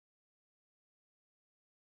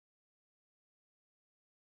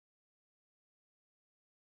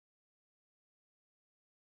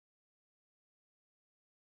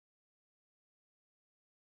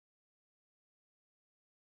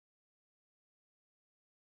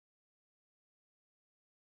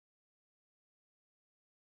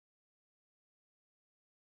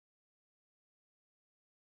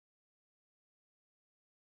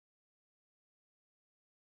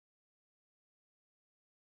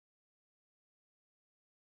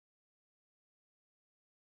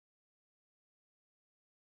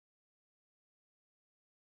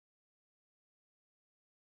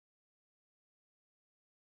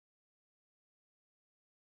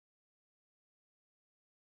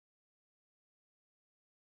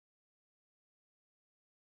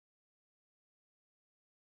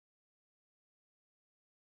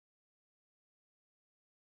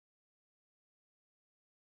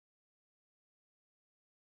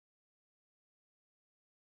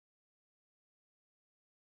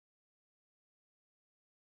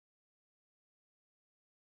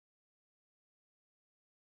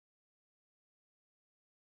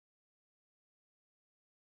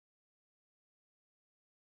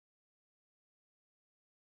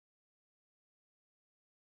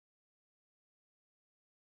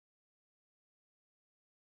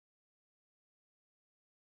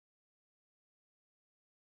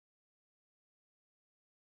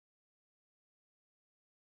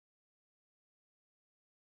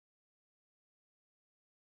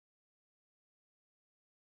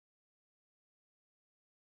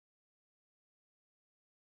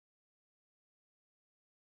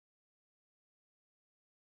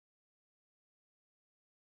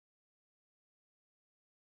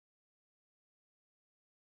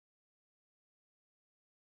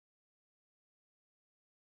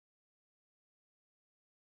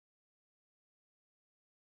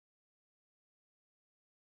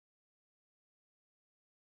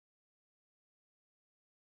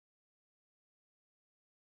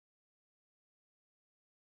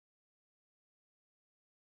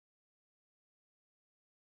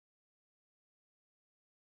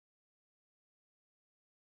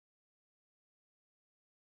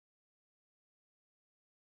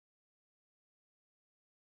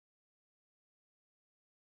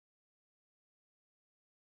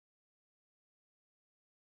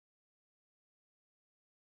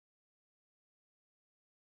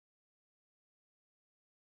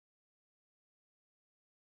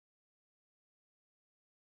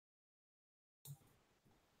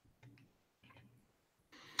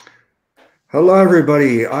Hello,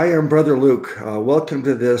 everybody. I am Brother Luke. Welcome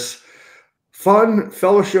to this fun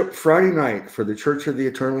fellowship Friday night for the Church of the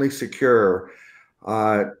Eternally Secure.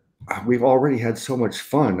 We've already had so much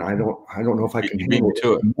fun. I don't know if I can handle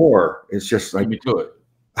it more. It's just like me to it.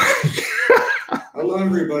 Hello,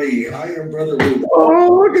 everybody. I am Brother Luke.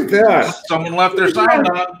 Oh, look at that! Someone left their sound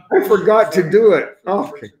on. I forgot to do it.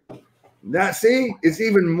 Okay. See, it's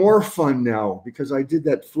even more fun now because I did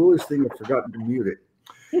that foolish thing of forgotten to mute it.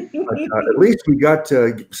 But, at least we got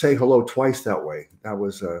to say hello twice that way. That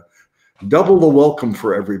was double the welcome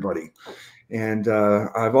for everybody. And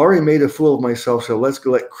I've already made a fool of myself, so let's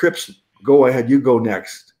let Cripps go ahead. You go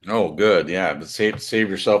next. Oh, good. Yeah, but save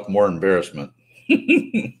yourself more embarrassment.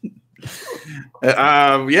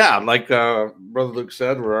 Yeah, like Brother Luke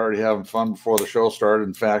said, we're already having fun before the show started.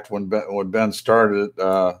 In fact, when Ben started,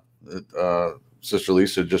 Sister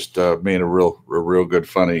Lisa just made a real good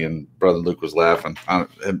funny, and Brother Luke was laughing. I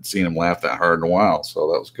hadn't seen him laugh that hard in a while,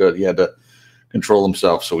 so that was good. He had to control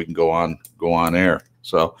himself so we can go on air.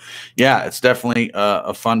 So, yeah, it's definitely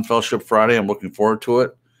a fun Fellowship Friday. I'm looking forward to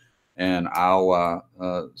it, and I'll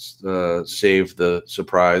save the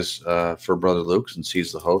surprise for Brother Luke since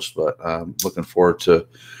he's the host. But I'm looking forward to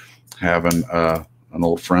having an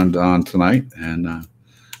old friend on tonight, and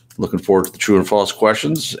looking forward to the true and false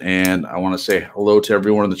questions. And I want to say hello to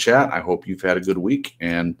everyone in the chat. I hope you've had a good week,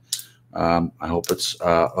 and I hope it's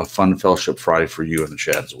a fun Fellowship Friday for you in the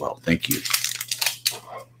chat as well. Thank you.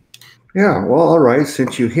 Yeah, well, all right.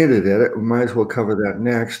 Since you hinted at it, we might as well cover that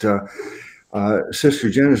next. Sister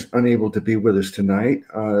Jen is unable to be with us tonight,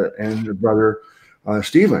 and Brother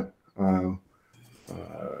Stephen.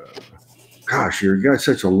 Gosh, you got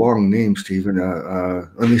such a long name, Stephen.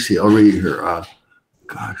 Let me see. I'll read it here.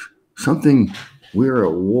 Gosh, something. We're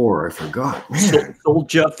at war. I forgot. Man.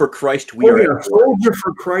 Soldier for Christ, we are at war. Soldier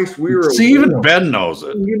for Christ, we are. See, even Ben knows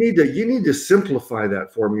it. You need to simplify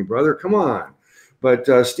that for me, brother. Come on. But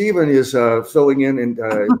Stephen is filling in and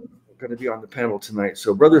going to be on the panel tonight.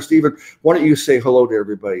 So, Brother Stephen, why don't you say hello to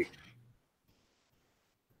everybody?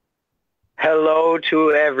 Hello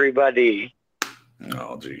to everybody.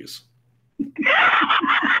 Oh, geez.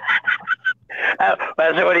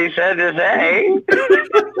 That's what he said to say.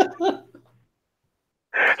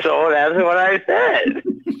 So that's what I said.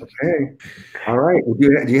 Okay. All right.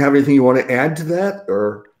 Do you have anything you want to add to that,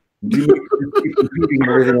 or do you keep repeating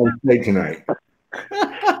everything on stage tonight?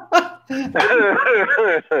 I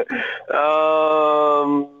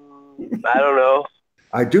don't know.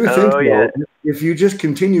 I do think though, if you just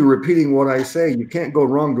continue repeating what I say, you can't go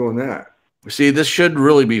wrong doing that. See, this should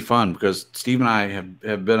really be fun because Steve and I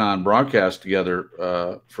have been on broadcast together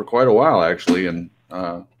for quite a while, actually, and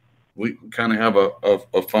we kind of have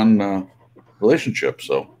a fun relationship.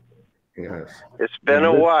 So, yes, it's been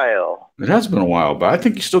a while. It has been a while, but I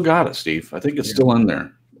think you still got it, Steve. I think it's still in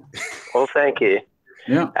there. Well, thank you.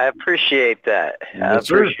 Yeah, I appreciate that. I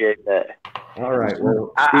appreciate that. All right.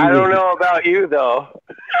 Well, I don't know about you though.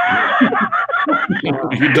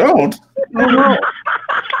 You don't? Oh no.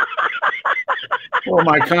 Well,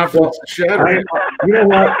 my confidence is shattered. You know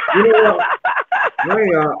what?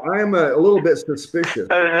 I am a little bit suspicious.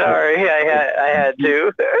 I'm sorry. I had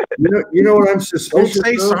to. You know what I'm suspicious of?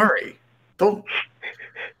 Don't say sorry. Don't.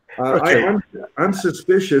 Okay. I'm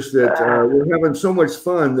suspicious that we're having so much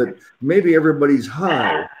fun that maybe everybody's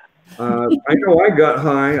high. I know I got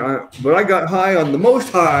high, but I got high on the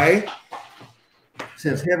most high. It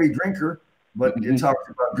says heavy drinker, but it talks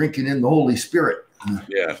about drinking in the Holy Spirit.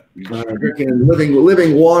 Yeah. Drinking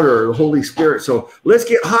living water, the Holy Spirit. So let's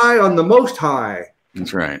get high on the most high.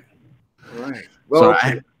 That's right. All right. Well,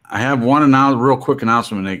 so I have one real quick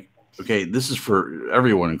announcement to make. Okay, this is for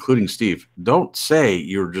everyone, including Steve. Don't say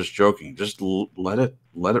you're just joking. Just let it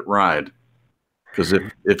ride. Because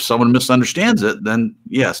if someone misunderstands it, then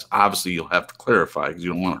yes, obviously you'll have to clarify because you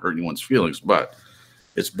don't want to hurt anyone's feelings. But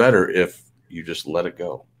it's better if you just let it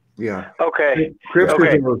go. Yeah. Okay.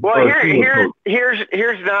 Okay. Well,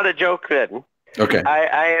 here's not a joke then. Okay.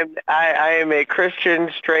 I am a Christian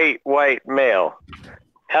straight white male.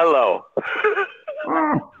 Hello.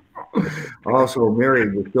 Also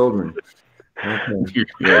married with children. Okay.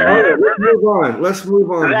 Yeah. All right, let's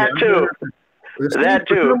move on. That too. That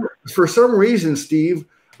too. For some reason, Steve,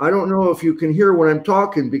 I don't know if you can hear when I'm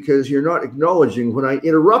talking because you're not acknowledging when I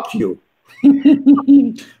interrupt you.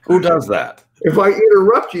 Who does that? If I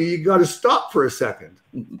interrupt you, you got to stop for a second.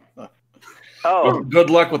 Oh, well,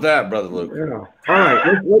 good luck with that, Brother Luke. Yeah. All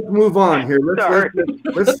right, let's move on here.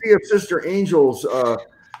 Let's see if Sister Angel's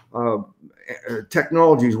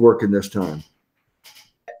technology's working this time.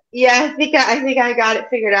 Yeah, I think I got it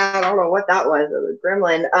figured out. I don't know what that was. It was a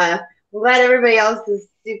gremlin. glad everybody else is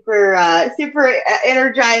super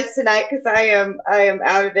energized tonight because I am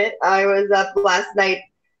out of it. I was up last night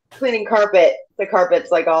cleaning the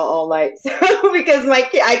carpets like all night. So because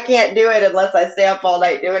I can't do it unless I stay up all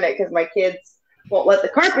night doing it because my kids won't let the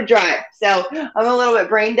carpet dry. So I'm a little bit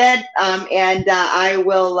brain dead. And I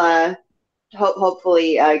will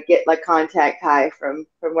hopefully get my contact high from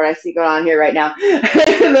what I see going on here right now.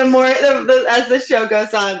 As the show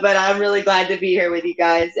goes on, but I'm really glad to be here with you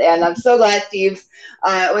guys, and I'm so glad Steve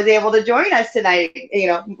was able to join us tonight. You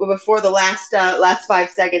know, before the last 5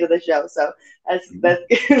 seconds of the show, so that's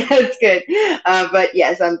that's good. But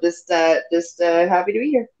yes, I'm just happy to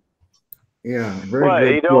be here. Yeah, very What,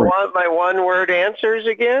 good. you don't want my one-word answers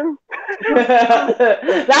again?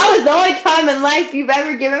 That was the only time in life you've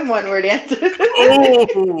ever given one-word answers.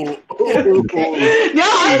 Oh, No,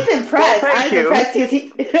 I was impressed. Well, thank you. Impressed because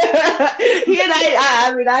he and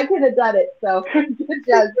I mean, I could have done it. So good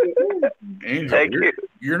job, Steve. Angel, Thank you.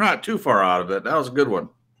 you're not too far out of it. That was a good one.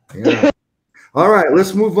 Yeah. All right,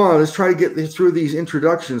 let's move on. Let's try to get through these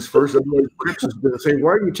introductions first. Otherwise, Chris is going to say,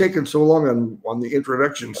 "Why are you taking so long on the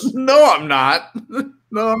introductions?" No, I'm not.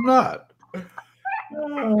 No, I'm not.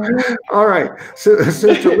 All right, so,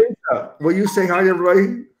 Sister Lisa, will you say hi to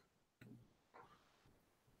everybody?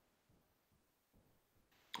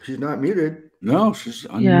 She's not muted. No, she's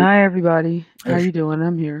unmuted. Yeah, hi everybody. How you doing?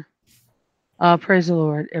 I'm here. Praise the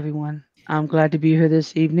Lord, everyone. I'm glad to be here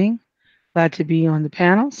this evening. Glad to be on the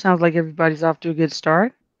panel. Sounds like everybody's off to a good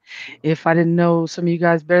start. If I didn't know some of you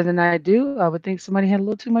guys better than I do, I would think somebody had a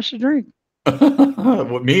little too much to drink.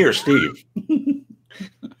 What, me or Steve?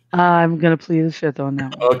 I'm gonna plead the fifth on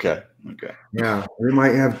that one. Okay. Yeah, we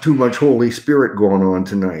might have too much Holy Spirit going on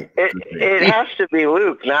tonight. It has to be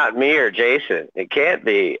Luke, not me or Jason. It can't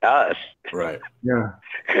be us. Right. Yeah.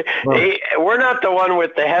 Well, We're not the one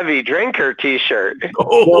with the heavy drinker T-shirt.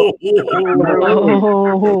 Oh,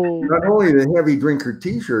 not only the heavy drinker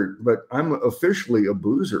T-shirt, but I'm officially a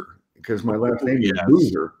boozer because my last name is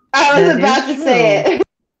Boozer. I was That about is to say true. it.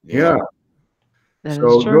 Yeah. that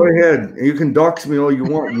So is go true. ahead. You can dox me all you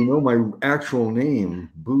want. You know my actual name, There you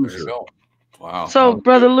Boozer. go. Wow. So,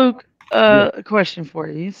 Brother Luke, a question for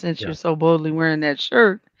you. Since you're so boldly wearing that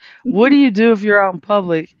shirt, what do you do if you're out in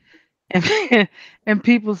public and and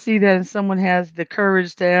people see that and someone has the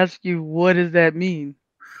courage to ask you, what does that mean?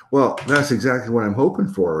 Well, that's exactly what I'm hoping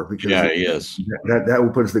for because Yeah, he is. that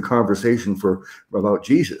opens the conversation about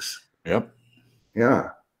Jesus. Yep. Yeah.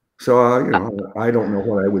 So you know, I don't know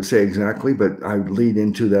what I would say exactly, but I would lead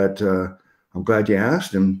into that. I'm glad you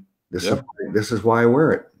asked, and this is why I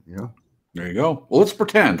wear it. You know. There you go. Well, let's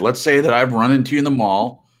pretend. Let's say that I've run into you in the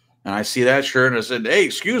mall and I see that shirt and I said, "Hey,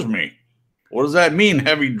 excuse me. What does that mean,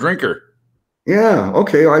 heavy drinker?" Yeah.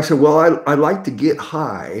 Okay. I said, well, I like to get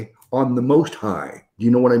high on the most high. Do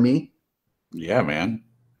you know what I mean? Yeah, man.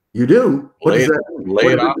 You do. What does that mean?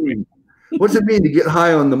 Lay it on me. What's it mean to get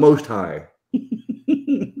high on the most high?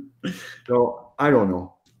 So I don't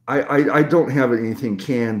know. I don't have anything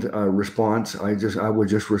canned response. I would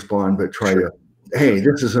just respond, but try to. Hey,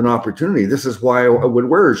 this is an opportunity. This is why I would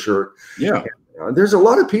wear a shirt. Yeah. There's a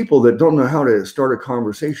lot of people that don't know how to start a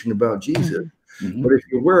conversation about Jesus. Mm-hmm. But if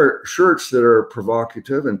you wear shirts that are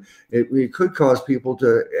provocative, and it could cause people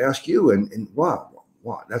to ask you, and wow,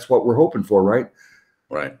 that's what we're hoping for, right?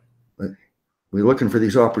 Right. But we're looking for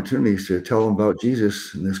these opportunities to tell them about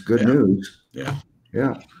Jesus and this good news. Yeah.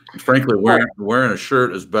 Yeah. Frankly, wearing a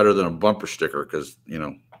shirt is better than a bumper sticker because, you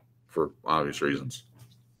know, for obvious reasons.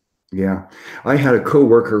 Yeah. I had a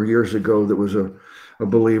coworker years ago that was a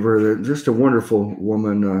believer, that just a wonderful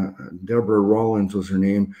woman. Deborah Rollins was her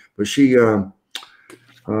name, but she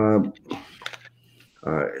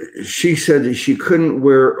said that she couldn't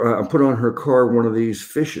put on her car one of these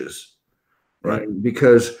fishes, right?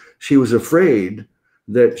 Because she was afraid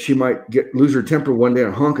that she might lose her temper one day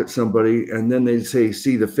and honk at somebody, and then they'd say,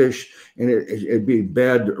 "See the fish," and it'd be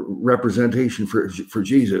bad representation for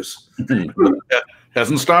Jesus.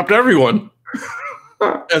 Hasn't stopped everyone.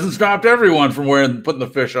 Hasn't stopped everyone from putting the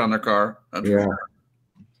fish on their car. That's yeah.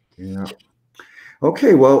 Yeah.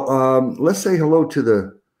 Okay. Well, let's say hello to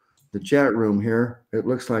the chat room here. It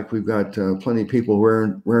looks like we've got plenty of people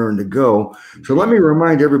raring to go. So let me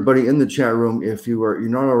remind everybody in the chat room, if you're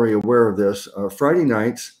not already aware of this, Friday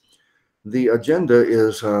nights, the agenda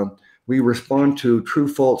is we respond to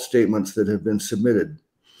true-false statements that have been submitted.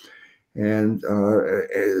 And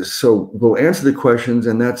so we'll answer the questions,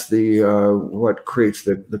 and that's what creates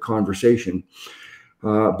the conversation.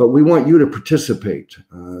 But we want you to participate.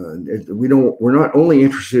 We're not only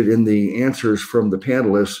interested in the answers from the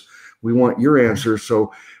panelists. We want your answers.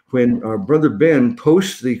 So when Brother Ben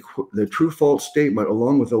posts the true-false statement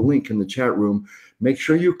along with a link in the chat room, make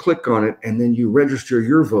sure you click on it and then you register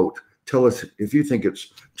your vote. Tell us if you think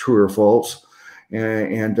it's true or false.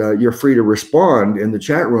 And you're free to respond in the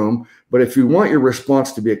chat room. But if you want your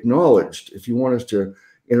response to be acknowledged, if you want us to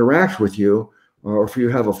interact with you, or if you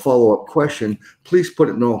have a follow-up question, please put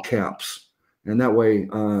it in all caps. And that way,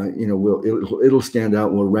 it'll stand out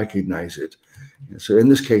and we'll recognize it. So in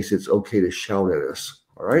this case, it's okay to shout at us.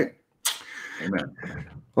 All right. Amen.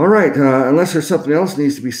 All right. Unless there's something else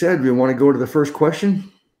needs to be said, do you want to go to the first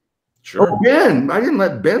question? Sure. Oh, Ben, I didn't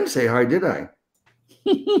let Ben say hi, did I?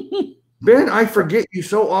 Ben, I forget you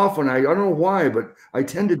so often. I don't know why, but I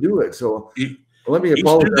tend to do it. So let me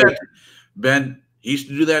apologize. Ben, he used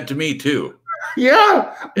to do that to me too.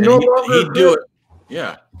 Yeah. And no he'd do it.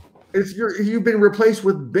 Yeah. You've been replaced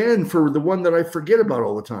with Ben for the one that I forget about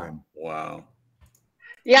all the time. Wow.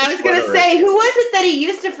 Yeah, I was going to say, who was it that he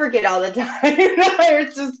used to forget all the time?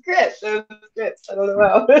 It's just Chris. I don't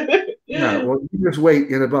know. Yeah, well, you just wait.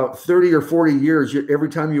 In about 30 or 40 years, every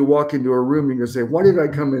time you walk into a room, you're going to say, why did I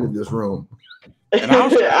come into this room?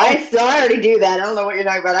 I already do that. I don't know what you're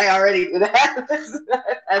talking about. I already do that.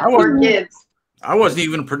 I have 4 kids. I wasn't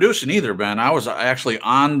even producing either, Ben. I was actually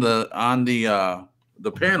on the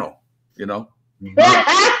panel, you know.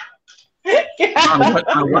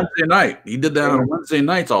 on Wednesday night. He did that on Wednesday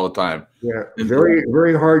nights all the time. Yeah, very,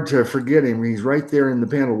 very hard to forget him. He's right there in the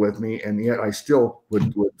panel with me, and yet I still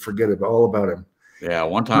would forget all about him. Yeah,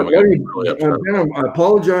 one time I got really upset. Ben, I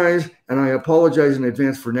apologize, and I apologize in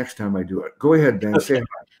advance for next time I do it. Go ahead, Ben. Say hi.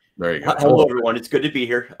 There you go. Hello, everyone. It's good to be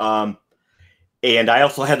here. And I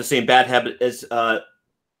also have the same bad habit as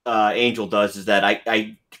Angel does, is that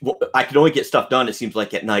I can only get stuff done, it seems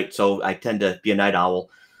like, at night. So I tend to be a night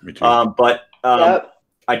owl. Me too. But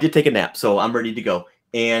I did take a nap, so I'm ready to go.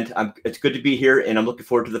 And it's good to be here, and I'm looking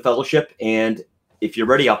forward to the fellowship. And if you're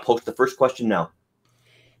ready, I'll post the first question now.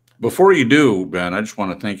 Before you do, Ben, I just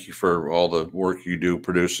want to thank you for all the work you do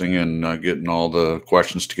producing and getting all the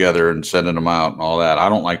questions together and sending them out and all that. I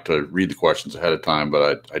don't like to read the questions ahead of time,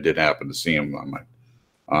 but I did happen to see them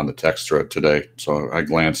on the text thread today, so I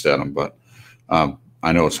glanced at them. But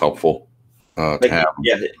I know it's helpful to have them.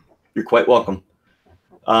 Yeah, you're quite welcome.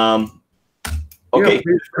 Okay. Yeah,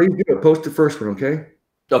 please do it. Post the first one, okay?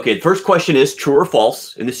 Okay, the first question is true or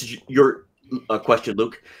false, and this is your question,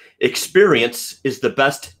 Luke. Experience is the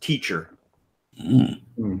best teacher.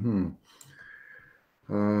 Mm-hmm.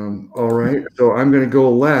 All right, so I'm going to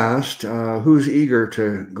go last. Who's eager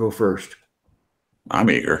to go first?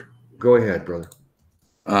 I'm eager. Go ahead, brother.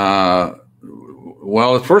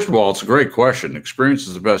 Well, first of all, it's a great question. Experience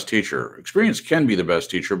is the best teacher. Experience can be the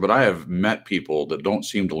best teacher, but I have met people that don't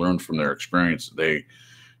seem to learn from their experience. They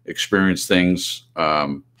experience things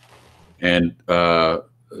and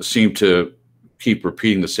seem to keep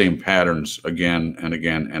repeating the same patterns again and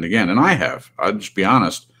again and again. And I have. I'll just be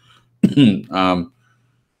honest.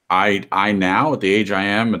 I now, at the age I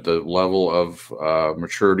am, at the level of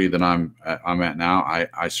maturity that I'm at now,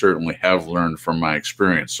 I certainly have learned from my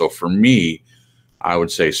experience. So for me, I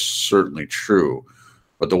would say certainly true.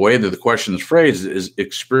 But the way that the question is phrased is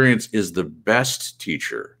experience is the best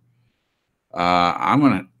teacher.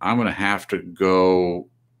 I'm gonna have to go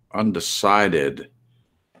undecided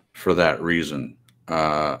for that reason.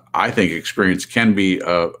 I think experience can be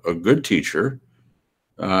a good teacher,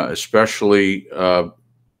 especially if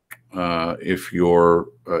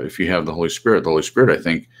you have the Holy Spirit. The Holy Spirit, I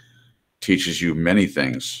think, teaches you many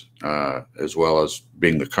things, as well as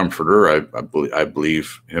being the comforter. I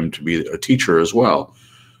believe him to be a teacher as well.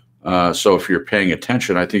 So if you're paying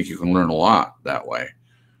attention, I think you can learn a lot that way.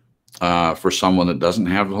 For someone that doesn't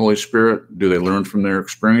have the Holy Spirit, do they learn from their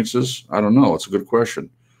experiences? I don't know. It's a good question.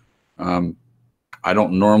 I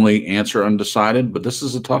don't normally answer undecided, but this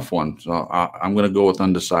is a tough one. So I'm going to go with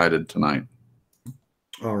undecided tonight.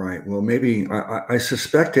 All right. Well, maybe I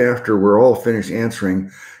suspect after we're all finished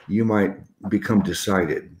answering, you might become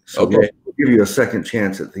decided. So Okay. we'll give you a second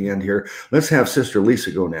chance at the end here. Let's have Sister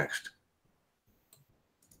Lisa go next.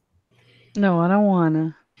 No, I don't want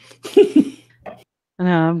to.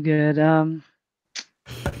 No, I'm good. I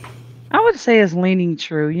would say it's leaning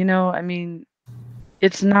true. I mean,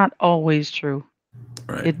 it's not always true.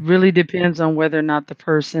 Right. It really depends on whether or not the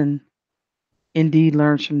person indeed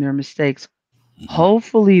learns from their mistakes.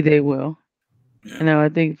 Hopefully they will. Yeah. I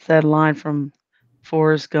think it's that line from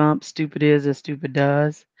Forrest Gump, stupid is as stupid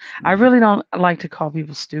does. I really don't like to call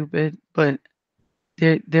people stupid, but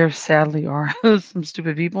there sadly are some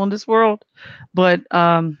stupid people in this world. But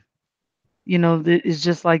it's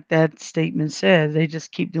just like that statement says, they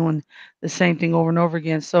just keep doing the same thing over and over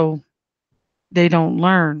again. So they don't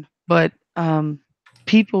learn. but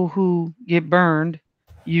people who get burned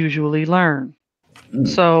usually learn.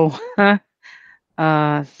 So, so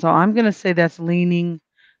I'm gonna say that's leaning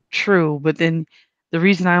true. But then the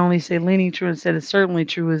reason I only say leaning true instead of certainly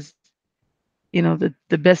true is, the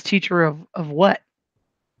best teacher of what?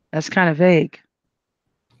 That's kind of vague.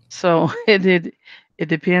 So it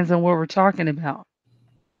depends on what we're talking about,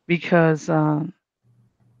 because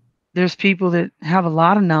there's people that have a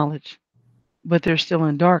lot of knowledge, but they're still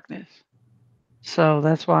in darkness. So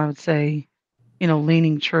that's why I would say,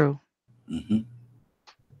 leaning true.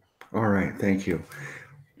 All right, thank you.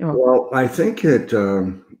 You're welcome. Well, I think that,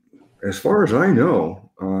 as far as I know,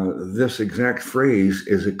 this exact phrase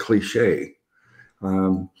is a cliche.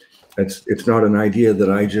 It's not an idea that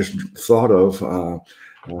I just thought of.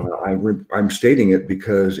 I'm stating it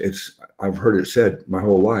because I've heard it said my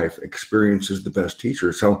whole life. Experience is the best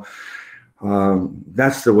teacher. So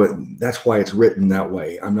that's why it's written that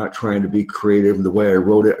way. I'm not trying to be creative in the way I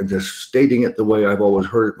wrote it. I'm just stating it the way I've always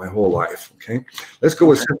heard it my whole life. Okay, let's go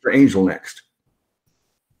with Sister Angel next.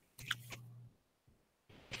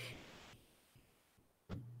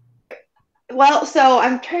 Well, so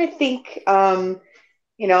I'm trying to think. I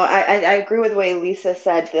agree with the way Lisa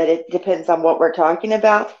said that it depends on what we're talking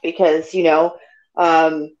about, because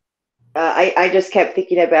I just kept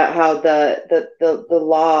thinking about how the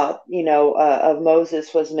law of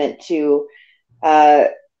Moses was meant to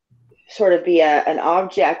sort of be an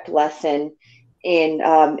object lesson in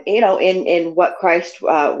in what Christ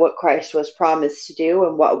was promised to do,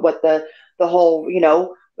 and what the whole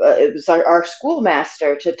it was our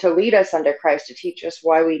schoolmaster to lead us under Christ, to teach us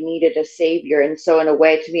why we needed a savior. And so in a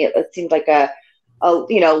way, to me, it seemed like a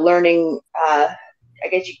learning, I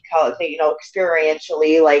guess you could call it,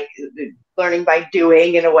 experientially, like learning by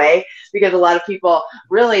doing, in a way, because a lot of people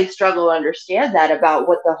really struggle to understand that, about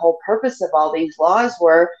what the whole purpose of all these laws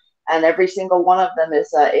were. And every single one of them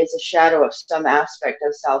is a shadow of some aspect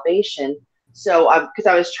of salvation. So because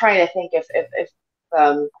I was trying to think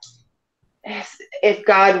if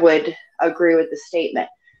God would agree with the statement,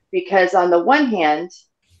 because on the one hand,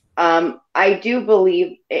 I do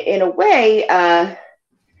believe in a way,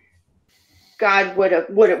 God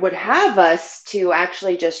would have us to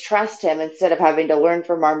actually just trust Him instead of having to learn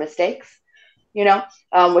from our mistakes,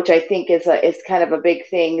 which I think is kind of a big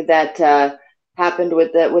thing that happened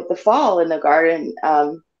with the fall in the garden.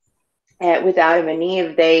 With Adam and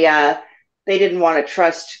Eve, they didn't want to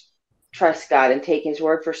trust God and take His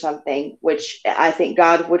word for something, which I think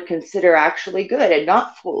God would consider actually good and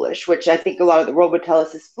not foolish, which I think a lot of the world would tell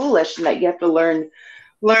us is foolish, and that you have to learn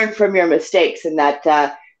from your mistakes, and that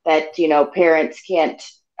parents can't,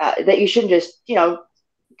 that you shouldn't just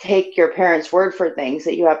take your parents' word for things,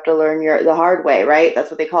 that you have to learn the hard way, right?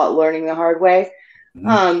 That's what they call it, learning the hard way.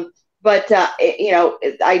 But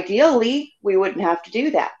ideally we wouldn't have to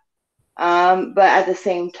do that. But at the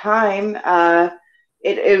same time,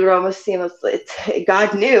 it would almost seem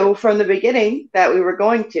God knew from the beginning that we were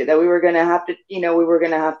going to have to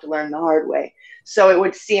learn the hard way. So it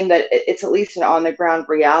would seem that it's at least an on the ground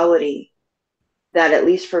reality, that at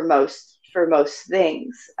least for most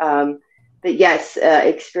things, that yes,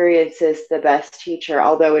 experience is the best teacher.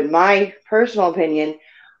 Although in my personal opinion,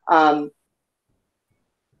 a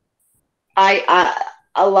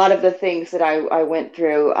lot of the things that I went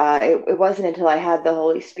through, it wasn't until I had the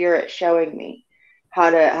Holy Spirit showing me how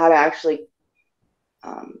to actually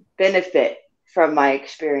benefit from my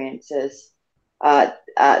experiences, that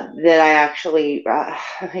I actually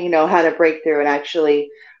had a breakthrough and actually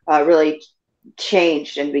really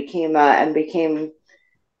changed and became I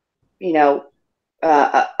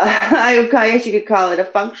guess you could call it a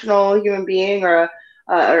functional human being, or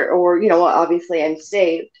obviously I'm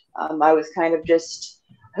saved. I was kind of just,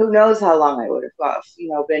 who knows how long I would have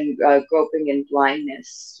been groping in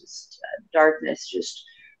blindness, just darkness, just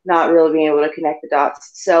not really being able to connect the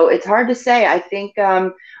dots. So it's hard to say. I think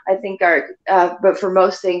but for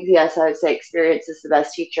most things, yes, I would say experience is the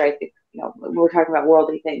best teacher. I think we're talking about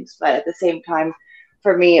worldly things, but at the same time,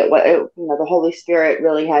 for me, the Holy Spirit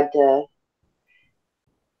really had to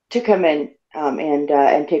come in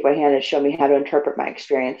and take my hand and show me how to interpret my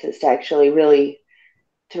experiences to actually really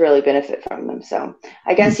benefit from them. So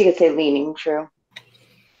I guess you could say leaning true.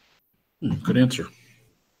 Good answer,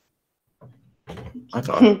 I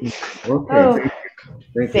thought. Okay. Oh,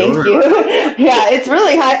 thank you. Yeah, it's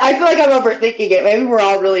really high. I feel like I'm overthinking it. Maybe we're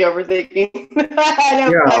all really overthinking. I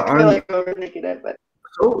feel like I'm overthinking it, but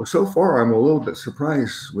so far I'm a little bit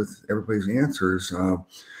surprised with everybody's answers.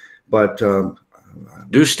 But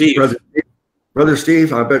Do Steve. Brother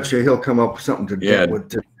Steve, I bet you he'll come up with something to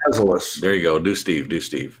dazzle us. There you go. Do Steve.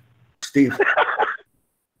 Steve.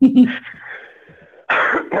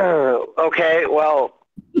 Okay, well,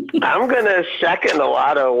 I'm going to second a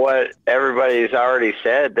lot of what everybody's already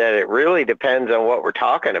said, that it really depends on what we're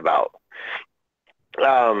talking about.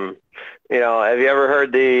 You know, have you ever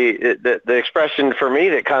heard the expression for me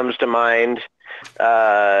that comes to mind,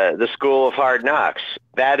 the school of hard knocks?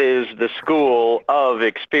 That is the school of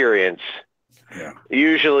experience. Yeah.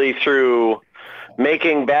 Usually through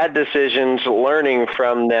making bad decisions, learning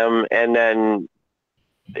from them, and then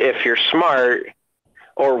if you're smart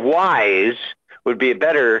or wise would be a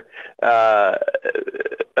better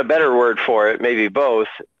word for it, maybe both,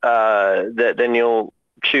 then you'll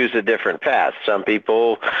choose a different path. Some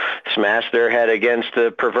people smash their head against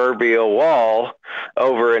the proverbial wall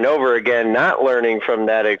over and over again, not learning from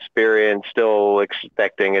that experience, still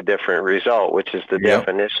expecting a different result, which is the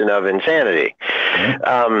definition of insanity.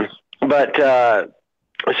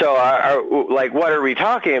 So like, what are we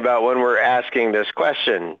talking about when we're asking this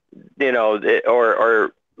question, you know,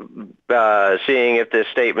 or seeing if this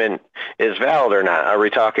statement is valid or not? Are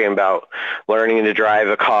we talking about learning to drive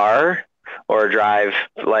a car, or drive,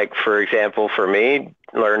 like, for example, for me,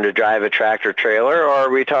 learn to drive a tractor trailer? Or are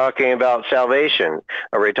we talking about salvation?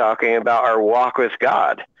 Are we talking about our walk with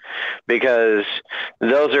God? Because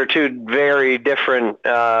those are two very different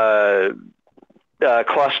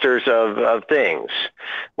clusters of things.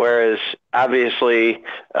 Whereas obviously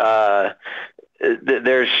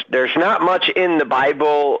there's not much in the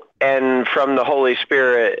Bible and from the Holy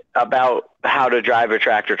Spirit about how to drive a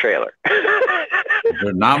tractor trailer.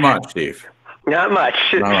 There's not much, Steve. Not much.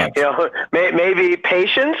 Not much. You know, maybe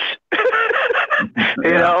patience,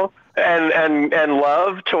 you know, and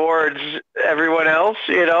love towards everyone else,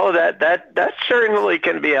 you know, that certainly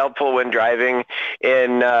can be helpful when driving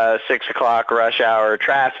in 6 o'clock rush hour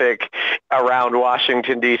traffic around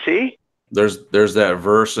Washington, D.C. There's that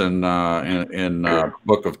verse in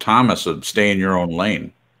Book of Thomas of stay in your own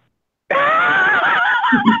lane.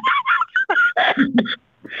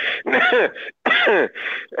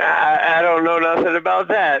 I don't know nothing about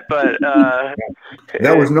that, but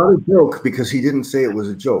that was not a joke, because he didn't say it was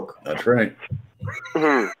a joke. That's right.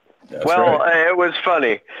 That's well, right. It was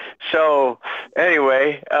funny. So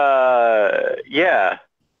anyway, yeah,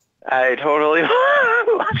 I totally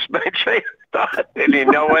lost my train of thought. And you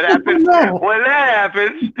know what happens when that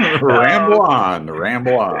happens? Ramble on. I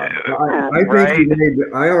already think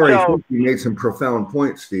you made some profound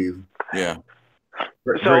points, Steve. Yeah.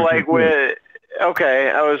 So like with,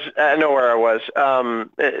 okay, I know where I was.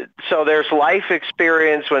 So there's life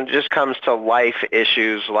experience when it just comes to life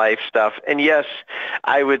issues, life stuff. And yes,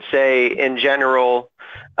 I would say in general,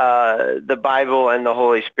 the Bible and the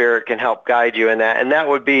Holy Spirit can help guide you in that. And that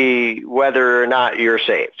would be whether or not you're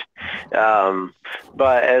saved.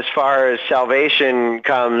 But as far as salvation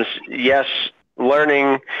comes, yes,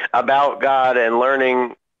 learning about God and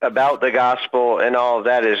learning about the gospel and all of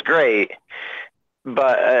that is great.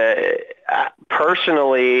 But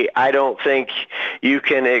personally, I don't think you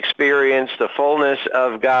can experience the fullness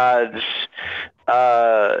of God's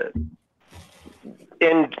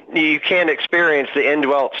you can't experience the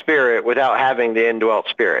indwelt spirit without having the indwelt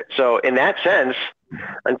spirit. So in that sense,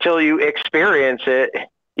 until you experience it,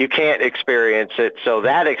 you can't experience it. So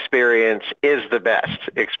that experience is the best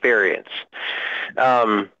experience.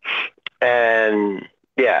 And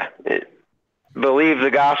yeah, believe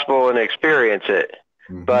the gospel and experience it.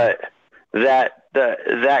 Mm-hmm. But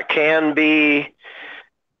that can be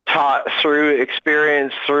taught through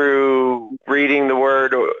experience, through reading the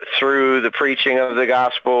word, or through the preaching of the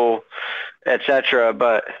gospel, etc.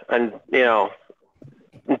 But, and you know,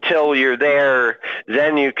 until you're there,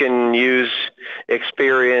 then you can use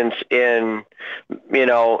experience in, you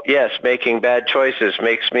know, yes, making bad choices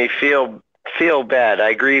makes me feel bad.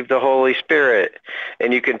 I grieve the Holy Spirit.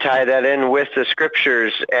 And you can tie that in with the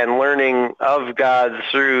scriptures and learning of God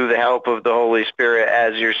through the help of the Holy Spirit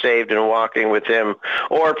as you're saved and walking with him,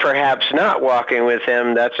 or perhaps not walking with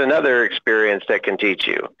him. That's another experience that can teach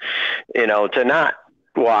you, you know, to not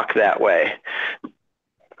walk that way.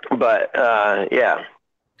 But yeah,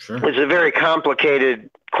 sure. It's a very complicated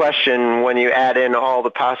question when you add in all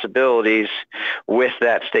the possibilities with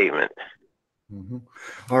that statement. Mm-hmm.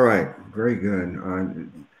 All right, very good. I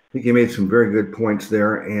think you made some very good points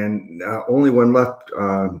there, and only one left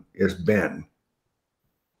is Ben.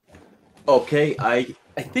 Okay, I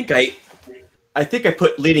think I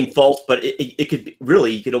put leading false, but it could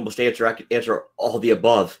really, you could almost answer. I could answer all the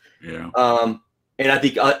above. Yeah. And I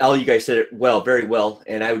think all you guys said it well, very well,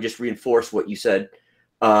 and I would just reinforce what you said,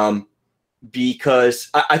 because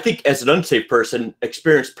I think as an unsaved person,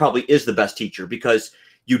 experience probably is the best teacher, because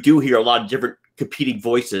you do hear a lot of different competing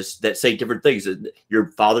voices that say different things. Your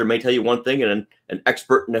father may tell you one thing, and an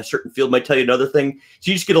expert in a certain field might tell you another thing.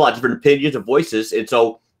 So you just get a lot of different opinions and voices, and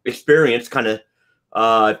so experience kind of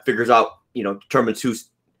figures out, determines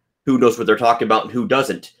who knows what they're talking about and who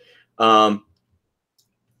doesn't. But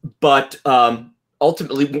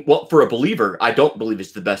ultimately, well, for a believer, I don't believe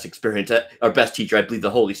it's the best experience or best teacher. I believe the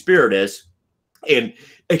Holy Spirit is, and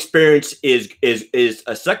experience is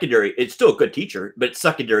a secondary. It's still a good teacher, but it's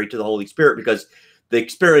secondary to the Holy Spirit, because the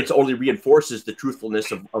experience only reinforces the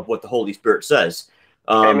truthfulness of what the Holy Spirit says.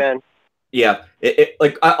 Amen. Yeah,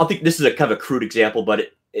 like I think this is a kind of a crude example,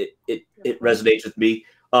 but it resonates with me.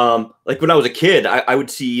 Like when I was a kid, I would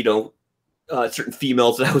see certain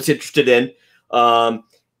females that I was interested in,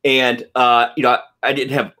 and I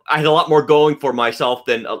had a lot more going for myself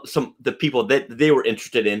than the people that they were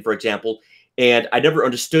interested in, for example. And I never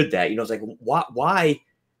understood that. It's like, why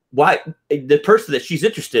the person that she's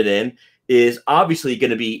interested in is obviously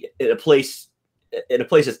going to be in a place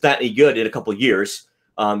that's not any good in a couple of years.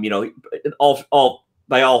 All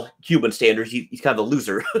by all human standards, he's kind of a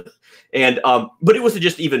loser. And but it wasn't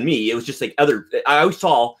just even me. It was just like I always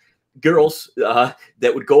saw girls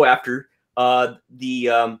that would go after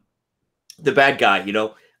the bad guy,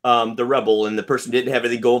 the rebel, and the person didn't have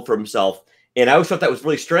anything going for himself. And I always thought that was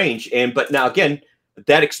really strange. But now again,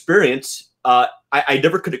 that experience, I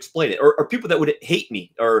never could explain it. Or people that would hate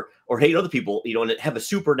me or hate other people, and have a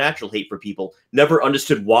supernatural hate for people, never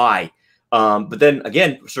understood why. But then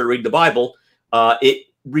again, started reading the Bible, it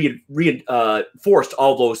reinforced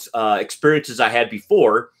all those experiences I had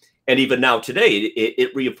before. And even now today,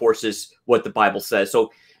 it reinforces what the Bible says.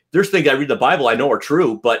 So there's things I read in the Bible I know are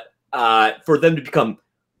true, but for them to become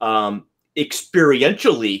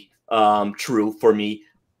experientially true for me,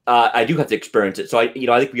 I do have to experience it. So I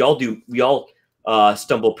think we all do. We all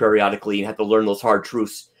stumble periodically and have to learn those hard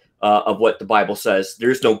truths of what the Bible says.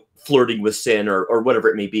 There's no flirting with sin or whatever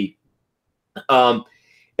it may be.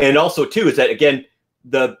 And also too is that, again,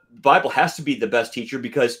 the Bible has to be the best teacher,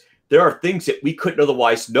 because there are things that we couldn't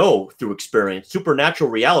otherwise know through experience. Supernatural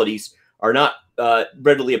realities are not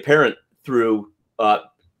readily apparent through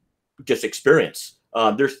just experience.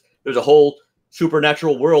 There's a whole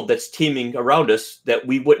supernatural world that's teeming around us that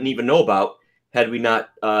we wouldn't even know about had we not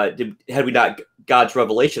God's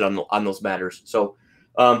revelation on those matters. So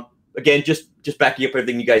again, just backing up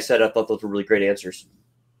everything you guys said, I thought those were really great answers.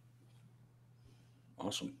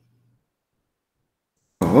 Awesome.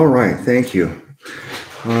 All right, thank you.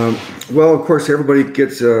 Well, of course, everybody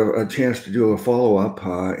gets a chance to do a follow-up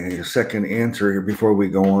and a second answer here before we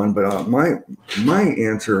go on. But my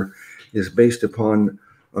answer is based upon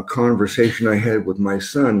a conversation I had with my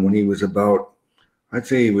son when he was about, I'd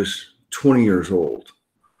say he was 20 years old.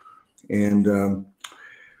 And I'm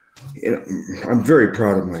very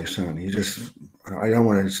proud of my son. I don't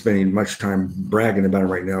want to spend much time bragging about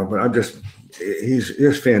him right now, but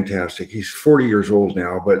he's fantastic. He's 40 years old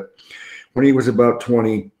now, but when he was about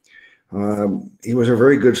 20, he was a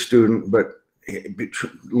very good student, but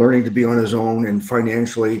learning to be on his own, and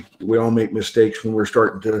financially, we all make mistakes when we're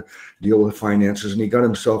starting to deal with finances, and he got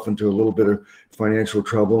himself into a little bit of financial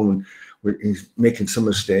trouble, and he's making some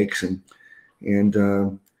mistakes, and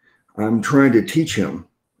I'm trying to teach him.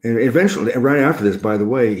 And eventually, right after this, by the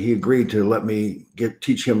way, he agreed to let me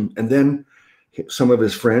teach him, and then some of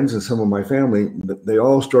his friends and some of my family, they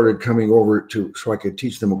all started coming over so I could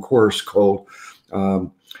teach them a course called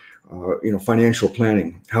financial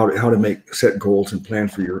planning, how to set goals and plan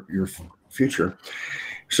for your future.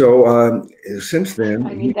 So since then,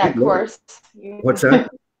 I need that course. What's that?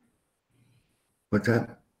 What's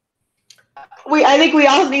that? I think we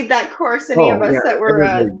all need that course. Any of us that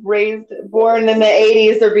were born in the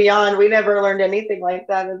 80s or beyond, we never learned anything like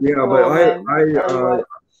that in school. But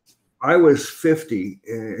I was 50,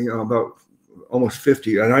 about almost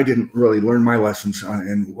 50, and I didn't really learn my lessons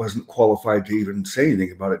and wasn't qualified to even say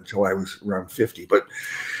anything about it until I was around 50. But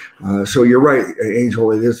so you're right,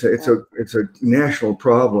 Angel. It's a national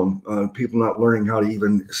problem. People not learning how to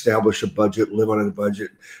even establish a budget, live on a budget,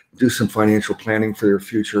 do some financial planning for their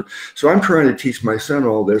future. So I'm trying to teach my son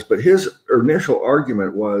all this. But his initial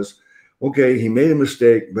argument was, okay, he made a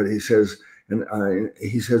mistake, but he says,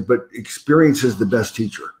 but experience is the best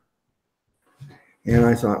teacher. And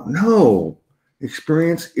I thought, no,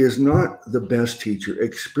 experience is not the best teacher.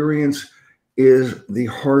 Experience is the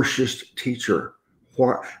harshest teacher.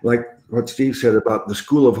 Like what Steve said about the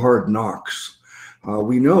school of hard knocks.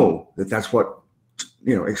 We know that's what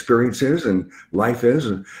experience is and life is.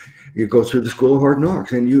 And you go through the school of hard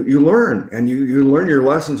knocks, and you learn, and you learn your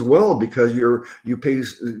lessons well, because you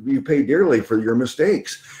pay dearly for your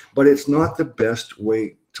mistakes. But it's not the best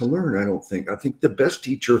way to learn. I don't think. I think the best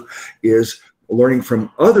teacher is learning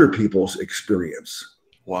from other people's experience.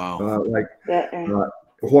 Wow.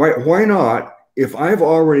 Why not? If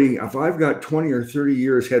I've got 20 or 30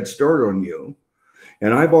 years head start on you,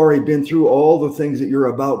 and I've already been through all the things that you're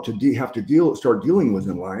about to have to start dealing with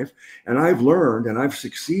in life, and I've learned and I've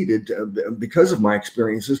succeeded because of my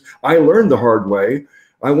experiences. I learned the hard way.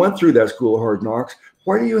 I went through that school of hard knocks.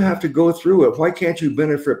 Why do you have to go through it? Why can't you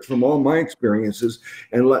benefit from all my experiences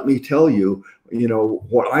and let me tell you,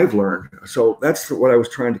 what I've learned? So that's what I was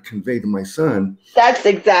trying to convey to my son. That's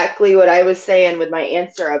exactly what I was saying with my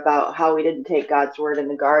answer about how we didn't take God's word in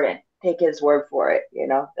the garden. Take his word for it,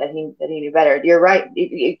 that he knew better. You're right.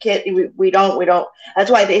 You can't, we don't. That's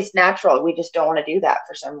why it's natural. We just don't want to do that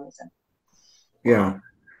for some reason. Yeah.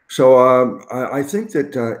 So I think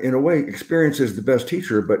that in a way, experience is the best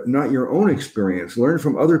teacher, but not your own experience. Learn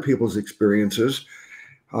from other people's experiences,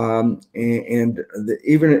 even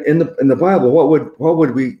in the Bible. What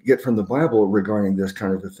would we get from the Bible regarding this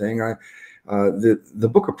kind of a thing? The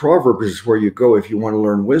book of Proverbs is where you go if you want to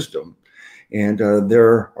learn wisdom, and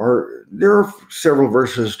there are several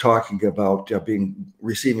verses talking about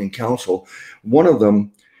receiving counsel. One of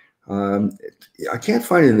them. I can't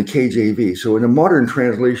find it in the KJV. So in a modern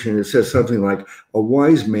translation, it says something like, "A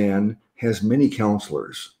wise man has many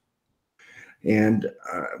counselors." And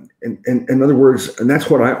in other words, and that's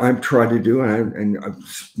what I've tried to do. And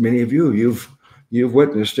many of you've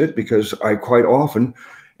witnessed it, because I quite often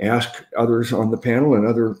ask others on the panel and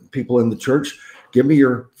other people in the church, give me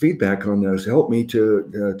your feedback on this. Help me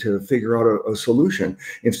to figure out a solution.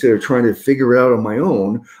 Instead of trying to figure it out on my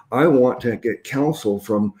own, I want to get counsel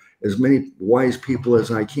from as many wise people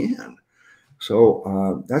as I can.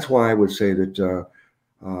 So that's why I would say that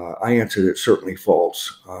I answered it certainly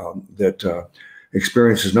false. That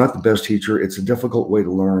experience is not the best teacher. It's a difficult way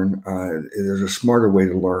to learn. There's a smarter way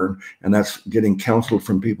to learn, and that's getting counsel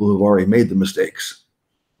from people who've already made the mistakes.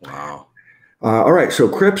 Wow. All right, so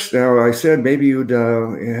Cripps, now I said maybe you'd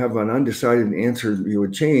have an undecided answer you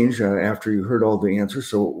would change after you heard all the answers.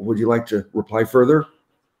 So would you like to reply further?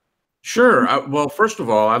 Sure. Well, first of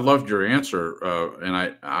all, I loved your answer,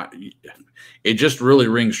 and it just really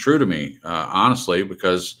rings true to me, honestly,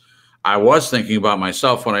 because I was thinking about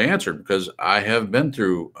myself when I answered, because I have been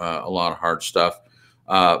through a lot of hard stuff,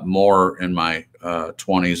 more in my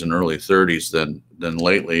 20s and early 30s than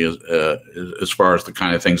lately, as far as the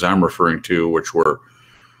kind of things I'm referring to, which were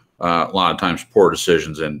a lot of times poor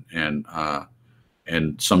decisions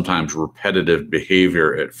and sometimes repetitive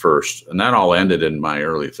behavior at first, and that all ended in my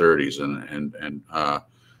early 30s. And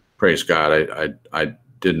praise God, I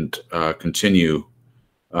didn't continue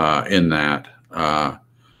in that.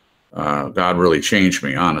 God really changed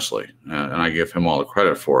me, honestly, and I give him all the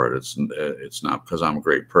credit for it. It's not because I'm a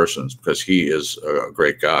great person; it's because he is a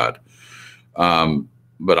great God.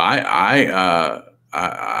 But I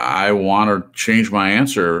want to change my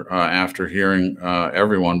answer after hearing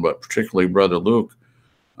everyone, but particularly Brother Luke.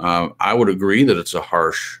 I would agree that it's a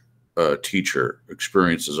harsh teacher.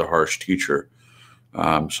 Experience is a harsh teacher.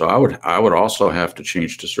 So I would also have to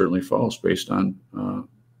change to certainly false based on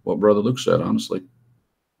what Brother Luke said, honestly.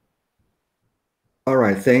 All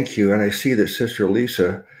right, thank you. And I see that Sister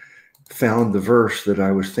Lisa found the verse that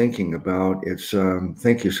I was thinking about. It's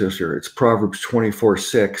thank you, Sister. It's Proverbs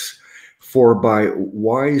 24:6. For by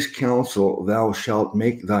wise counsel thou shalt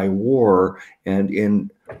make thy war, and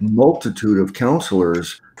in multitude of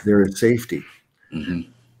counselors there is safety. Mm-hmm.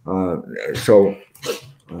 So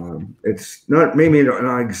it's not maybe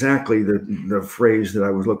not exactly the phrase that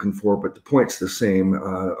I was looking for, but the point's the same.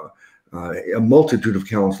 A multitude of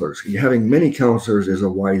counselors. Having many counselors is a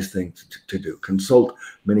wise thing to do. Consult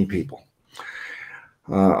many people.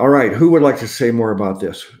 All right, who would like to say more about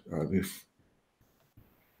this?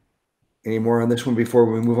 Any more on this one before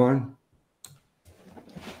we move on?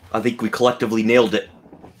 I think we collectively nailed it.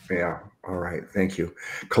 Yeah. All right. Thank you.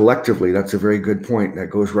 Collectively, that's a very good point. That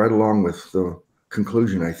goes right along with the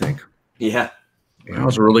conclusion, I think. Yeah. That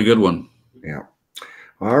was a really good one. Yeah.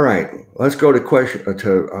 All right. Let's go to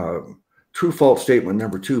true false statement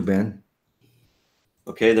number 2, Ben.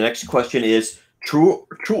 Okay. The next question is true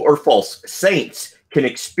or false? Saints can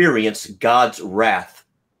experience God's wrath.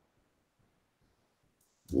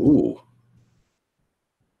 Ooh.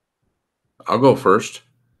 I'll go first.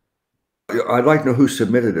 I'd like to know who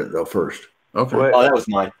submitted it though first. Okay. Oh, that was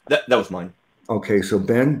mine. That was mine. Okay, so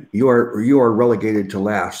Ben, you are relegated to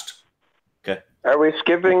last. Okay. Are we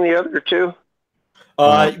skipping the other two?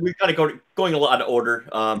 We're kind of going a lot out of order.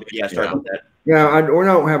 Yeah, sorry about that. Yeah, we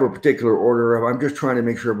don't have a particular order. I'm just trying to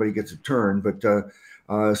make sure everybody gets a turn. But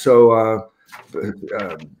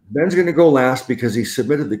Ben's going to go last because he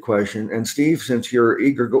submitted the question. And Steve, since you're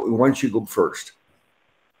eager, why don't you go first?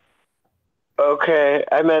 Okay,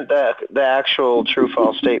 I meant the actual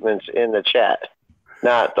true-false statements in the chat,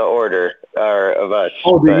 not the order of us.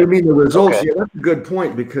 Oh, do you mean the results? Okay. Yeah, that's a good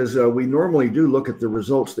point because we normally do look at the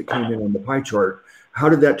results that came in on the pie chart. How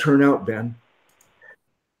did that turn out, Ben?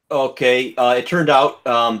 Okay, it turned out,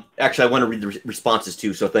 actually, I want to read the responses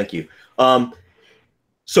too, so thank you.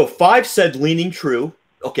 So 5 said leaning true.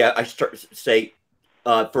 Okay, I start to say,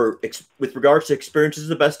 with regards to experience is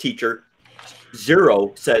the best teacher,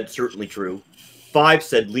 0 said certainly true, 5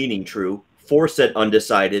 said leaning true, 4 said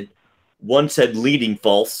undecided, 1 said leading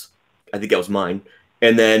false. I think that was mine.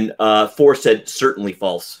 And then 4 said certainly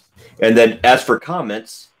false. And then as for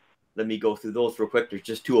comments, let me go through those real quick. There's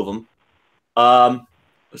just 2 of them.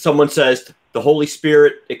 Someone says the Holy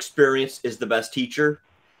Spirit experience is the best teacher.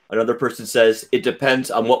 Another person says it depends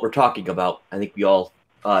on what we're talking about. I think we all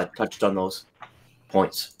touched on those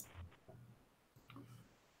points.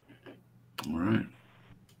 All right.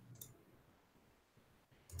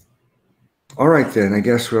 All right, then. I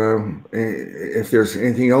guess if there's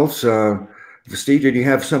anything else, Steve, did you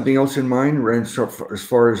have something else in mind as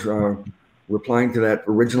far as replying to that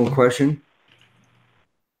original question?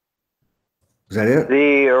 Is that it?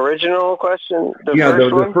 The original question?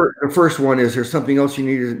 The first one. Is there something else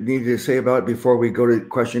you need to say about it before we go to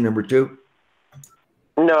question number 2?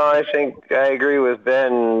 No, I think I agree with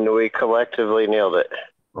Ben. We collectively nailed it.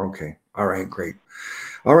 Okay. All right, great.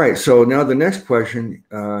 All right, so now the next question,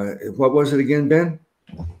 what was it again, Ben?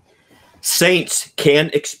 Saints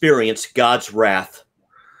can experience God's wrath.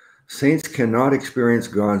 Saints cannot experience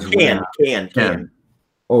God's wrath. Can.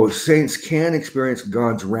 Oh, saints can experience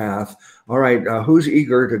God's wrath. All right, who's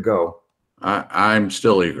eager to go? I'm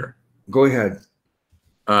still eager. Go ahead.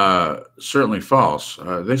 Certainly false.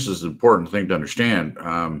 This is an important thing to understand.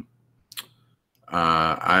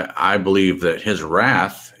 I believe that his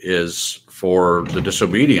wrath is for the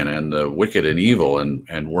disobedient and the wicked and evil,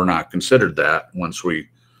 and we're not considered that once we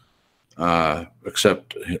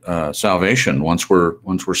accept salvation. Once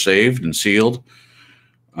we're saved and sealed,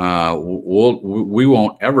 we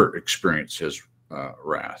won't ever experience his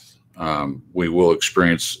wrath. We will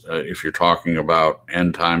experience, if you're talking about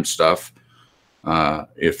end time stuff,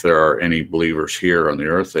 if there are any believers here on the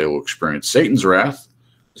earth, they will experience Satan's wrath.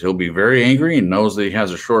 He'll be very angry and knows that he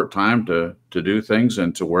has a short time to do things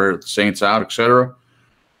and to wear the saints out, etc.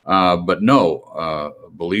 But no, a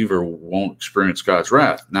believer won't experience God's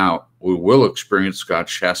wrath. Now, we will experience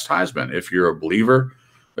God's chastisement. If you're a believer,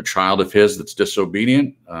 a child of his that's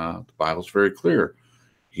disobedient, the Bible's very clear.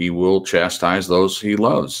 He will chastise those he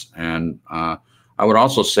loves. And I would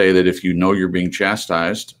also say that if you know you're being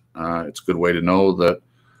chastised, it's a good way to know that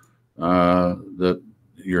that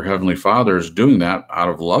your Heavenly Father is doing that out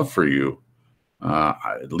of love for you.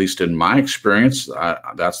 At least in my experience,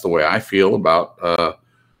 that's the way I feel about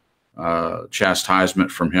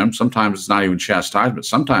chastisement from him. Sometimes it's not even chastisement.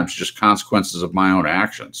 Sometimes just consequences of my own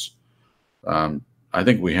actions. I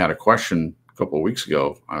think we had a question a couple of weeks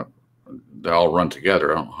ago. They all run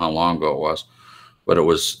together. I don't know how long ago it was, but it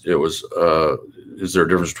was is there a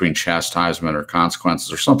difference between chastisement or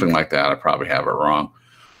consequences or something like that? I probably have it wrong.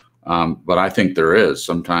 But I think there is.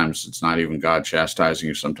 Sometimes it's not even God chastising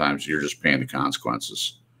you. Sometimes you're just paying the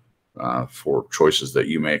consequences for choices that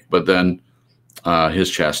you make. But then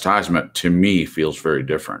his chastisement, to me, feels very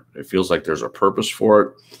different. It feels like there's a purpose for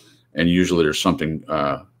it, and usually there's something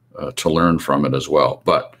to learn from it as well.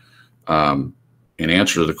 But in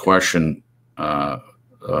answer to the question, I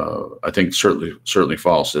think certainly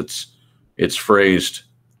false. It's phrased,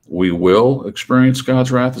 "We will experience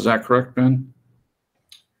God's wrath." Is that correct, Ben?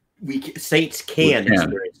 Saints can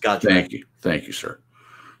experience God's wrath. Thank you, sir.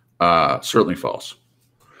 Certainly false.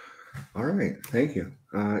 All right, thank you.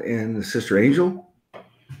 And Sister Angel?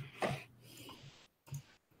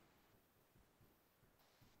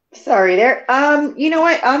 Sorry there. You know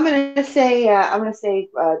what? I'm gonna say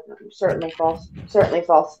certainly false. Certainly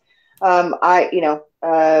false.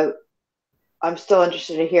 I'm still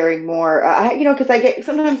interested in hearing more. Because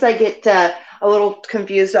sometimes I get a little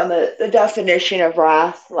confused on the definition of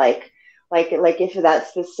wrath, like if that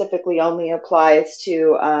specifically only applies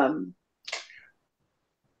to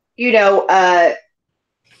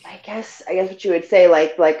I guess what you would say,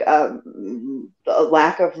 like a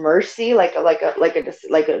lack of mercy, when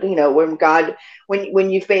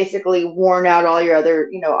you've basically worn out all your other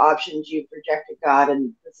options, you've rejected God,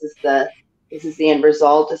 and this is the end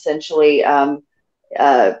result essentially.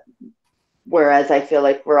 Whereas I feel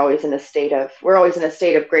like we're always in a state of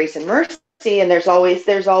grace and mercy, and there's always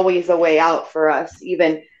a way out for us,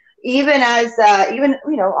 even even as even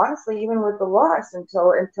honestly, even with the lost,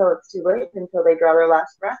 until it's too late, until they draw their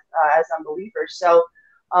last breath as unbelievers. So,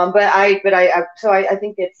 I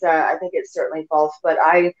think it's certainly false. But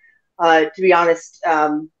to be honest,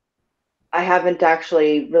 I haven't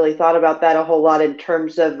actually really thought about that a whole lot in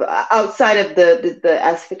terms of outside of the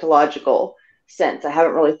eschatological sense. I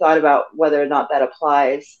haven't really thought about whether or not that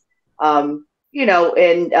applies,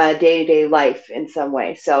 in day to day life in some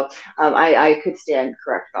way. So I could stand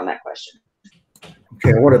corrected on that question.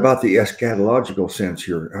 Okay, what about the eschatological sense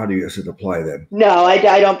here? How does it apply then? No, I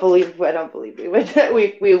don't believe we would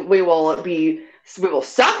we will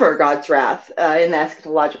suffer God's wrath in the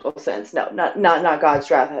eschatological sense. No, not God's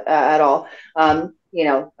wrath at all. One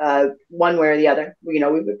way or the other. We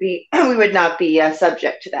would be we would not be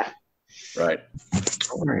subject to that. Right.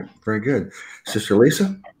 All right, very good, Sister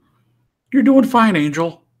Lisa. You're doing fine,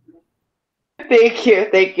 Angel. Thank you.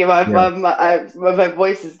 My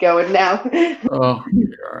voice is going now. Oh,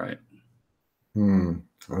 you're all right.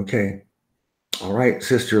 Okay. All right,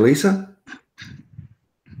 Sister Lisa.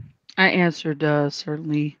 I answered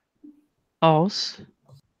certainly false.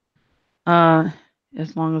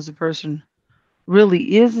 As long as the person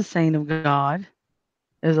really is a saint of God,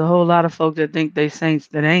 there's a whole lot of folk that think they saints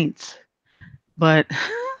that ain't. But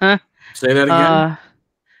Say that again.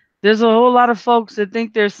 There's a whole lot of folks that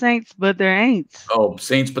think they're saints, but they ain't. Oh,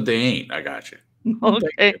 saints, but they ain't. I got you.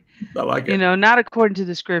 Okay. I like it. Not according to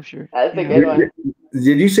the scripture. That's a good one.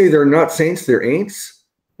 Did you say they're not saints, they're ain'ts?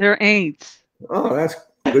 They're ain'ts. Oh, that's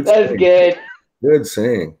good. That's saying. good. Good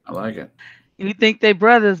saying. I like it. You think they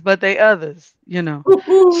brothers, but they others,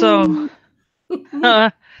 So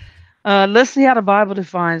let's see how the Bible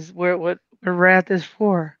defines what wrath is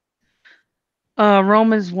for.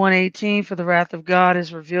 Romans 1:18, for the wrath of God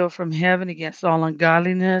is revealed from heaven against all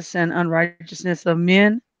ungodliness and unrighteousness of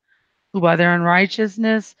men, who by their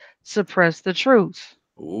unrighteousness suppress the truth.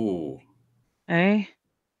 Ooh. Okay.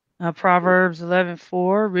 Proverbs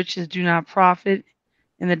 11:4, riches do not profit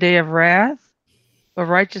in the day of wrath, but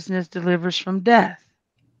righteousness delivers from death.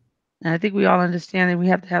 And I think we all understand that we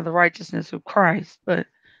have to have the righteousness of Christ, but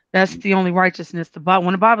that's the only righteousness.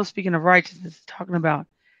 When the Bible's speaking of righteousness, it's talking about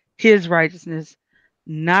his righteousness,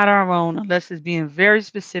 not our own, unless it's being very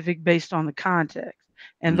specific based on the context.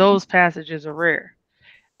 And those passages are rare.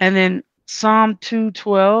 And then Psalm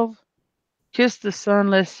 2:12, kiss the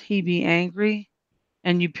Son lest he be angry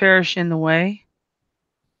and you perish in the way,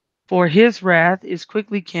 for his wrath is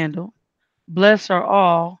quickly kindled. Blessed are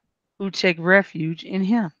all who take refuge in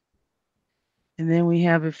him. And then we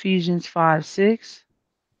have Ephesians 5:6.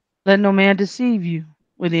 Let no man deceive you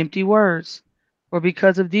with empty words, for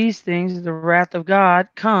because of these things the wrath of God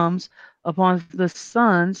comes upon the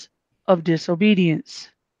sons of disobedience.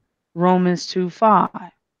 Romans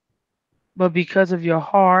 2:5. But because of your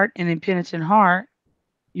hard and impenitent heart,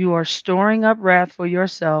 you are storing up wrath for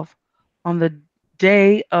yourself on the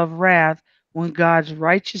day of wrath when God's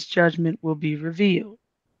righteous judgment will be revealed.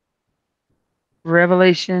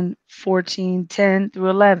 Revelation 14:10 through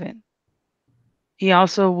 11. He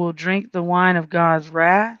also will drink the wine of God's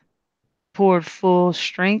wrath, poured full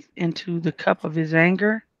strength into the cup of his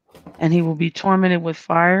anger, and he will be tormented with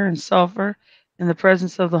fire and sulfur in the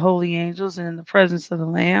presence of the holy angels and in the presence of the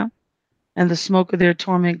Lamb. And the smoke of their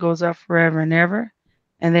torment goes up forever and ever,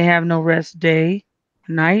 and they have no rest day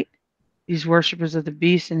or night, these worshippers of the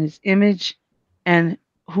beast and his image, and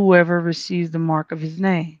whoever receives the mark of his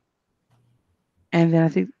name. And then I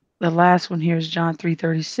think the last one here is John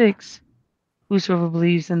 3:36. Whosoever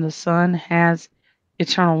believes in the Son has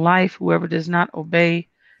eternal life. Whoever does not obey,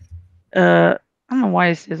 I don't know why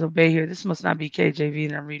it says obey here. This must not be KJV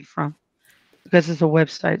that I'm reading from because it's a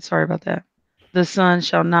website. Sorry about that. The Son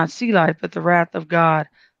shall not see life, but the wrath of God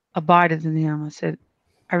abideth in him.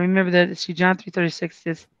 I remember that. See, John 3:36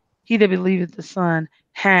 says, he that believeth the Son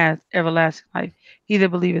hath everlasting life. He that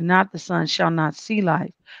believeth not the Son shall not see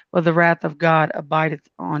life, but the wrath of God abideth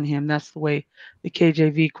on him. That's the way the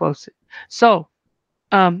KJV quotes it. So,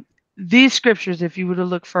 these scriptures, if you were to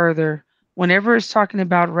look further, whenever it's talking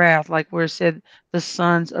about wrath, like where it said the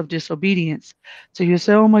sons of disobedience, so you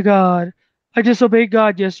say, "Oh my God, I disobeyed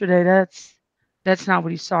God yesterday." That's not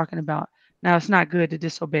what he's talking about. Now, it's not good to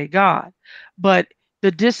disobey God, but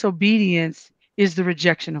the disobedience is the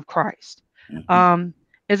rejection of Christ. Um,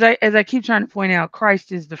 as I keep trying to point out,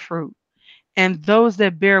 Christ is the fruit, and those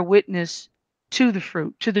that bear witness to the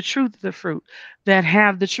fruit, to the truth of the fruit, that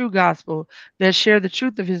have the true gospel, that share the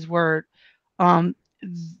truth of his word, um,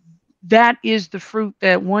 that is the fruit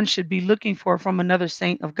that one should be looking for from another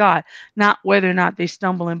saint of God, not whether or not they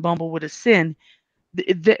stumble and bumble with a sin.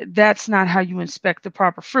 that's not how you inspect the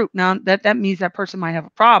proper fruit. Now that means that person might have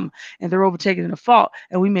a problem and they're overtaken in a fault,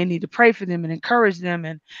 and we may need to pray for them and encourage them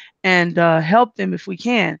and help them if we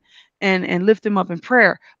can, and lift them up in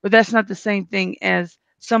prayer. But that's not the same thing as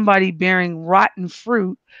somebody bearing rotten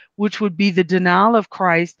fruit, which would be the denial of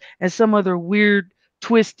Christ and some other weird,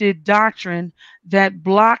 twisted doctrine that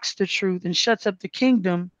blocks the truth and shuts up the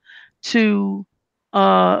kingdom to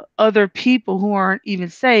other people who aren't even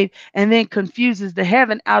saved, and then confuses the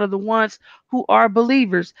heaven out of the ones who are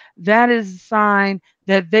believers. That is a sign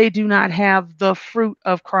that they do not have the fruit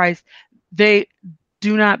of Christ. They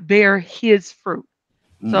do not bear his fruit.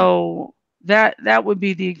 So that would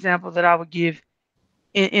be the example that I would give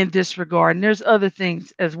in this regard. And there's other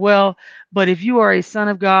things as well. But if you are a son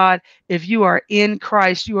of God, if you are in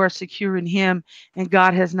Christ, you are secure in him, and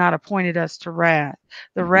God has not appointed us to wrath.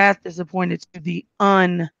 The wrath is appointed to the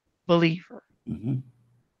unbeliever.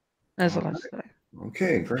 That's what I say.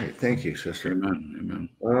 Okay, great. Thank you, sister. Amen.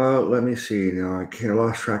 Amen. Let me see. Now I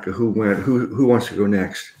lost track of who went. Who wants to go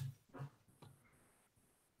next?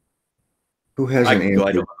 Who has an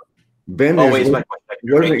answer? Ben, always my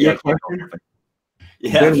wasn't it your question?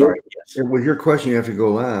 Yeah, Ben, sorry. Yes. With your question, you have to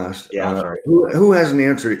go last. Yeah, sorry. Who has an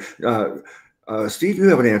answer? Steve, you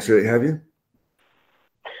have an answer, have you?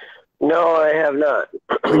 No, I have not.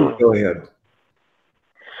 Please go ahead.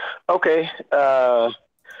 Okay.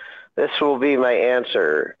 This will be my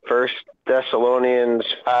answer. 1 Thessalonians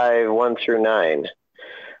 5:1-9.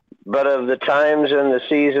 But of the times and the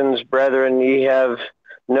seasons, brethren, ye have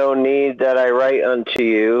no need that I write unto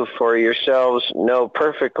you, for yourselves know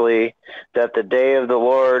perfectly that the day of the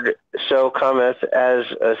Lord so cometh as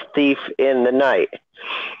a thief in the night.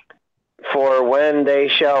 For when they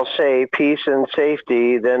shall say peace and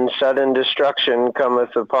safety, then sudden destruction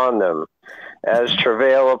cometh upon them, as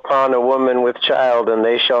travail upon a woman with child, and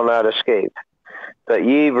they shall not escape. But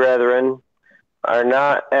ye, brethren, are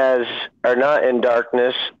not in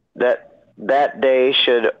darkness, that day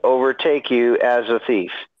should overtake you as a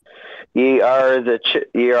thief. Ye are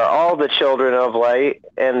all the children of light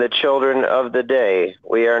and the children of the day.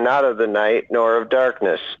 We are not of the night nor of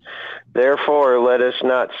darkness. Therefore let us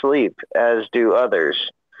not sleep as do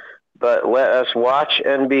others, but let us watch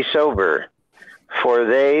and be sober. For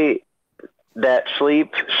they that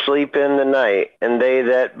sleep, sleep in the night, and they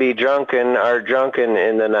that be drunken are drunken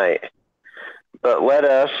in the night. But let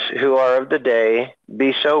us, who are of the day,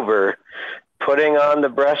 be sober, putting on the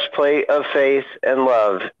breastplate of faith and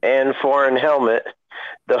love, and for an helmet,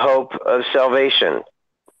 the hope of salvation.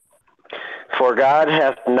 For God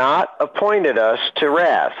hath not appointed us to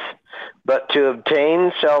wrath, but to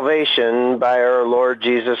obtain salvation by our Lord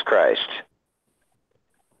Jesus Christ.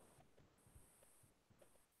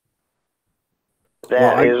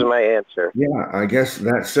 That is my answer. Yeah, I guess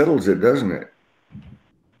that settles it, doesn't it?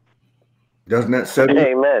 Doesn't that settle it?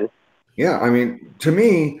 Amen. Yeah, I mean, to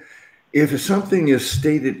me, if something is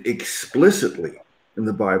stated explicitly in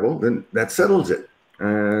the Bible, then that settles it.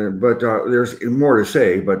 But there's more to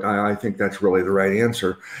say, but I think that's really the right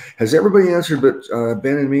answer. Has everybody answered but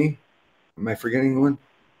Ben and me? Am I forgetting one?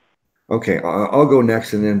 Okay, I'll go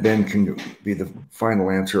next, and then Ben can be the final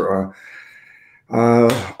answer.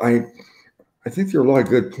 I think there are a lot of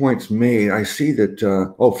good points made. I see that,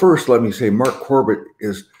 first, let me say Mark Corbett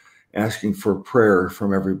is asking for prayer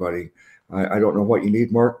from everybody. I don't know what you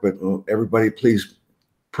need, Mark, but everybody please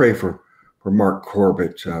pray for Mark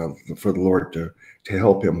Corbett, for the Lord to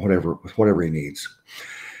help him, whatever he needs.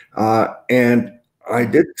 And I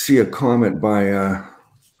did see a comment by,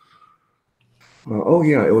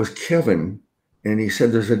 it was Kevin, and he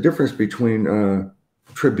said there's a difference between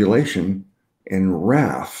tribulation and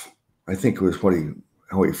wrath. I think it was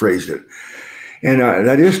how he phrased it. And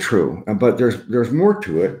that is true, but there's more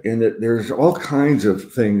to it, in that there's all kinds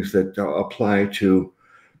of things that apply to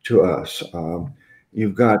us.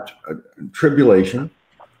 You've got tribulation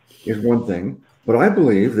is one thing, but I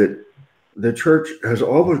believe that the church has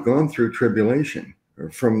always gone through tribulation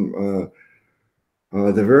from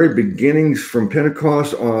the very beginnings, from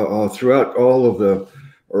Pentecost throughout all of the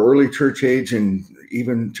early church age, and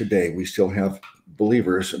even today we still have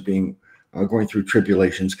believers going through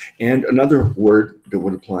tribulations. And another word that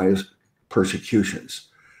would apply is persecutions.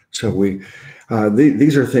 So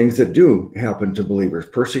these are things that do happen to believers: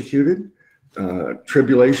 persecuted,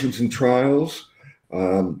 tribulations and trials.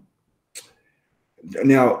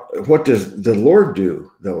 Now, what does the Lord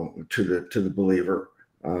do, though, to the believer?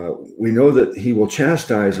 We know that He will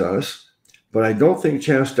chastise us, but I don't think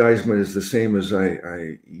chastisement is the same as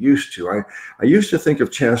I used to. I used to think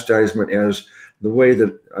of chastisement as the way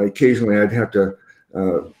that occasionally I'd have to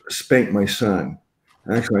spank my son.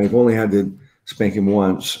 Actually, I've only had to spank him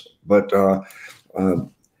once. But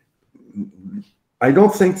I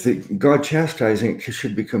don't think that God chastising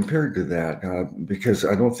should be compared to that, because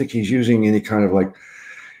I don't think he's using any kind of like,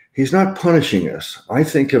 he's not punishing us. I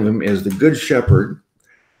think of him as the good shepherd.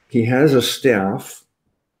 He has a staff,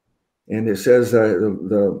 and it says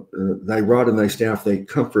thy rod and thy staff, they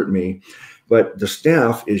comfort me. But the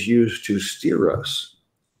staff is used to steer us.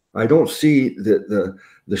 I don't see that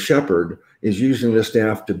the shepherd is using the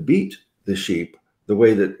staff to beat the sheep the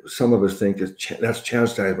way that some of us think is that's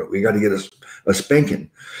chastisement. We got to get a spanking.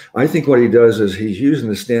 I think what he does is he's using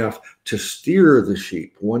the staff to steer the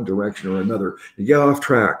sheep one direction or another. You get off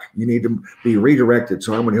track. You need to be redirected.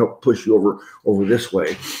 So I'm going to help push you over this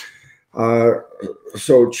way.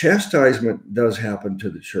 So chastisement does happen to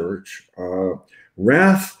the church.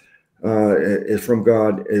 Wrath is from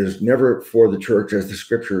God, is never for the church, as the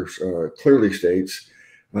scriptures clearly states.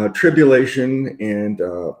 Tribulation and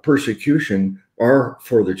persecution are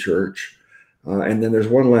for the church. And then there's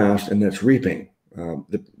one last, and that's reaping.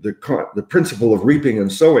 The principle of reaping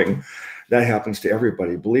and sowing, that happens to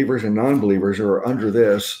everybody. Believers and non-believers are under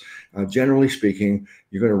this. Generally speaking,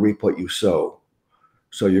 you're going to reap what you sow.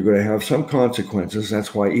 So you're going to have some consequences.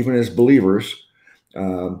 That's why even as believers,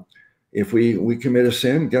 if we commit a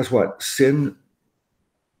sin, guess what? Sin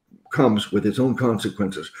comes with its own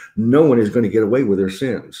consequences. No one is going to get away with their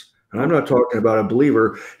sins. And I'm not talking about a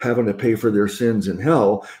believer having to pay for their sins in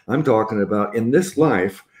hell. I'm talking about in this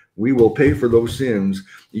life, we will pay for those sins.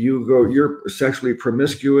 You're sexually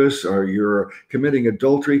promiscuous, or you're committing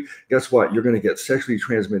adultery. Guess what? You're going to get sexually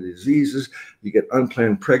transmitted diseases. You get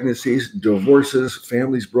unplanned pregnancies, divorces,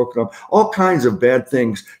 families broken up. All kinds of bad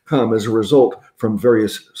things come as a result from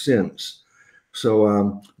various sins.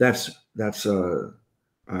 So that's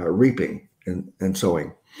reaping and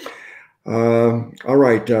sowing. All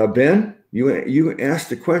right, Ben, you asked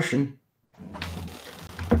the question.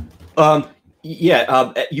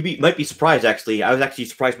 You might be surprised, actually. I was actually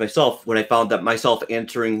surprised myself when I found that myself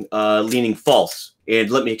answering leaning false.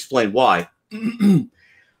 And let me explain why. Let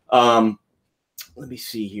me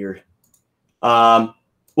see here. I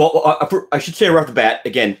should say right off the bat,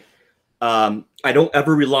 again, I don't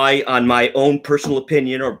ever rely on my own personal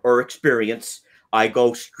opinion or experience. I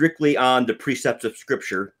go strictly on the precepts of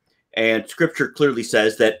Scripture. And Scripture clearly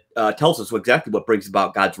says that, tells us exactly what brings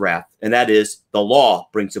about God's wrath. And that is the law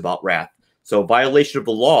brings about wrath. So violation of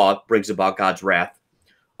the law brings about God's wrath.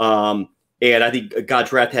 And I think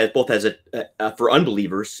God's wrath for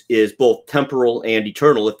unbelievers is both temporal and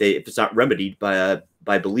eternal if it's not remedied by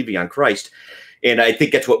believing on Christ. And I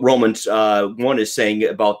think that's what Romans 1 is saying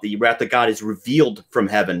about the wrath of God is revealed from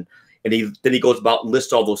heaven. And then he goes about and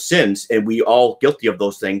lists all those sins, and we all guilty of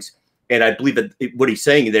those things. And I believe that what he's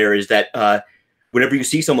saying there is that whenever you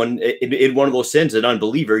see someone in one of those sins, an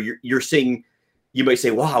unbeliever, you're seeing, you might say,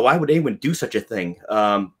 wow, why would anyone do such a thing?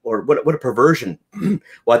 Or what a perversion.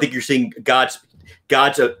 Well, I think you're seeing God's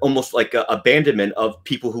almost like a abandonment of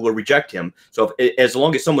people who will reject him. So as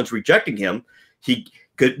long as someone's rejecting him,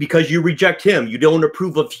 because you reject him, you don't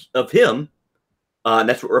approve of him. And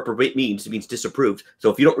that's what reprobate means. It means disapproved.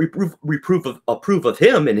 So if you don't approve of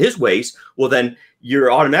him and his ways, well, then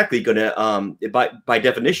you're automatically going to, by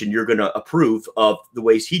definition, you're going to approve of the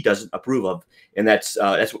ways he doesn't approve of. And that's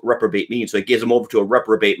what reprobate means. So it gives them over to a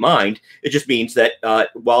reprobate mind. It just means that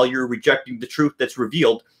while you're rejecting the truth that's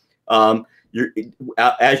revealed,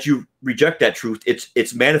 as you reject that truth,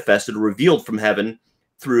 it's manifested or revealed from heaven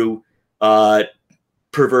through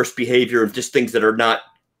perverse behavior of just things that are not,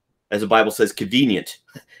 as the Bible says, convenient.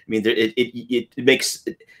 I mean, it makes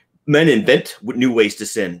men invent new ways to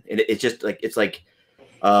sin, and it's just like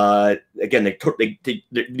again,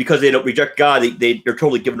 because they don't reject God, they're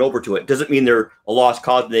totally given over to it. Doesn't mean they're a lost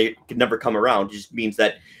cause and they can never come around. It just means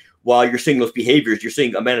that while you're seeing those behaviors, you're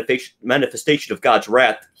seeing a manifestation of God's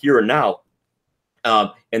wrath here and now,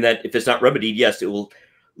 and that if it's not remedied, yes, it will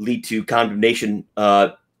lead to condemnation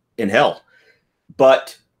in hell.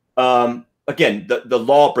 But again, the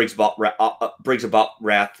law brings about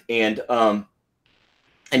wrath, and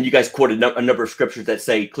you guys quoted a number of scriptures that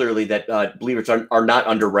say clearly that believers are not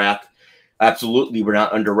under wrath. Absolutely, we're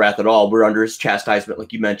not under wrath at all. We're under his chastisement,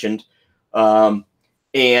 like you mentioned. Again,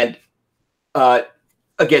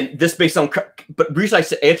 this may sound, but the reason I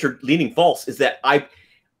answered leaning false is that I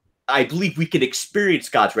believe we can experience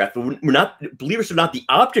God's wrath. But believers are not the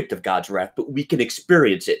object of God's wrath, but we can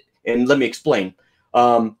experience it. And let me explain.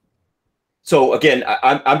 So again,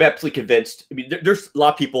 I'm absolutely convinced. I mean, there's a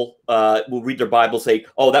lot of people will read their Bible, say,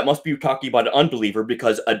 "Oh, that must be talking about an unbeliever,"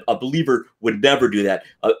 because a believer would never do that.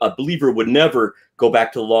 A believer would never go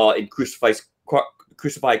back to the law and crucify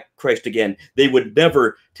crucify Christ again. They would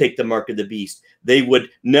never take the mark of the beast. They would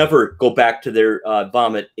never go back to their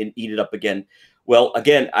vomit and eat it up again. Well,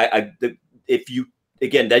 again, I think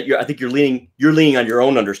you're leaning on your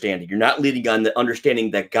own understanding. You're not leaning on the understanding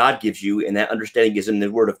that God gives you, and that understanding is in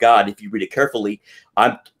the Word of God. If you read it carefully,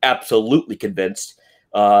 I'm absolutely convinced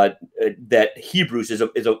that Hebrews is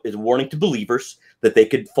a warning to believers that they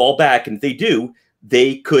could fall back, and if they do,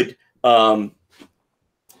 they could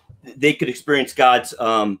experience God's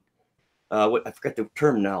what I forgot the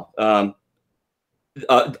term now.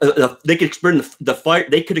 They could experience the fire.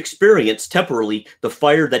 They could experience temporarily the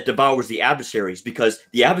fire that devours the adversaries, because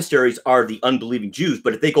the adversaries are the unbelieving Jews.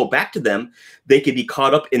 But if they go back to them, they could be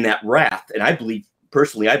caught up in that wrath. And I believe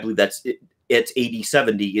that's it. It's AD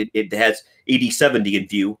 70. It has AD 70 in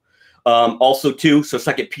view. Also, too. So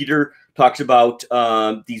Second Peter talks about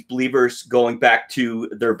these believers going back to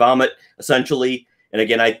their vomit, essentially. And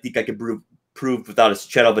again, I think I could prove without a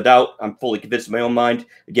shadow of a doubt. I'm fully convinced in my own mind.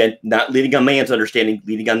 Again, not leaning on man's understanding,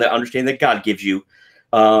 leaning on the understanding that God gives you,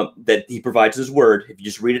 that He provides His Word. If you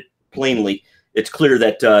just read it plainly, it's clear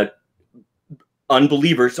that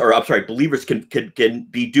believers can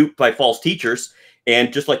be duped by false teachers.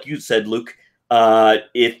 And just like you said, Luke,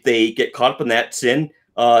 if they get caught up in that sin,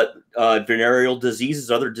 venereal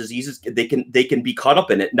diseases, other diseases, they can be caught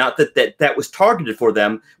up in it. Not that was targeted for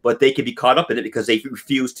them, but they can be caught up in it because they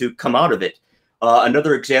refuse to come out of it.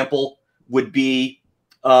 Another example would be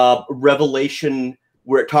Revelation,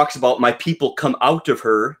 where it talks about my people come out of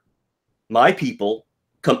her,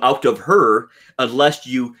 unless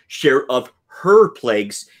you share of her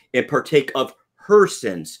plagues and partake of her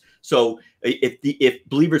sins. So if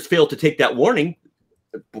believers fail to take that warning,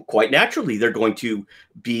 quite naturally, they're going to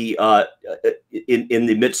be in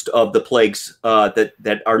the midst of the plagues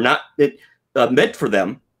that are not meant for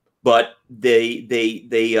them, but they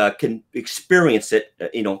can experience it,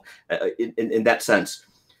 in that sense.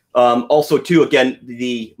 Also, too, again,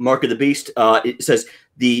 the mark of the beast. It says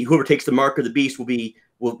whoever takes the mark of the beast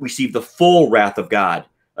will receive the full wrath of God.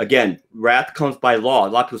 Again, wrath comes by law. A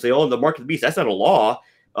lot of people say, "Oh, the mark of the beast, that's not a law."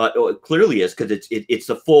 It clearly is, because it's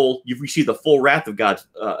the full. You've received the full wrath of God's.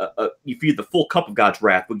 You feed the full cup of God's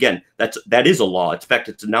wrath. Again, that is a law. In fact,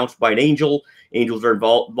 it's announced by an angel. Angels are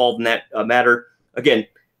involved in that matter. Again,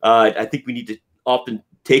 I think we need to often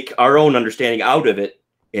take our own understanding out of it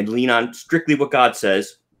and lean on strictly what God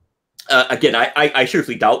says. Again, I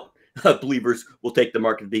seriously doubt believers will take the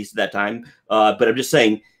mark of the beast at that time. But I'm just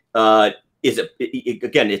saying.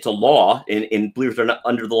 Again, it's a law, and believers are not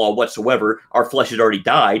under the law whatsoever. Our flesh has already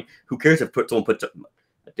died. Who cares if someone puts? I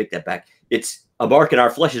take that back. It's a mark, and our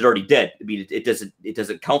flesh is already dead. I mean, it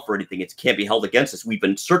doesn't count for anything. It can't be held against us. We've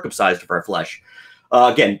been circumcised of our flesh.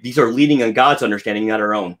 Again, these are leaning on God's understanding, not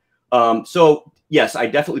our own. So yes, I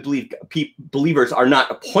definitely believe believers are not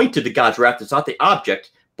appointed to God's wrath. It's not the object,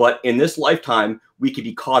 but in this lifetime, we could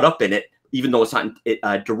be caught up in it, even though it's not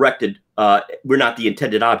directed. We're not the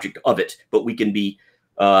intended object of it, but we can be,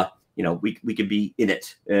 we can be in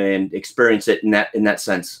it and experience it in that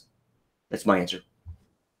sense. That's my answer.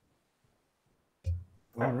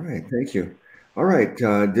 All right, thank you. All right,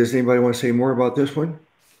 does anybody want to say more about this one?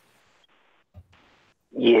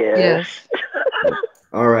 Yes.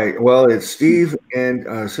 All right. Well, it's Steve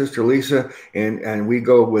and Sister Lisa, and we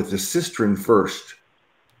go with the sistren first.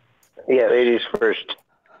 Yeah, ladies first.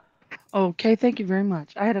 Okay, thank you very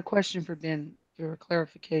much. I had a question for Ben for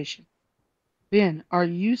clarification. Ben, are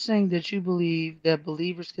you saying that you believe that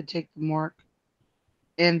believers could take the mark,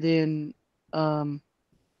 and then are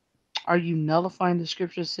you nullifying the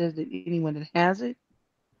scripture that says that anyone that has it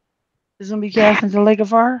is going to be cast into the lake of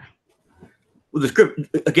fire? Well, the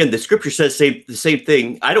scripture says the same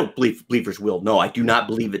thing. I don't believe believers will. No, I do not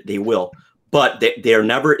believe that they will. But they are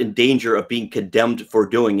never in danger of being condemned for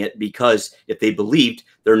doing it, because if they believed,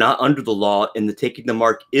 they're not under the law, and the taking the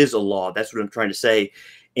mark is a law. That's what I'm trying to say.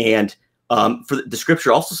 And for the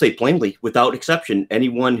scripture also say plainly, without exception,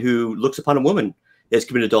 anyone who looks upon a woman has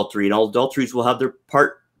committed adultery, and all adulteries will have their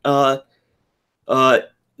part, will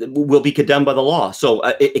be condemned by the law. So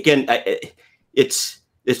again, it's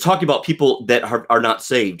talking about people that are not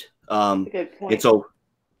saved. Good point. And so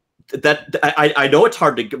that I know it's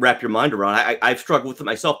hard to wrap your mind around. I've struggled with it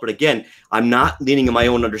myself, but again, I'm not leaning on my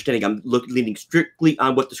own understanding. I'm leaning strictly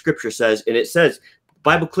on what the scripture says, and it says, the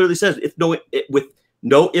Bible clearly says, with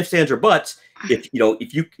no ifs, ands, or buts, if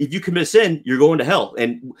you commit a sin, you're going to hell.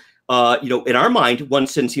 And in our mind, one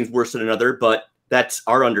sin seems worse than another, but that's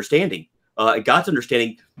our understanding. God's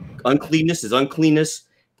understanding, uncleanness is uncleanness,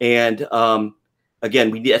 and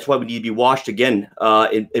again, that's why we need to be washed again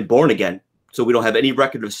and born again. So we don't have any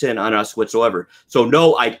record of sin on us whatsoever. So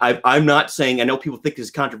no, I'm not saying, I know people think this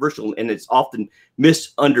is controversial and it's often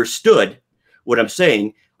misunderstood what I'm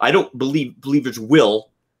saying. I don't believe believers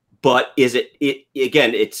will, but is it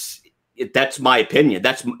again, that's my opinion.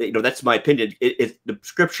 That's my opinion. The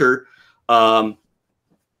scripture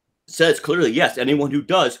says clearly, yes, anyone who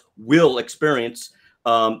does will experience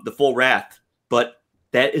the full wrath, but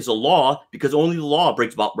that is a law, because only the law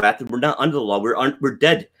brings about wrath, and we're not under the law. We're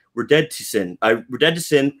dead. We're dead to sin. We're dead to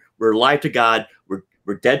sin. We're alive to God.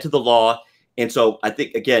 We're dead to the law. And so I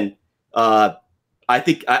think, again, I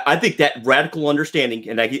think that radical understanding,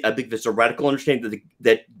 and I think there's a radical understanding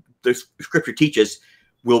that the scripture teaches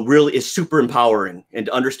is super empowering and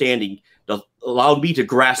understanding to allow me to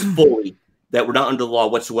grasp fully that we're not under the law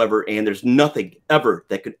whatsoever, and there's nothing ever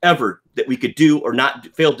that we could do or not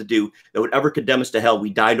fail to do that would ever condemn us to hell. We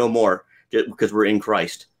die no more because we're in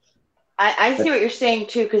Christ. I see what you're saying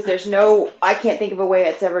too, because I can't think of a way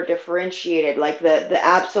it's ever differentiated, like the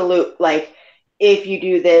absolute, like, if you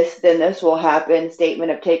do this, then this will happen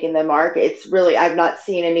statement of taking the mark. It's really, I've not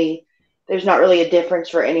seen any, there's not really a difference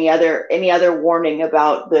for any other warning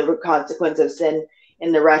about the consequence of sin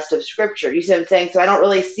in the rest of scripture. You see what I'm saying? So I don't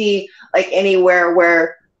really see like anywhere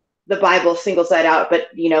where the Bible singles that out, but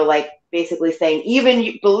like basically saying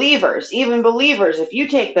even believers, if you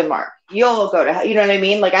take the mark, you'll go to hell. You know what I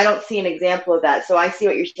mean? Like I don't see an example of that. So I see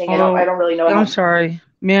what you're saying. I don't really know. I'm sorry.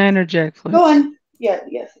 May I interject, please? Go on. Yeah,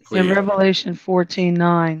 yes. In Revelation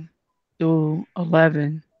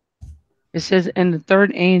 14:9-11, it says, "And the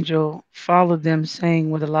third angel followed them,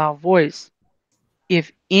 saying with a loud voice,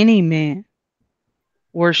 If any man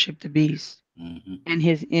worship the beast and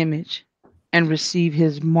his image, and receive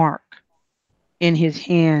his mark in his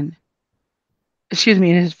hand,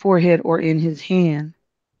 in his forehead or in his hand,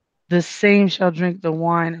 the same shall drink the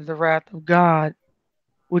wine of the wrath of God,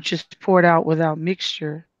 which is poured out without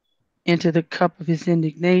mixture into the cup of his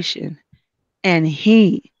indignation, and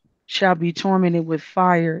he shall be tormented with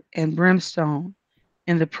fire and brimstone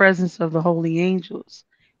in the presence of the holy angels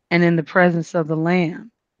and in the presence of the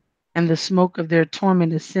Lamb, and the smoke of their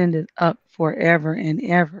torment ascended up forever and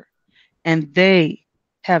ever. And they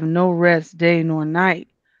have no rest day nor night,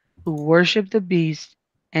 who worship the beast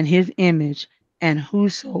and his image, and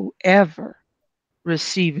whosoever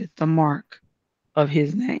receiveth the mark of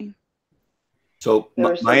his name." So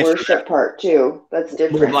there's the worship part too. That's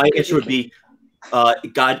different. My answer would be,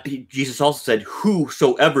 Jesus also said,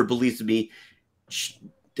 "Whosoever believes in me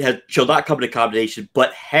shall not come into condemnation,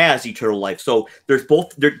 but has eternal life." So there's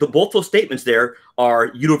both those statements there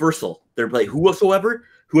are universal. They're like whoever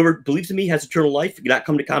believes in me has eternal life, not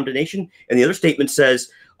come to condemnation. And the other statement says,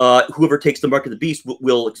 whoever takes the mark of the beast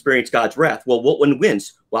will experience God's wrath. Well, what one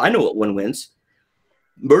wins? Well, I know what one wins.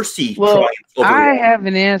 Mercy triumphs over I have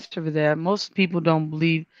an answer for that. Most people don't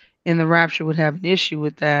believe in the rapture would have an issue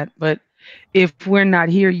with that, but if we're not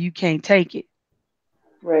here, you can't take it.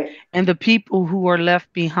 Right. And the people who are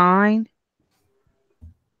left behind,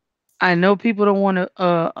 I know people don't want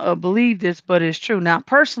to believe this, but it's true. Now,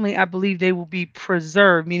 personally, I believe they will be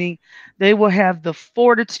preserved, meaning they will have the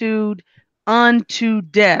fortitude unto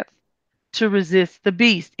death to resist the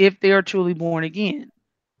beast if they are truly born again.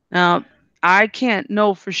 Now, I can't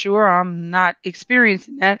know for sure. I'm not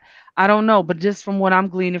experiencing that. I don't know, but just from what I'm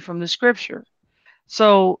gleaning from the scripture.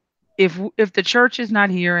 So if the church is not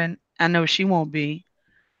here, and I know she won't be,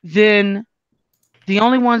 then the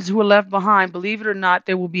only ones who are left behind, believe it or not,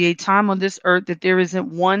 there will be a time on this earth that there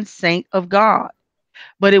isn't one saint of God,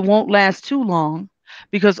 but it won't last too long,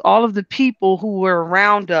 because all of the people who were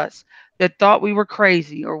around us that thought we were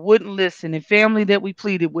crazy or wouldn't listen, and family that we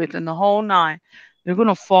pleaded with, and the whole nine, they're going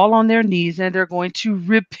to fall on their knees and they're going to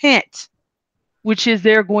repent, which is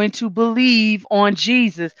they're going to believe on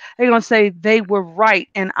Jesus. They're going to say they were right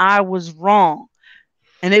and I was wrong,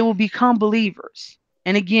 and they will become believers.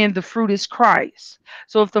 And again, the fruit is Christ.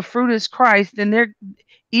 So if the fruit is Christ, then they're,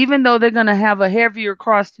 even though they're going to have a heavier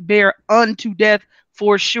cross to bear unto death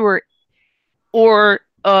for sure, or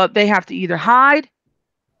they have to either hide,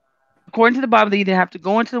 according to the Bible, they either have to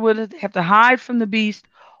go into the wilderness, they have to hide from the beast,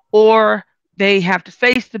 or they have to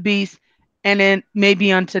face the beast, and then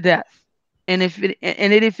maybe unto death. And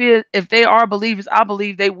if they are believers, I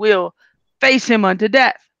believe they will face him unto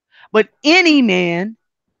death. But any man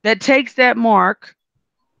that takes that mark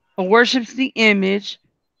or worships the image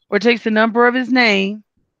or takes the number of his name,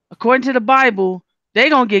 according to the Bible, they're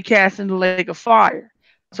going to get cast into the lake of fire.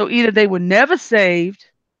 So either they were never saved,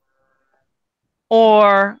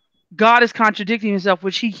 or God is contradicting himself,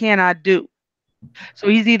 which he cannot do. So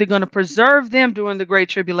he's either going to preserve them during the great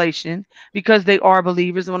tribulation because they are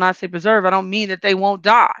believers. And when I say preserve, I don't mean that they won't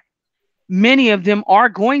die, many of them are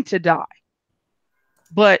going to die.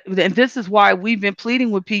 But and this is why we've been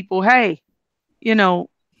pleading with people, hey, you know,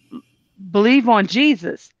 believe on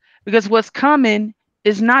Jesus, because what's coming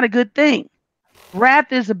is not a good thing.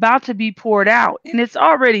 Wrath is about to be poured out, and it's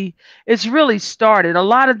really started. A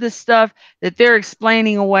lot of this stuff that they're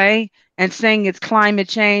explaining away and saying it's climate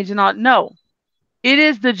change and all, no, it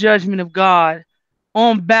is the judgment of God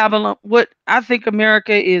on Babylon. What I think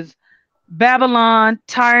America is: Babylon,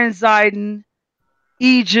 Tyre and Zidon,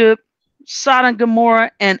 Egypt, Sodom and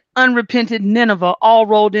Gomorrah, and unrepentant Nineveh all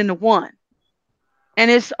rolled into one. And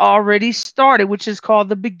it's already started, which is called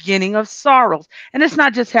the beginning of sorrows. And it's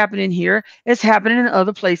not just happening here, it's happening in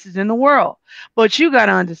other places in the world. But you got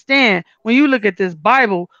to understand, when you look at this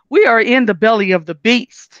Bible, we are in the belly of the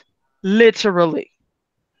beast, literally.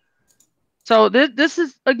 So this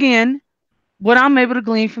is, again, what I'm able to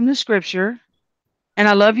glean from the scripture. And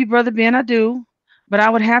I love you, Brother Ben, I do. But I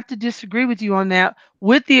would have to disagree with you on that,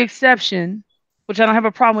 with the exception, which I don't have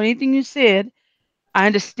a problem with anything you said. I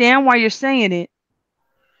understand why you're saying it,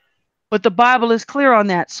 but the Bible is clear on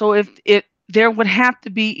that. So if there would have to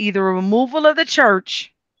be either a removal of the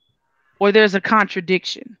church or there's a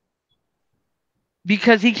contradiction.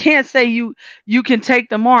 Because he can't say you can take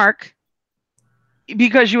the mark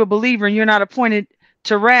because you're a believer and you're not appointed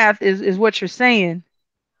to wrath is what you're saying.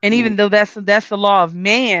 And even though that's the law of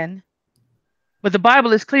man, but the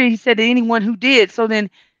Bible is clear. He said to anyone who did. So then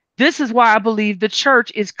this is why I believe the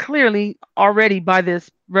church is clearly already, by this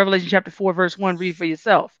Revelation chapter 4, verse 1, read for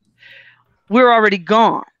yourself. We're already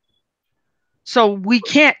gone. So we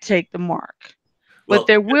can't take the mark. But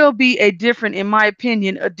there will be a different, in my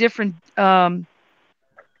opinion, a different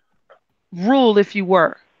rule, if you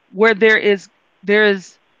were, where there is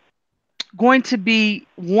going to be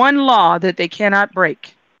one law that they cannot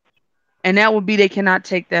break. And that would be they cannot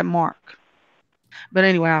take that mark. But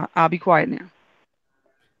anyway, I'll be quiet now.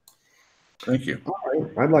 Thank you.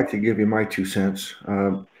 I'd like to give you my 2 cents.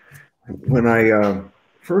 When I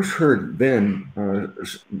first heard Ben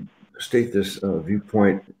state this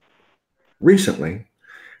viewpoint recently,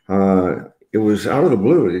 it was out of the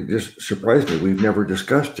blue. It just surprised me. We've never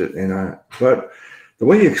discussed it, but the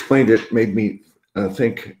way he explained it made me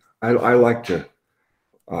think. I like to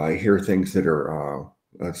hear things that are,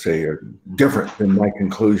 let's say, different than my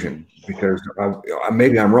conclusion, because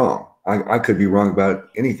maybe I'm wrong. I could be wrong about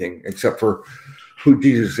anything except for who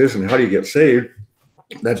Jesus is and how do you get saved.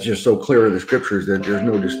 That's just so clear in the scriptures that there's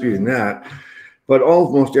no disputing that. But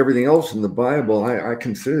almost everything else in the Bible, I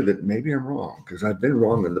consider that maybe I'm wrong, because I've been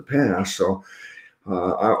wrong in the past. So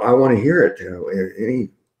I want to hear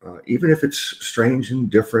it. Even if it's strange and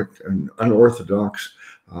different and unorthodox,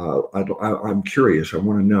 I'm curious. I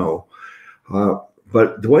want to know.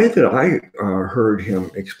 But the way that I heard him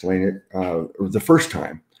explain it the first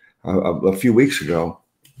time, a few weeks ago,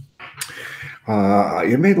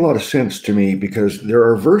 it made a lot of sense to me, because there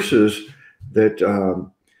are verses that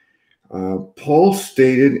Paul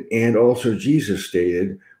stated and also Jesus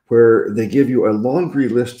stated where they give you a laundry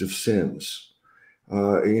list of sins.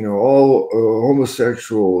 All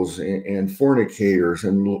homosexuals and fornicators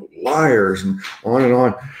and liars and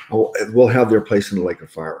on will have their place in the lake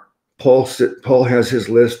of fire. Paul has his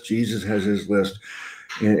list. Jesus has his list.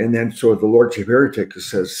 And then so the Lordship heretic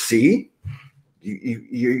says, see,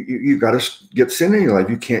 you got to get sin in your life.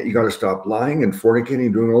 You got to stop lying and fornicating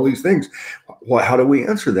and doing all these things. Well, how do we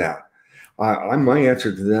answer that? My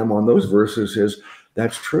answer to them on those verses is,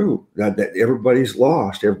 that's true, that everybody's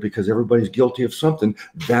lost because everybody's guilty of something.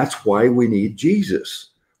 That's why we need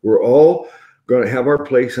Jesus. We're all going to have our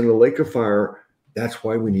place in the lake of fire. That's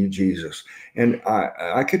why we need Jesus. And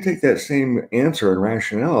I could take that same answer and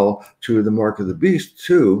rationale to the mark of the beast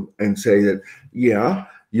too, and say that, yeah,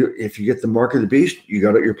 if you get the mark of the beast, you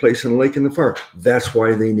got your place in the lake in the fire. That's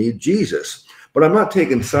why they need Jesus. But I'm not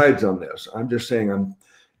taking sides on this. I'm just saying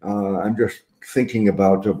I'm just thinking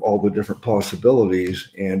about all the different possibilities,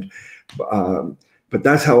 but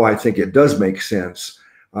that's how I think it does make sense.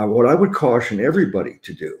 What I would caution everybody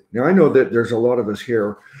to do. Now, I know that there's a lot of us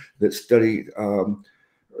here that study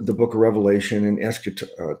the book of Revelation and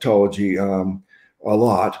eschatology a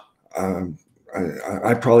lot.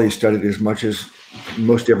 I probably studied as much as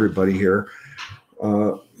most everybody here.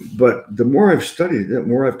 But the more I've studied it, the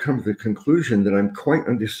more I've come to the conclusion that I'm quite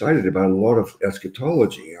undecided about a lot of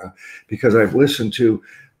eschatology, because I've listened to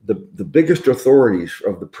the biggest authorities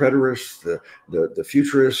of the preterists, the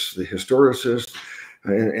futurists, the historicists,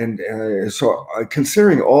 and so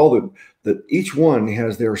considering all that each one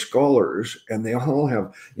has their scholars and they all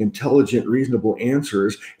have intelligent, reasonable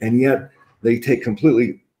answers, and yet they take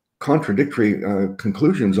completely contradictory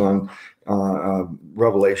conclusions on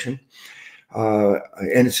Revelation.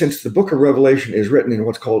 And since the book of Revelation is written in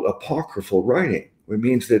what's called apocryphal writing, it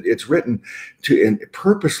means that it's written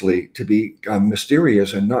purposely to be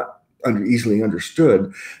mysterious and not easily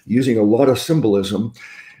understood, using a lot of symbolism,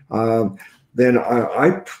 then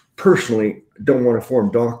I personally don't want to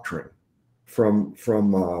form doctrine from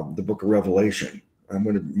the book of Revelation. I'm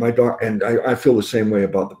going to and I feel the same way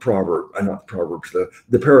about the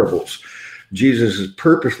parables. Jesus has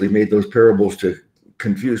purposely made those parables to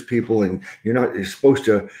confuse people, and you're supposed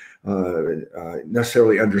to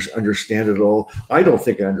necessarily understand it all. I don't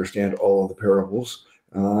think I understand all of the parables.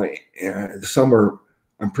 Some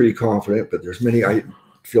I'm pretty confident, but there's many I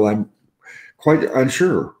feel I'm quite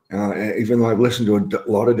unsure, even though I've listened to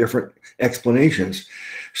a lot of different explanations.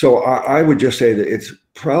 So I would just say that it's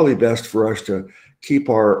probably best for us to keep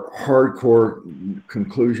our hardcore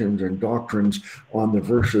conclusions and doctrines on the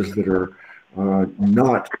verses that are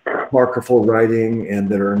not apocryphal writing and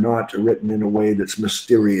that are not written in a way that's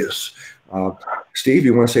mysterious. Steve,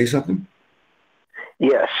 you want to say something?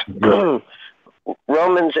 Yes.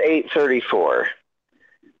 Romans 8:34.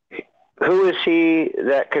 Who is he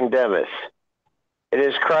that condemneth? It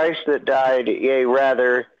is Christ that died, yea,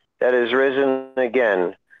 rather, that is risen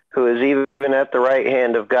again, who is even at the right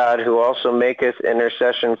hand of God, who also maketh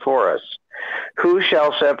intercession for us. Who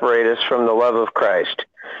shall separate us from the love of Christ?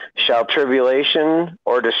 Shall tribulation,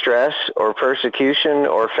 or distress, or persecution,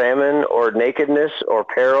 or famine, or nakedness, or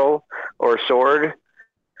peril, or sword?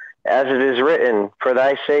 As it is written, for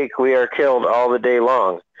thy sake we are killed all the day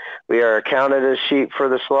long. We are accounted as sheep for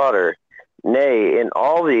the slaughter. Nay, in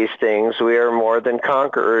all these things we are more than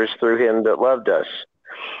conquerors through him that loved us.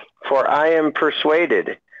 For I am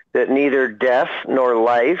persuaded that neither death nor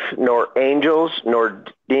life, nor angels,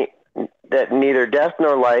 that neither death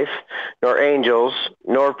nor life, nor angels,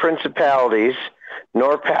 nor principalities,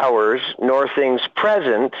 nor powers, nor things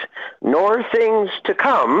present, nor things to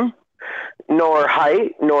come, nor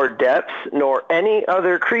height, nor depth, nor any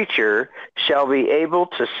other creature shall be able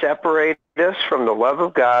to separate us from the love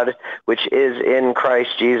of God, which is in Christ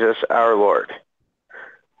Jesus our Lord.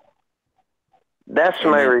 That's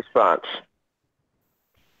Amen. My response.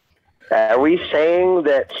 Are we saying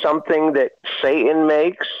that something that Satan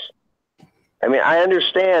makes? I mean, I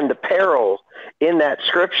understand the peril in that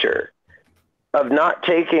scripture of not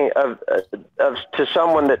taking to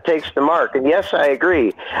someone that takes the mark. And yes, I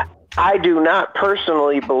agree. I do not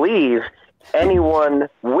personally believe anyone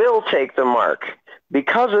will take the mark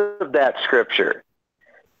because of that scripture,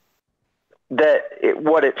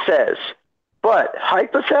 what it says. But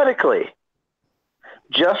hypothetically,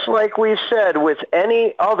 just like we've said with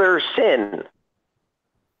any other sin,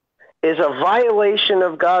 is a violation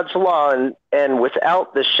of God's law, and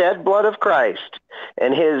without the shed blood of Christ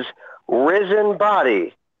and his risen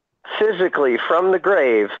body physically from the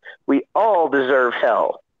grave, we all deserve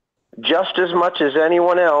hell, just as much as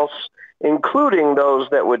anyone else, including those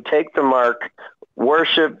that would take the mark,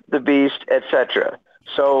 worship the beast, etc.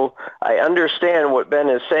 So I understand what Ben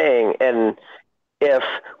is saying, and if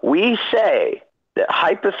we say that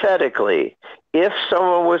hypothetically, if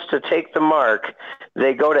someone was to take the mark,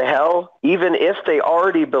 they go to hell, even if they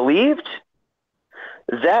already believed,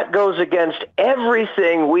 that goes against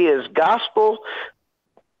everything we as that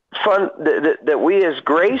we as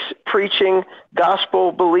grace preaching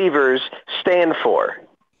gospel believers stand for.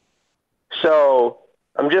 So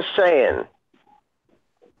I'm just saying,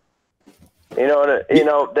 those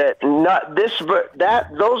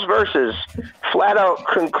verses flat out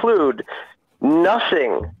conclude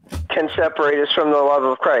nothing can separate us from the love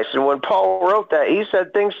of Christ. And when Paul wrote that, he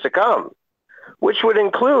said things to come, which would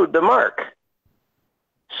include the mark.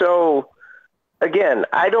 So again,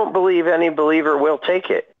 I don't believe any believer will take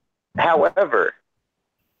it. However,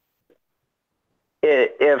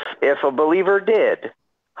 if a believer did,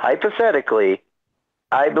 hypothetically,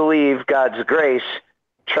 I believe God's grace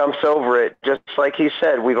trumps over it. Just like he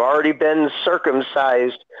said, we've already been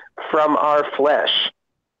circumcised from our flesh.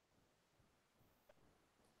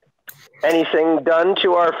 Anything done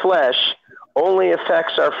to our flesh only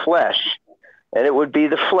affects our flesh, and it would be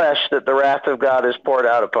the flesh that the wrath of God is poured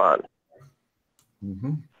out upon.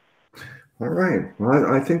 Mm-hmm. All right.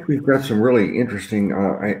 Well, I think we've got some really interesting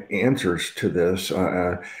answers to this.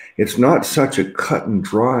 It's not such a cut and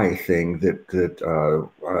dry thing that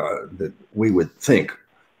we would think.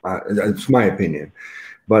 That's my opinion,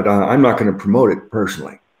 but I'm not going to promote it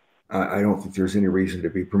personally. I don't think there's any reason to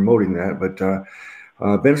be promoting that. But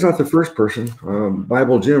Ben's not the first person.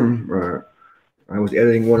 Bible Jim. I was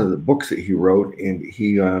editing one of the books that he wrote, and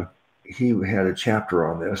he had a chapter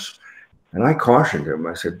on this. And I cautioned him.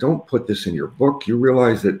 I said, don't put this in your book. You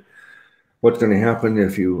realize that what's going to happen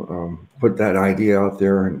if you put that idea out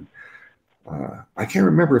there. And I can't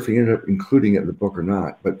remember if he ended up including it in the book or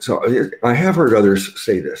not. But so I have heard others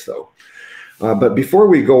say this, though. But before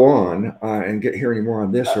we go on and hear any more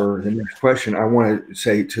on this or the next question, I want to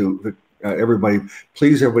say to everybody,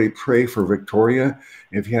 please, everybody, pray for Victoria.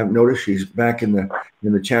 If you haven't noticed, she's back in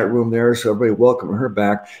the chat room there. So everybody, welcome her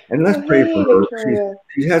back, and let's pray for her.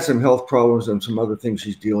 She's had some health problems and some other things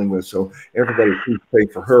she's dealing with. So everybody, please pray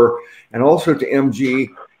for her. And also to MG,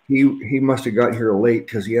 he must have got here late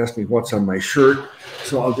because he asked me what's on my shirt.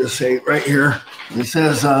 So I'll just say right here, it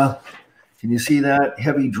says, can you see that?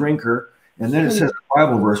 Heavy drinker. And then it says a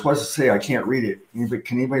Bible verse. What does it say? I can't read it.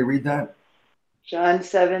 Can anybody read that? John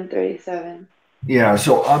 7:37. Yeah,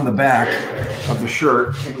 so on the back of the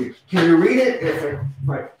shirt, can you read it?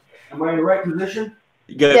 Am I in the right position?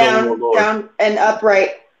 Down and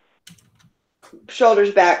upright.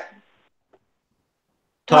 Shoulders back.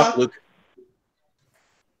 Talk, Luke.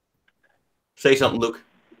 Say something, Luke.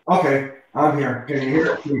 Okay, I'm here. Can you hear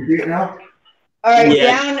it? Can you see it now? All right,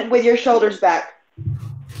 down with your shoulders back.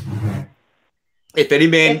 If any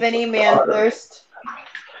man thirst,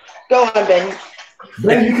 go on, Ben.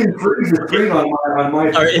 Ben, you can freeze the screen on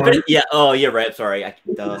my screen. Oh, yeah, right. Sorry.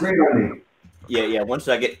 On yeah. One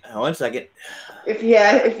second. If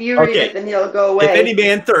you read it, then he'll go away. If any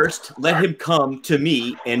man thirst, let him come to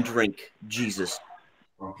me and drink. Jesus.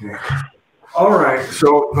 Okay. All right.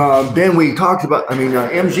 So Ben, we talked about.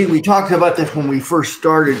 MG, we talked about this when we first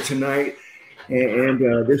started tonight,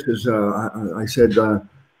 and this is. I said.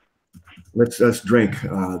 Let's drink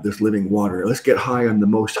this living water. Let's get high on the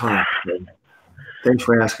Most High. Thanks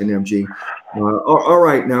for asking, MG. All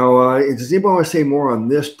right, now, does anybody want to say more on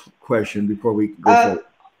this question before we go forward?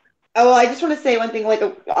 Well, I just want to say one thing. Like,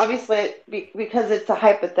 obviously, because it's a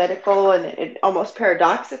hypothetical and it almost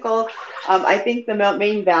paradoxical, I think the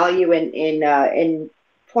main value in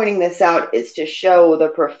pointing this out is to show the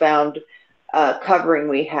profound covering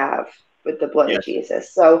we have with the blood of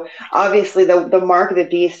Jesus. So obviously the mark of the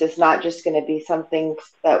beast is not just going to be something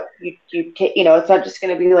that you it's not just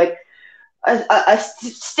going to be like a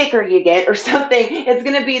sticker you get or something. It's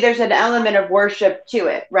going to be, there's an element of worship to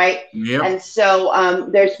it, right? Yep. And so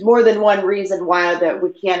there's more than one reason why that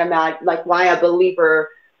we can't imagine, like why a believer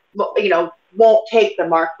won't take the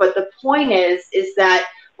mark. But the point is that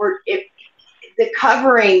the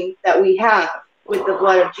covering that we have with the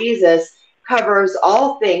blood of Jesus covers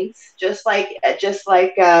all things, just like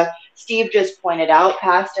Steve just pointed out,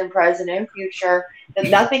 past and present and future, that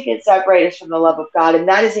nothing can separate us from the love of God. And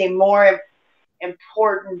that is a more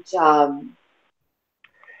important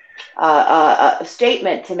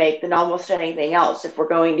statement to make than almost anything else. If we're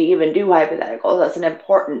going to even do hypotheticals, that's an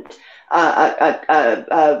important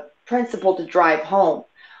principle to drive home.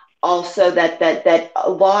 Also, that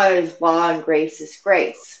law is law and grace is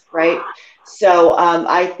grace, right? So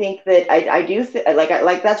I think that I do like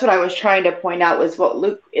that's what I was trying to point out, was what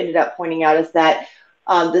Luke ended up pointing out, is that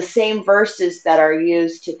the same verses that are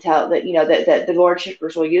used to tell that that the Lord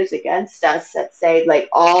shippers will use against us, that say like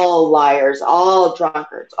all liars, all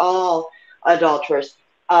drunkards, all adulterers,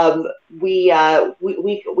 we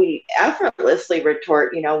effortlessly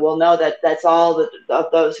retort, we'll know that that's all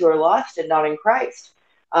of those who are lost and not in Christ.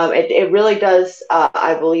 It really does.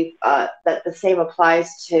 I believe that the same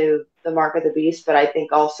applies to the mark of the beast, but I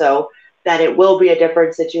think also that it will be a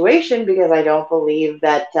different situation, because I don't believe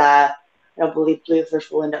that believers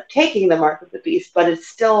will end up taking the mark of the beast. But it's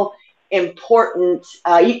still important,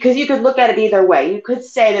 because you could look at it either way. You could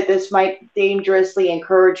say that this might dangerously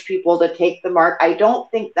encourage people to take the mark. I don't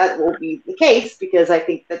think that will be the case, because I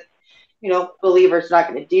think that believers are not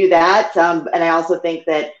going to do that, and I also think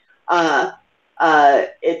that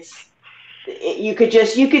you could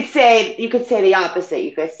say the opposite.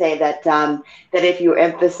 You could say that that if you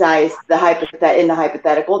emphasize the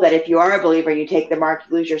hypothetical, that if you are a believer and you take the mark,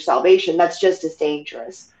 you lose your salvation. That's just as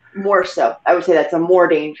dangerous. More so, I would say that's a more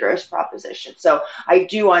dangerous proposition. So I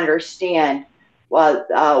do understand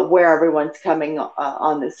where everyone's coming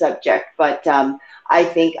on the subject, but I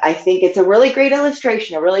think it's a really great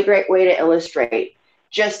illustration, a really great way to illustrate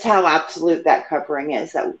just how absolute that covering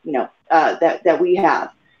is that that we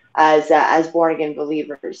have as born again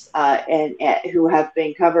believers and who have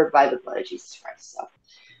been covered by the blood of Jesus Christ. So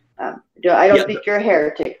I don't think you're a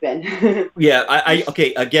heretic, Ben. Yeah, I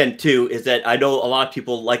okay. Again, too, is that I know a lot of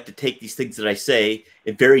people like to take these things that I say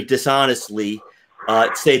and very dishonestly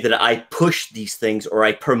say that I push these things or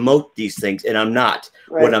I promote these things, and I'm not.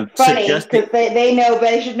 Right. What I'm funny, suggesting, because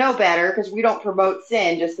they should know better, because we don't promote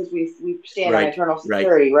sin just because we stand on eternal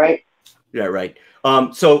security, right? Yeah, right.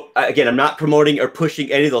 So again, I'm not promoting or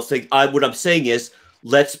pushing any of those things. What I'm saying is,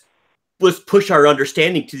 let's push our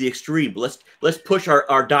understanding to the extreme. Let's push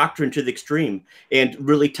our doctrine to the extreme and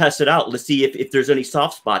really test it out. Let's see if there's any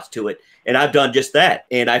soft spots to it. And I've done just that,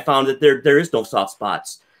 and I found that there is no soft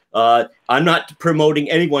spots. I'm not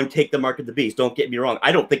promoting anyone take the mark of the beast. Don't get me wrong.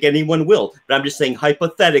 I don't think anyone will, but I'm just saying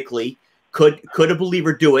hypothetically, could a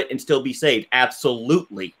believer do it and still be saved?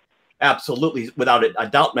 Absolutely, absolutely, without a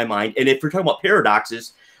doubt in my mind. And if we're talking about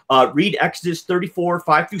paradoxes, read Exodus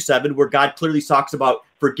 34:5-7, where God clearly talks about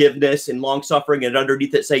forgiveness and long suffering, and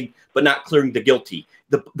underneath it saying, but not clearing the guilty.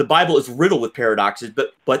 The Bible is riddled with paradoxes,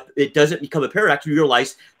 but it doesn't become a paradox. We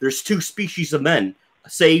realize there's two species of men,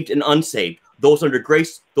 saved and unsaved, those under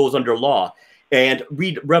grace, those under law. And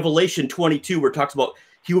read Revelation 22, where it talks about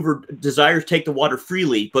whoever desires take the water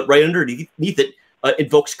freely, but right underneath it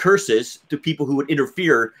invokes curses to people who would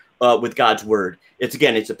interfere with God's word. It's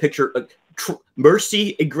a picture of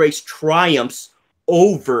mercy and grace triumphs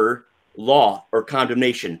over law or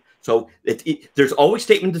condemnation. So there's always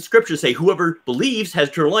statements in Scripture say whoever believes has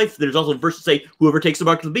eternal life. There's also verses say whoever takes the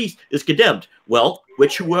mark of the beast is condemned. Well,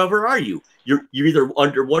 whoever are you? You're either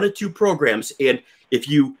under one or two programs, and if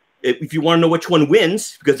you want to know which one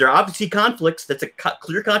wins, because there are obviously conflicts, that's a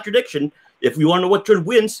clear contradiction. If you want to know which one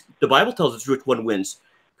wins, the Bible tells us which one wins.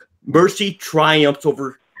 Mercy triumphs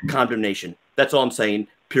over condemnation. That's all I'm saying.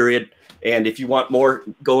 Period. And if you want more,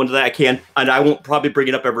 go into that. I can, and I won't probably bring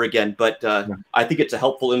it up ever again. But I think it's a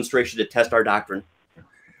helpful illustration to test our doctrine.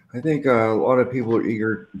 I think a lot of people are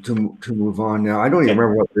eager to move on now. I don't even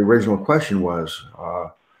remember what the original question was,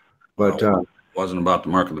 but it wasn't about the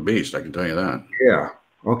mark of the beast. I can tell you that. Yeah.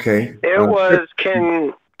 Okay. It was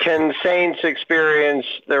can saints experience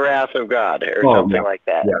the wrath of God or something like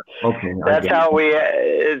that? Yeah. Okay. That's how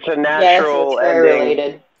it's a natural ending.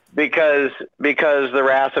 Related. Because the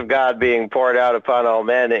wrath of God being poured out upon all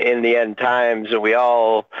men in the end times, and we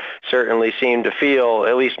all certainly seem to feel,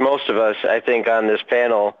 at least most of us, I think, on this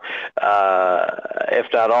panel, if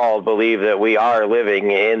not all, believe that we are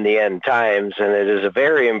living in the end times, and it is a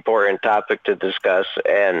very important topic to discuss.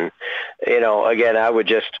 And, again, I would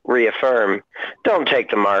just reaffirm, don't take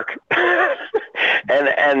the mark.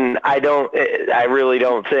 and I really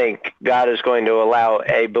don't think God is going to allow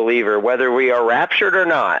a believer, whether we are raptured or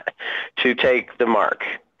not, to take the mark.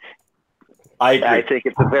 I think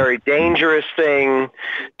it's a very dangerous thing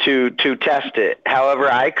to test it.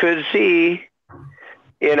 However, I could see,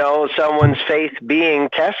 someone's faith being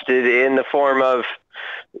tested in the form of,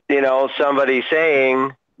 somebody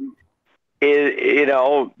saying,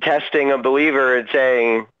 testing a believer and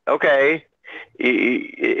saying, okay,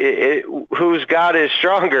 whose God is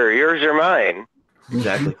stronger, yours or mine?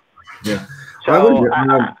 Exactly. Yeah. So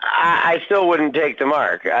I still wouldn't take the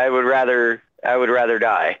mark. I would rather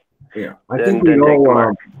die. Yeah, I think we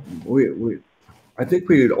all I think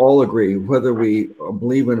we'd all agree, whether we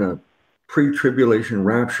believe in a pre-tribulation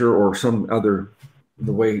rapture or some other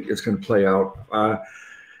the way it's going to play out.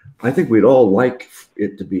 I think we'd all like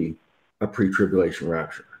it to be a pre-tribulation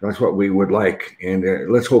rapture. That's what we would like,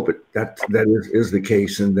 and let's hope that is the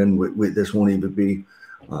case, and then this won't even be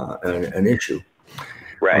an issue.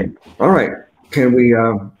 Right. All right. Can we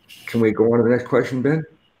go on to the next question, Ben?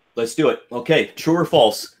 Let's do it. Okay. True or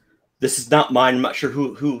false? This is not mine. I'm not sure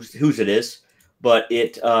whose it is, but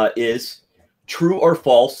it is true or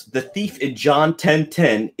false. The thief in John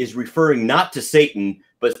 10:10 is referring not to Satan,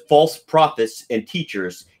 but false prophets and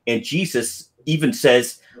teachers. And Jesus even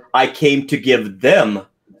says, I came to give them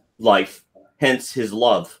life, hence his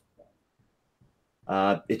love.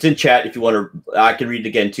 It's in chat if you want to. I can read it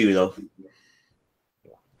again too, though.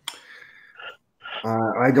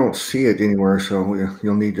 I don't see it anywhere, so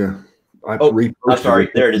you'll need to. I'm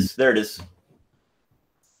sorry. There it is. There it is.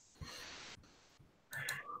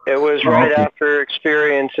 It was right after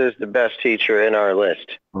experience is the best teacher in our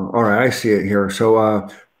list. All right, I see it here. So,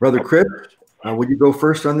 Brother Chris, would you go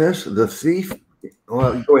first on this? The thief.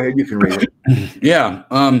 Well, go ahead. You can read it. Yeah.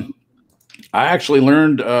 I actually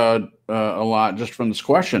learned a lot just from this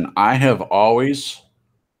question. I have always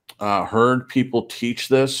heard people teach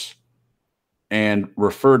this and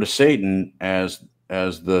refer to Satan as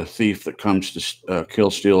the thief that comes to kill,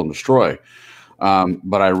 steal, and destroy.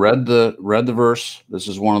 But I read the verse. This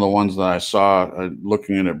is one of the ones that I saw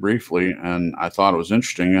looking at it briefly, and I thought it was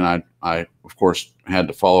interesting. And I of course had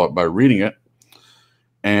to follow up by reading it.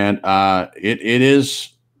 And it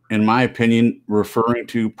is, in my opinion, referring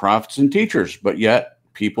to prophets and teachers. But yet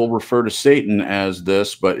people refer to Satan as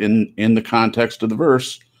this. But in the context of the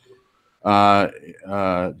verse,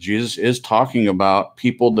 Jesus is talking about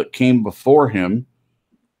people that came before him,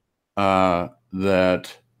 that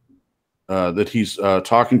he's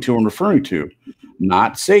talking to and referring to,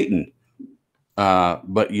 not Satan.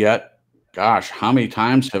 But yet gosh, how many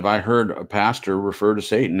times have I heard a pastor refer to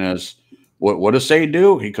Satan as what does Satan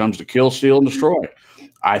do? He comes to kill, steal, and destroy.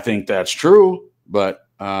 I think that's true, but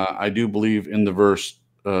I do believe in the verse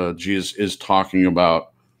Jesus is talking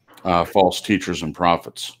about false teachers and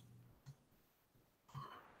prophets.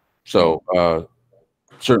 So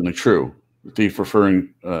certainly true. The thief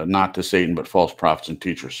referring not to Satan, but false prophets and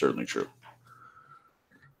teachers, certainly true.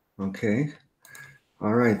 Okay.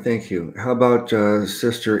 All right. Thank you. How about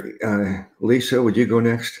Sister Lisa? Would you go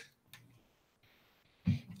next?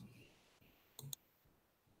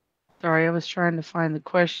 Sorry, I was trying to find the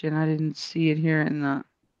question. I didn't see it here in the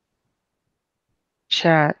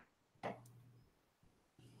chat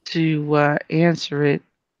to answer it.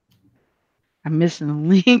 I'm missing a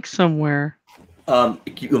link somewhere. You want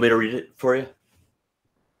me to read it for you?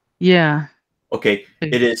 Yeah. Okay.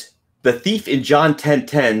 It is the thief in John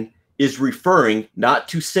 10:10 is referring not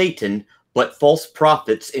to Satan, but false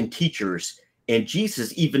prophets and teachers. And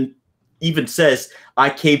Jesus even says, I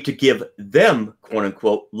came to give them, quote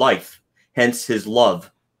unquote, life, hence his love.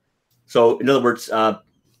 So in other words,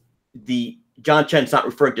 the John 10 is not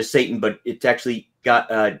referring to Satan, but it's actually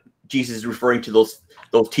got Jesus is referring to those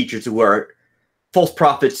teachers who are false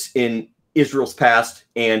prophets in Israel's past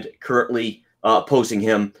and currently opposing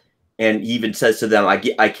him. And he even says to them,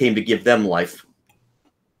 I came to give them life.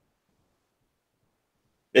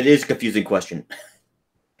 It is a confusing question.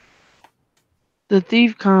 The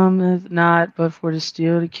thief cometh not but for to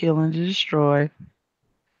steal, to kill, and to destroy.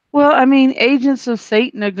 Well, I mean, agents of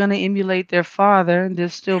Satan are going to emulate their father, and they're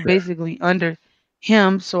still basically under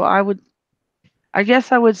him. So I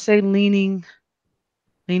guess I would say leaning,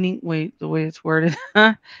 wait, the way it's worded,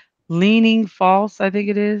 leaning false, I think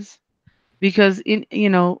it is. Because,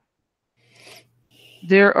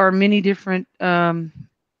 there are many different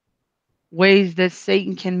ways that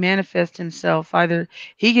Satan can manifest himself. Either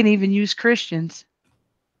he can even use Christians.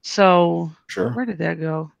 So where did that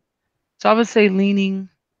go? So I would say leaning.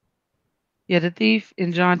 Yeah, the thief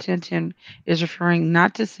in John 10:10 is referring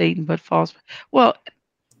not to Satan, but false. Well,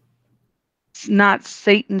 it's not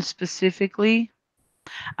Satan specifically.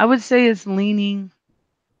 I would say it's leaning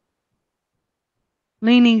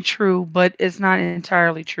true, but it's not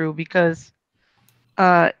entirely true because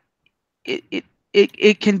it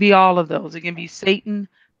can be all of those. It can be Satan,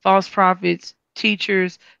 false prophets,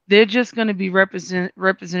 teachers. They're just going to be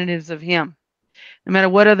representatives of him. No matter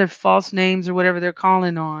what other false names or whatever they're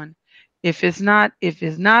calling on. If it's not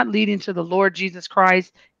leading to the Lord Jesus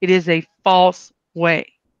Christ, it is a false way.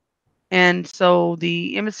 And so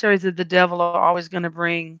the emissaries of the devil are always going to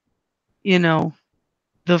bring,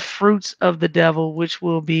 the fruits of the devil, which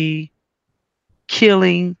will be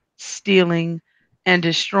killing, stealing, and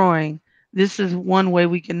destroying. This is one way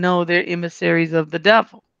we can know they're emissaries of the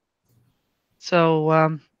devil.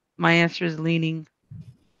 So my answer is leaning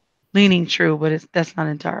true, but that's not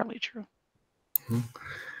entirely true. Mm-hmm.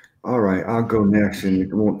 All right, I'll go next, and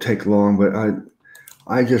it won't take long. But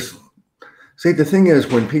I just see, the thing is,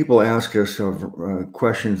 when people ask us of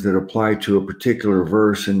questions that apply to a particular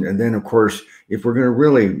verse, and then of course, if we're going to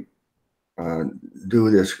really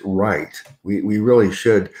do this right, we really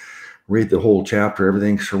should read the whole chapter,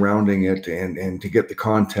 everything surrounding it, and to get the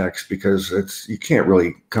context, because you can't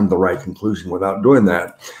really come to the right conclusion without doing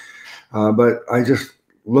that. But I just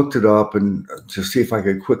looked it up and to see if I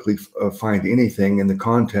could quickly find anything in the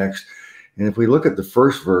context. And if we look at the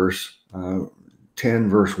first verse, 10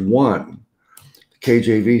 verse 1, the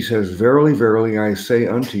KJV says, Verily, verily, I say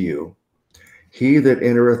unto you, he that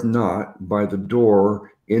entereth not by the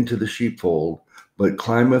door into the sheepfold, but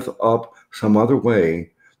climbeth up some other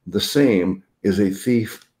way, the same is a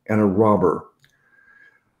thief and a robber.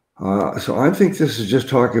 So I think this is just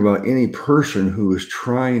talking about any person who is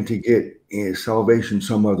trying to get salvation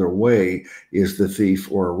some other way is the thief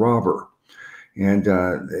or a robber. And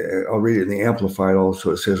I'll read it in the Amplified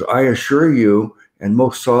also. It says, I assure you and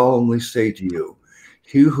most solemnly say to you,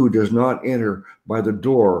 he who does not enter by the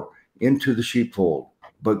door into the sheepfold,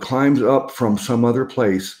 but climbs up from some other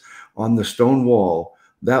place on the stone wall,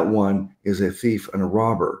 that one is a thief and a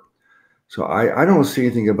robber. So I don't see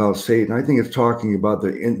anything about Satan. I think it's talking about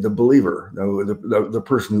the believer, the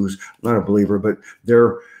person who's not a believer, but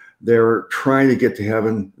they're trying to get to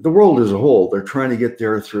heaven. The world as a whole, they're trying to get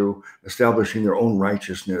there through establishing their own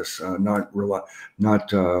righteousness, not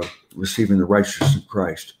receiving the righteousness of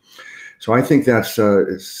Christ. So I think that's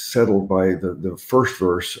it's settled by the first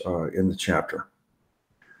verse in the chapter.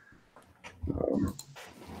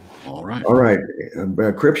 All right. All right.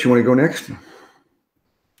 Cripps, you want to go next?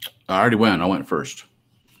 I already went. I went first.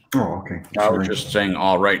 Oh, okay. I was just saying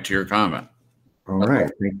all right to your comment. All right.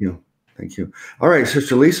 Thank you. Thank you. All right,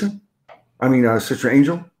 Sister Lisa. Sister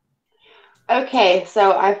Angel. Okay,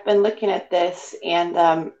 so I've been looking at this, and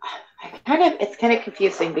it's kind of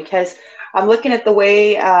confusing because I'm looking at the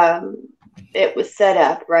way it was set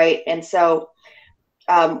up, right? And so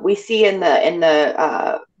we see in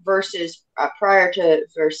the verses prior to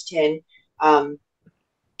verse 10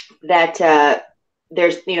 that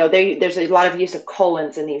there's there's a lot of use of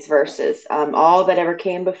colons in these verses. All that ever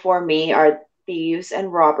came before me are thieves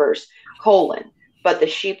and robbers, colon, but the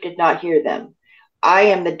sheep did not hear them. I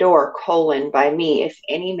am the door, colon, by me. If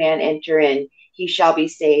any man enter in, he shall be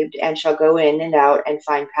saved, and shall go in and out and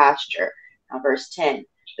find pasture. Now, verse 10,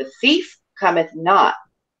 the thief cometh not,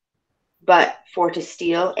 but for to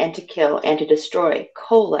steal and to kill and to destroy,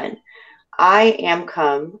 colon, I am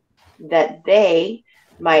come that they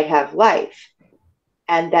might have life,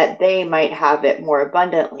 and that they might have it more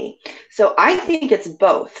abundantly. So I think it's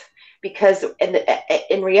both, because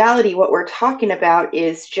in reality, what we're talking about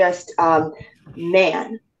is just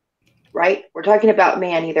man, right? We're talking about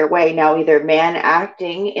man either way. Now, either man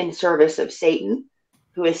acting in service of Satan,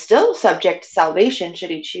 who is still subject to salvation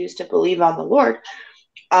should he choose to believe on the Lord,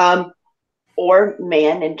 or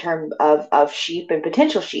man in terms of sheep and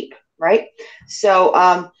potential sheep, right? So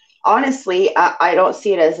honestly, I don't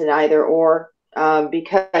see it as an either or,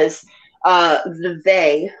 because the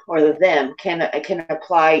they or the them can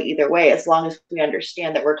apply either way, as long as we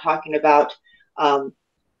understand that we're talking about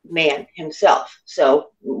man himself.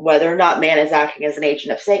 So whether or not man is acting as an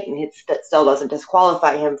agent of Satan, that still doesn't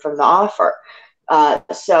disqualify him from the offer.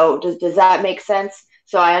 So does that make sense?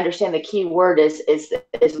 So I understand the key word is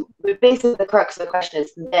basically the crux of the question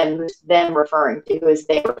is them. Who's them referring to? Who is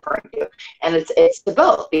they referring to? And it's to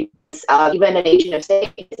both, because even an agent of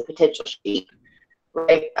Satan is a potential sheep,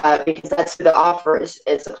 right? Because that's who the offer is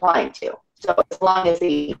applying to. So as long as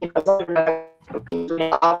the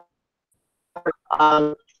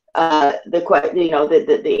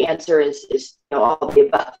the answer is all of the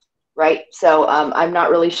above, right? So I'm not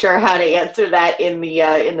really sure how to answer that in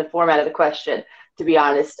the format of the question, to be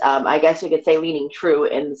honest. I guess we could say leaning true,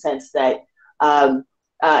 in the sense that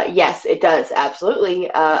yes, it does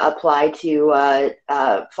absolutely apply to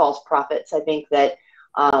false prophets. I think it's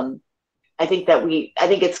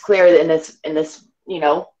clear that in this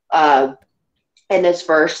in this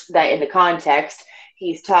verse, that in the context,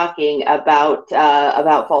 he's talking about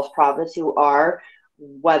false prophets who are,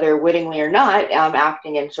 whether wittingly or not,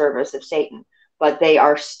 acting in service of Satan, but they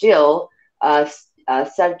are still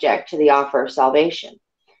subject to the offer of salvation.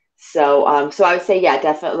 So I would say, yeah,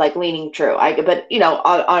 definitely, like, leaning true. But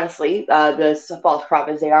honestly, the false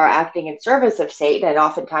prophets, they are acting in service of Satan, and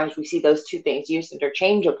oftentimes we see those two things used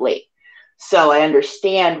interchangeably. So I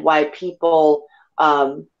understand why people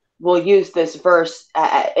will use this verse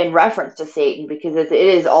in reference to Satan, because it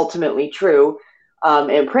is ultimately true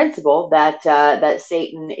in principle that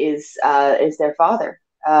Satan is their father.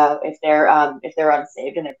 If they're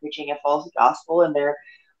unsaved and they're preaching a false gospel, and they're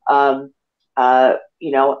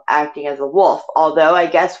acting as a wolf. Although I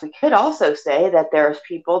guess we could also say that there's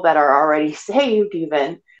people that are already saved,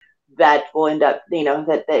 even, that will end up,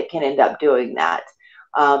 that can end up doing that.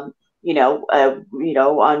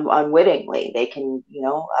 Unwittingly, they can,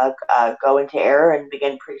 go into error and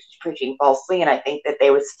begin preaching falsely. And I think that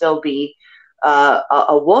they would still be a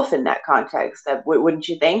wolf in that context. Wouldn't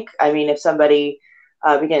you think? I mean, if somebody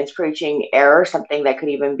begins preaching error, something that could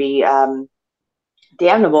even be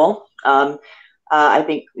damnable, I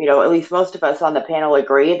think, at least most of us on the panel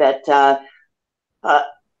agree that,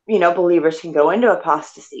 believers can go into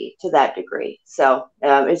apostasy to that degree. So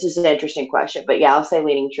it's just an interesting question. But yeah, I'll say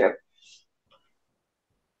leaning true.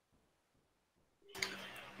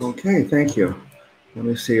 Okay, thank you. Let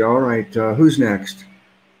me see. All right, who's next?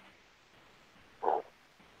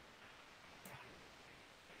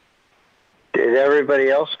 Did everybody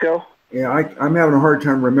else go? Yeah, I'm having a hard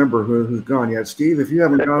time remember who's gone yet. Steve, if you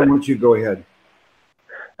haven't gone, why don't you go ahead?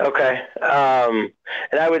 Okay.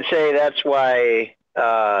 And I would say that's why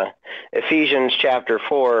Ephesians chapter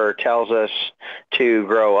 4 tells us to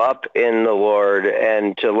grow up in the Lord,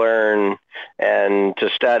 and to learn and to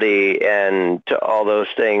study and to all those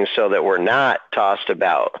things, so that we're not tossed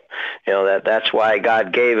about. That's why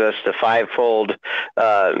God gave us the fivefold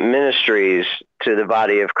ministries to the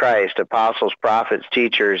body of Christ: apostles, prophets,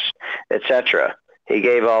 teachers, etc. He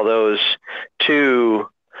gave all those to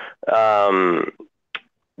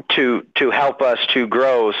help us to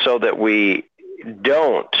grow, so that we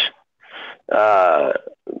don't, so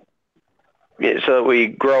that we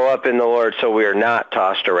grow up in the Lord, so we are not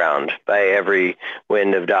tossed around by every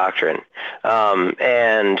wind of doctrine.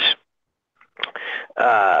 And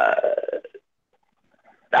I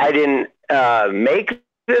didn't make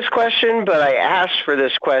this question, but I asked for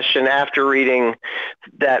this question after reading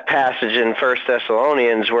that passage in First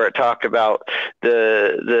Thessalonians where it talked about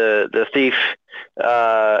the thief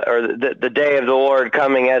or the day of the Lord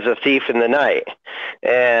coming as a thief in the night,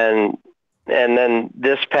 and then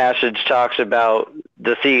this passage talks about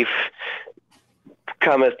the thief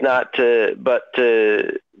cometh not but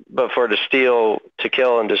for to steal, to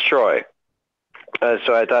kill, and destroy.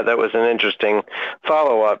 So I thought that was an interesting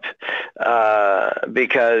follow-up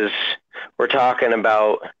because we're talking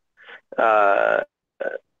about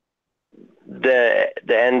the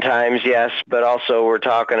end times, yes, but also we're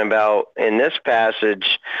talking about in this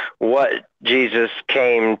passage what Jesus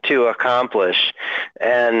came to accomplish.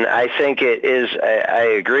 And I think it is,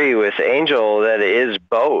 I agree with Angel that it is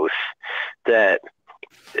both, that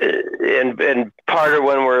and part of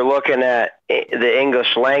when we're looking at the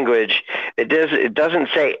English language, it doesn't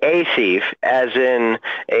say a thief as in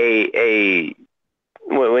a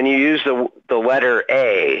when you use the letter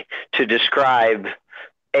A to describe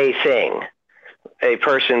a thing, a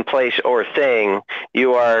person, place, or thing,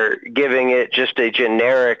 you are giving it just a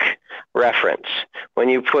generic reference. When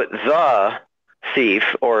you put the thief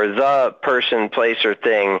or the person, place, or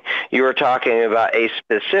thing, you are talking about a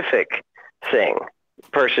specific thing,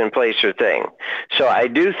 person, place, or thing. So I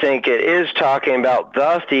do think it is talking about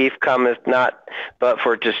the thief cometh not but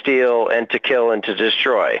for to steal and to kill and to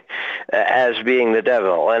destroy, as being the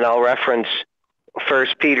devil. And I'll reference 1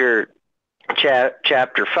 Peter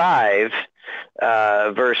chapter 5,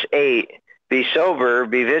 verse 8. Be sober,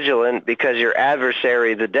 be vigilant, because your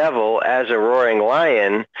adversary, the devil, as a roaring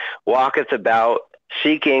lion, walketh about,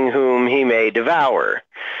 seeking whom he may devour.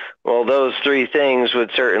 Well, those three things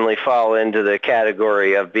would certainly fall into the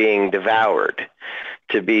category of being devoured.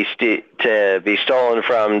 To be stolen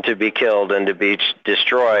from, to be killed, and to be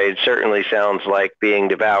destroyed certainly sounds like being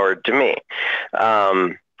devoured to me.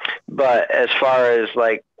 But as far as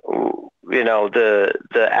like, you know,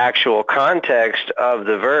 the actual context of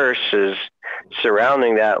the verses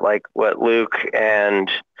surrounding that, like what Luke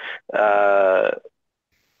and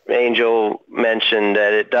Angel mentioned,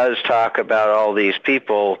 that it does talk about all these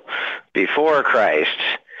people before Christ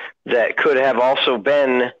that could have also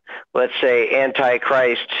been, let's say,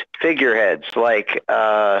 antichrist figureheads, like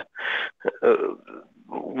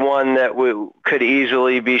one that could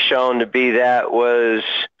easily be shown to be that was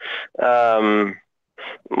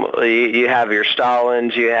you have your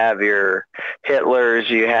Stalins, you have your Hitlers,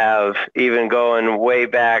 you have even going way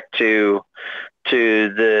back to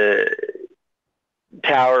the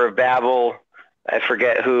Tower of Babel. I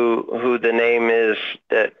forget who the name is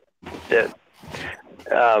that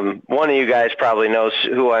one of you guys probably knows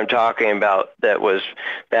who I'm talking about, that was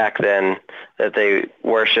back then that they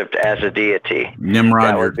worshipped as a deity.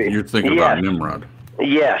 Nimrod, you're thinking about Nimrod.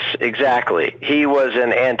 Yes, exactly. He was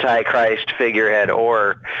an antichrist figurehead,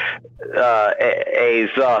 or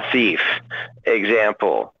the thief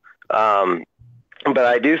example. But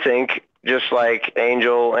I do think, just like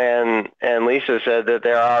Angel and Lisa said, that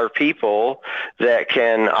there are people that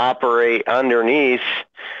can operate underneath,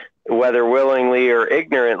 whether willingly or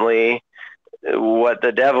ignorantly, what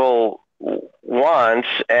the devil wants,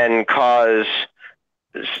 and cause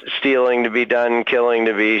stealing to be done, killing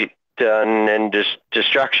to be done, and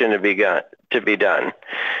destruction to be done.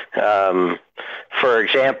 For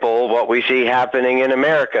example, what we see happening in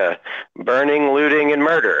America: burning, looting, and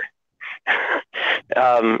murder.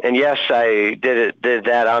 And yes, I did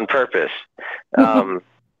that on purpose.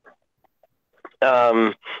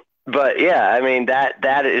 But yeah, I mean,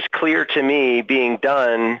 that is clear to me being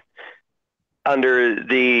done under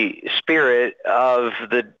the spirit of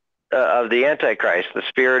the Antichrist, the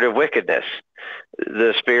spirit of wickedness,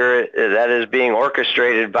 the spirit that is being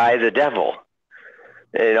orchestrated by the devil.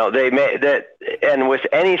 You know, they may that, and with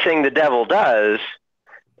anything the devil does,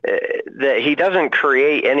 that he doesn't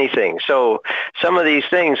create anything. So some of these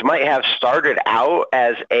things might have started out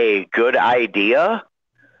as a good idea,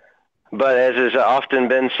 but as has often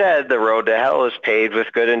been said, the road to hell is paved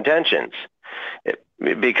with good intentions.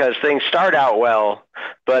 Because things start out well,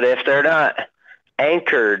 but if they're not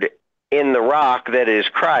anchored in the rock that is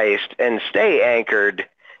Christ and stay anchored,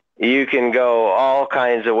 you can go all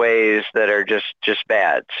kinds of ways that are just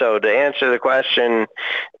bad. So to answer the question,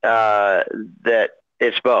 that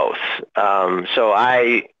it's both. So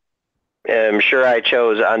I am sure I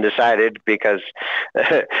chose undecided because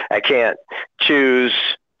I can't choose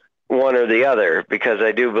one or the other, because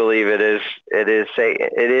I do believe it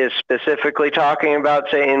is specifically talking about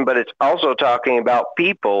Satan, but it's also talking about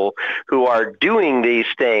people who are doing these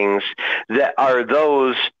things, that are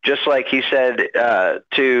those, just like he said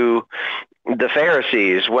to the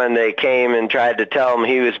Pharisees when they came and tried to tell him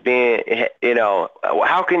he was being,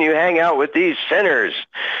 how can you hang out with these sinners?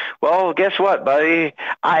 Well, guess what, buddy?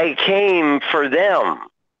 I came for them.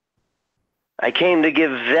 I came to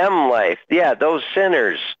give them life. Yeah, those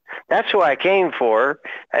sinners. That's who I came for.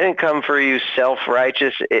 I didn't come for you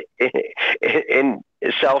self-righteous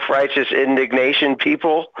indignation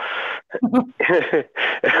people.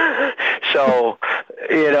 So,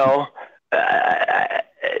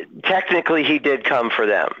 technically he did come for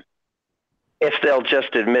them if they'll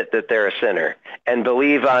just admit that they're a sinner and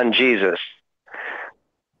believe on Jesus.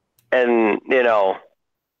 And,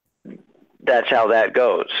 that's how that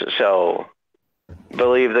goes. So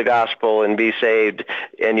believe the gospel and be saved,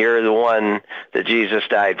 and you're the one that Jesus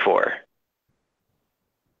died for.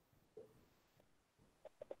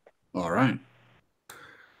 All right.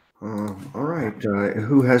 All right.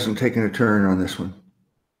 Who hasn't taken a turn on this one?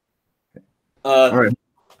 All right.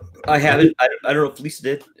 I haven't. I don't know if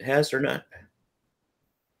Lisa has or not.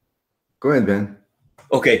 Go ahead, Ben.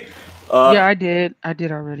 Okay. Yeah, I did. I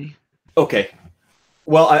did already. Okay.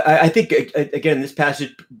 Well, I think, again, in this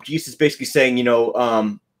passage, Jesus is basically saying,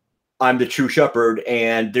 I'm the true shepherd.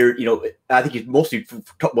 And there, I think he's mostly,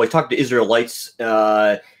 he's talking to Israelites,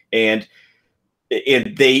 and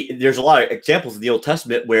there's a lot of examples in the Old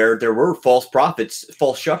Testament where there were false prophets,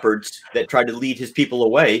 false shepherds that tried to lead his people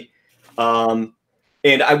away. And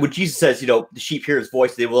when Jesus says, the sheep hear his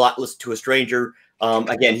voice, they will not listen to a stranger.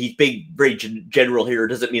 Again, he's being very general here. It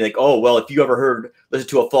doesn't mean like, oh, well, if you ever listen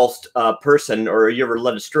to a false person or you ever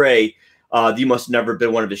led astray, you must have never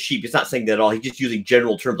been one of his sheep. He's not saying that at all. He's just using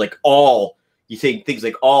general terms like all. You think things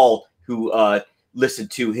like all who listen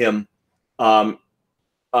to him,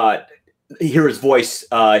 hear his voice,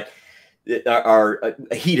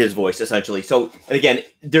 heed his voice, essentially. So, and again,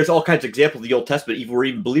 there's all kinds of examples of the Old Testament where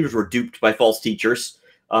even believers were duped by false teachers.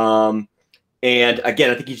 And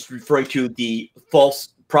again, I think he's referring to the false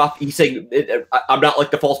prophet. He's saying, I'm not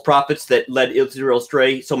like the false prophets that led Israel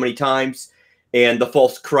astray so many times, and the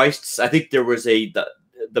false Christs. I think there was the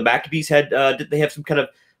Maccabees did they have some kind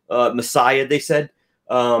of Messiah, they said.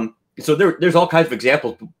 So there's all kinds of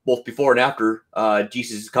examples, both before and after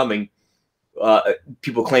Jesus is coming.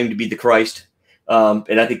 People claim to be the Christ.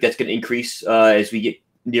 And I think that's going to increase as we get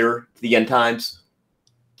nearer to the end times.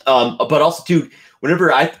 But also, too,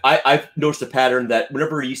 whenever I've noticed a pattern that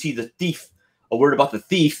whenever you see the thief, a word about the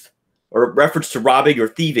thief, or a reference to robbing or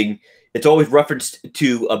thieving, it's always referenced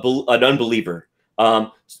to an unbeliever,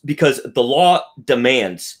 because the law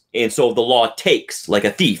demands, and so the law takes, like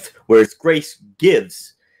a thief, whereas grace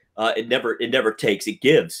gives. It never takes; it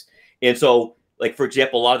gives. And so, like for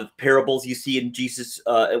example, a lot of the parables you see in Jesus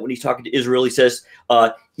when he's talking to Israel, he says,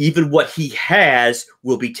 "Even what he has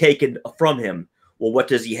will be taken from him." Well, what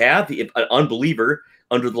does he have? If an unbeliever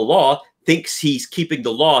under the law thinks he's keeping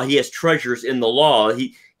the law, he has treasures in the law.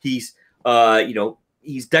 He's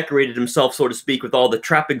decorated himself, so to speak, with all the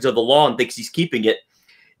trappings of the law and thinks he's keeping it.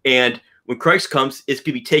 And when Christ comes, it's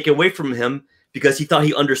going to be taken away from him because he thought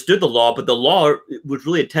he understood the law, but the law was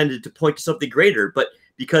really intended to point to something greater. But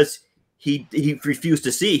because he refused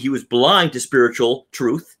to see, he was blind to spiritual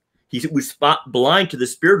truth. He was blind to the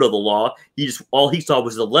spirit of the law. All he saw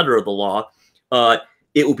was the letter of the law.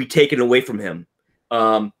 It will be taken away from him.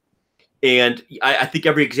 And I think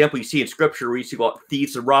every example you see in Scripture where you see about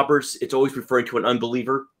thieves and robbers, it's always referring to an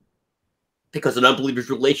unbeliever, because an unbeliever's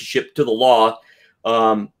relationship to the law,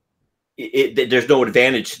 there's no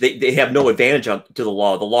advantage. They have no advantage to the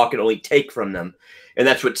law. The law can only take from them, and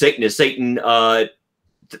that's what Satan is. Satan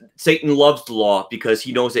loves the law because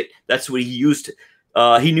he knows that's what he used.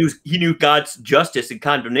 He knew God's justice and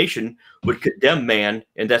condemnation would condemn man,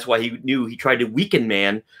 and that's why he tried to weaken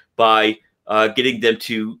man by getting them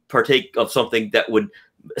to partake of something that would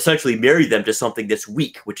essentially marry them to something that's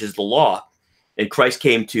weak, which is the law. And Christ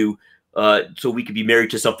came to so we could be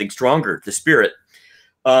married to something stronger, the Spirit.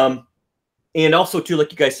 And also, too,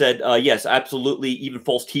 like you guys said, yes, absolutely, even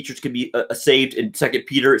false teachers can be saved. In 2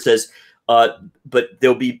 Peter, it says, but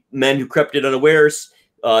there'll be men who crept in unawares,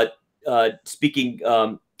 speaking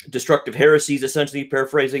destructive heresies, essentially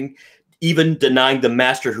paraphrasing, even denying the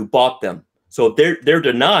master who bought them. So they're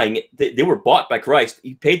denying they were bought by Christ.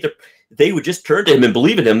 He paid they would just turn to him and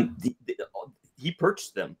believe in him. He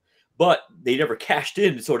purchased them, but they never cashed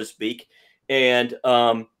in, so to speak. And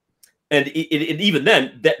even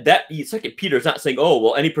then, that 2 Peter is not saying, oh,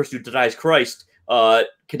 well, any person who denies Christ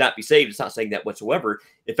cannot be saved. It's not saying that whatsoever.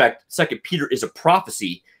 In fact, 2 Peter is a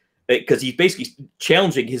prophecy, because he's basically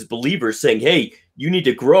challenging his believers, saying, hey, you need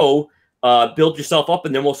to grow, build yourself up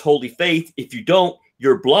in their most holy faith. If you don't,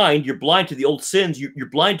 you're blind. You're blind to the old sins. You're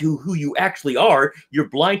blind to who you actually are. You're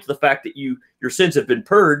blind to the fact that your sins have been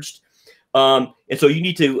purged. And so you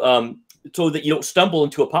need to, so that you don't stumble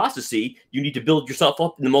into apostasy, you need to build yourself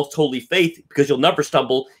up in the most holy faith, because you'll never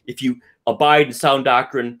stumble if you abide in sound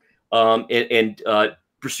doctrine and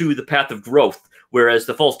pursue the path of growth. Whereas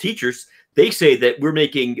the false teachers, they say that we're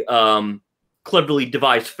making cleverly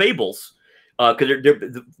devised fables, because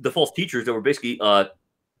the false teachers that were basically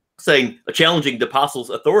saying, challenging the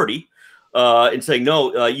apostles' authority, and saying,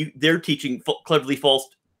 no, they're teaching cleverly false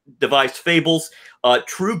devised fables.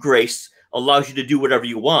 True grace allows you to do whatever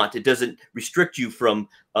you want. It doesn't restrict you from,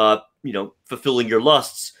 fulfilling your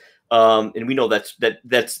lusts. And we know that's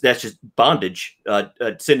just bondage.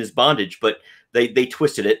 Sin is bondage, but they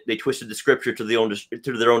twisted it. They twisted the scripture to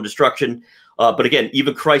their own destruction. But again,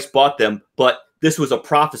 even Christ bought them. But this was a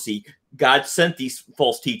prophecy. God sent these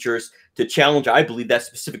false teachers to challenge, I believe, that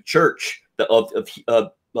specific church of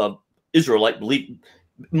Israelite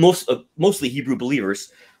mostly Hebrew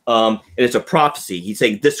believers. And it's a prophecy. He's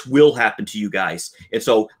saying this will happen to you guys. And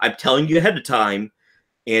so I'm telling you ahead of time,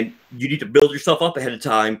 and you need to build yourself up ahead of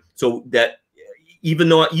time, so that even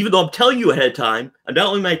though I'm telling you ahead of time, and not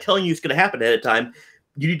only am I telling you it's going to happen ahead of time,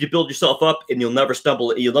 you need to build yourself up, and you'll never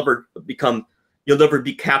stumble. You'll never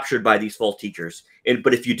be captured by these false teachers.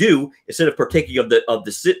 But if you do, instead of partaking of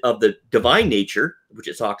the divine nature, which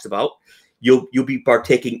it talks about, you'll be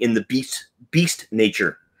partaking in the beast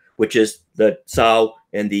nature, which is the sow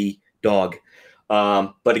and the dog.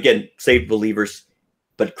 But again, saved believers,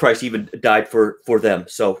 but Christ even died for them.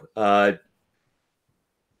 So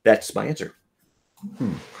that's my answer.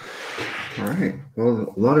 All right.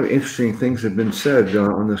 Well, a lot of interesting things have been said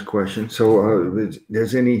on this question. So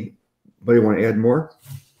does anybody want to add more?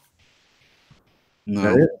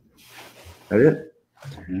 No. That it?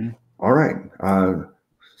 Mm-hmm. All right.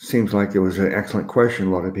 Seems like it was an excellent question.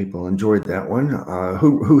 A lot of people enjoyed that one.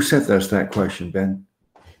 Who sent us that question, Ben?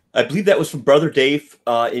 I believe that was from Brother Dave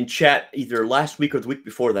in chat either last week or the week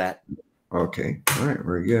before that. Okay. All right.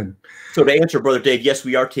 Very good. So to answer Brother Dave, yes,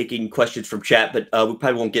 we are taking questions from chat, but we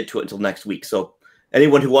probably won't get to it until next week. So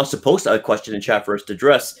anyone who wants to post a question in chat for us to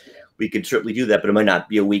address, we can certainly do that, but it might not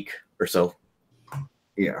be a week or so.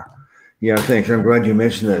 Yeah. Yeah, thanks. I'm glad you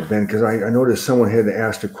mentioned that, Ben, because I noticed someone had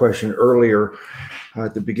asked a question earlier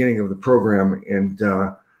at the beginning of the program, and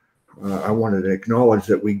I wanted to acknowledge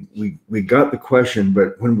that we got the question,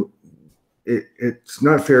 but when it's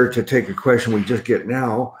not fair to take a question we just get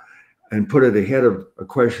now and put it ahead of a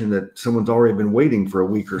question that someone's already been waiting for a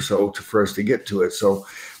week or so for us to get to it. So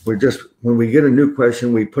when we get a new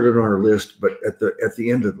question, we put it on our list, but at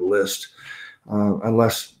the end of the list,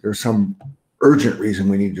 unless there's some urgent reason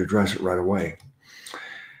we need to address it right away.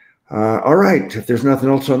 All right. If there's nothing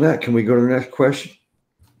else on that, can we go to the next question?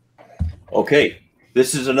 Okay.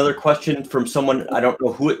 This is another question from someone, I don't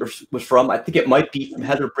know who it was from. I think it might be from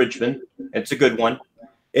Heather Bridgman. It's a good one.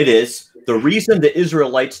 It is. The reason the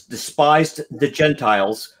Israelites despised the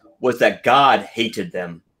Gentiles was that God hated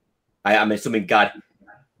them. I'm assuming God,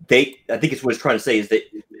 I think it's what it's trying to say is that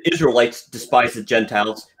Israelites despised the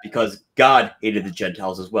Gentiles because God hated the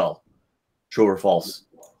Gentiles as well. True or false?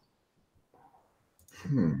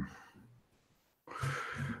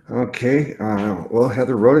 Okay. Well,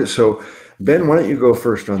 Heather wrote it. So, Ben, why don't you go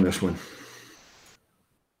first on this one?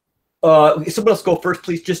 Someone else go first,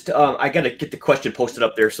 please. Just I got to get the question posted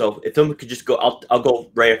up there. So if someone could just go, I'll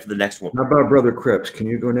go right after the next one. How about Brother Cripps? Can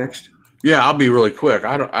you go next? Yeah, I'll be really quick.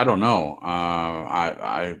 I don't know.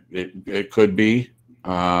 It could be.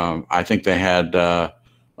 I think they had,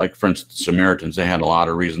 like for instance, Samaritans. They had a lot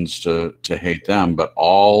of reasons to hate them, but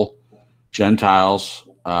all Gentiles.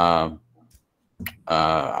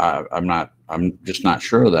 I'm just not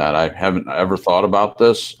sure of that. I haven't ever thought about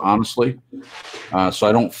this, honestly. So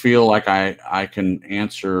I don't feel like I can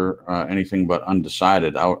answer anything but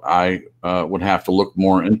undecided. I would have to look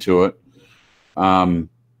more into it. That's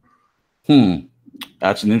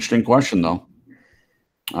an interesting question, though.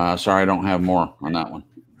 Sorry, I don't have more on that one.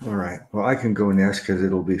 All right. Well, I can go next because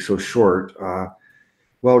it'll be so short.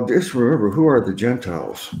 Well, just remember, who are the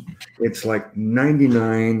Gentiles? It's like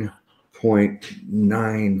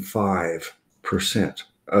 99.95%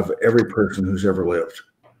 of every person who's ever lived.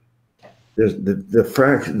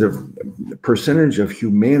 The percentage of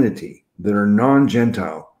humanity that are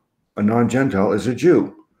non-Gentile. A non-Gentile is a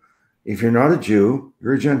Jew. If you're not a Jew,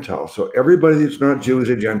 you're a Gentile. So everybody that's not Jew is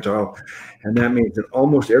a Gentile, and that means that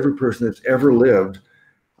almost every person that's ever lived.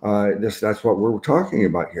 That's what we're talking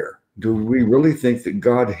about here. Do we really think that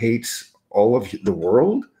God hates all of the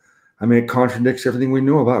world? I mean, it contradicts everything we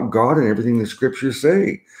know about God and everything the scriptures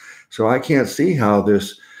say. So I can't see how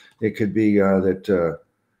this It could be that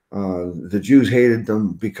the Jews hated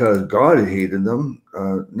them because God hated them.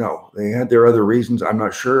 No, they had their other reasons. I'm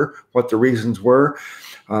not sure what the reasons were.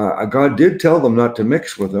 God did tell them not to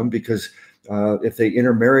mix with them because if they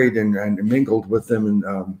intermarried and mingled with them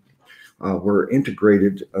and were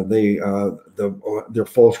integrated, their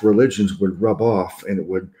false religions would rub off, and it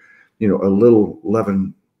would, a little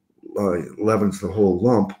leaven leavens the whole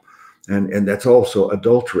lump, and that's also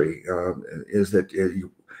adultery. Is that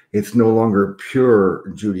it's no longer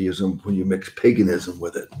pure Judaism when you mix paganism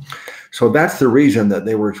with it. So that's the reason that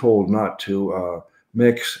they were told not to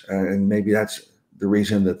mix, and maybe that's the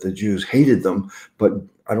reason that the Jews hated them. But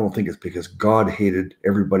I don't think it's because God hated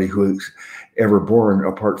everybody who's ever born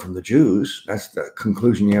apart from the Jews. That's the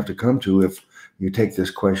conclusion you have to come to if you take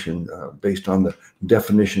this question based on the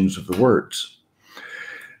definitions of the words.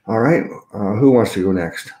 All right, who wants to go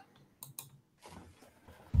next?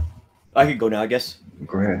 I could go now, I guess.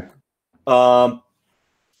 Go ahead. Well,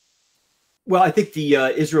 I think the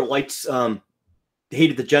Israelites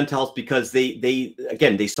hated the Gentiles because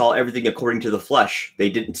they saw everything according to the flesh. They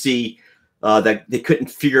didn't see that they couldn't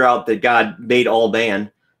figure out that God made all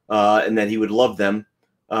man and that he would love them.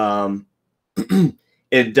 And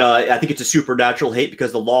I think it's a supernatural hate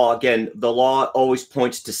because the law always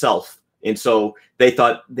points to self. And so they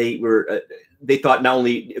thought not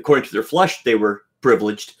only according to their flesh they were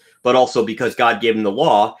privileged, but also because God gave them the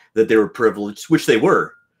law that they were privileged, which they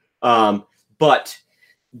were. But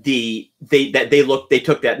they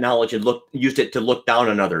took that knowledge and used it to look down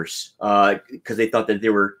on others because they thought that they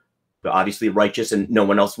were obviously righteous and no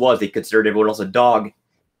one else was. They considered everyone else a dog.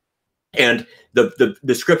 And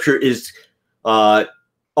the scripture is all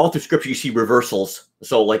through scripture you see reversals.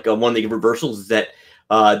 So like one of the reversals is that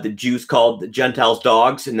the Jews called the Gentiles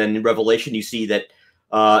dogs, and then in Revelation you see that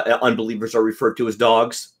unbelievers are referred to as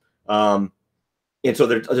dogs. And so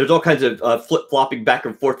there's all kinds of flip-flopping back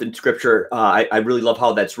and forth in scripture. I really love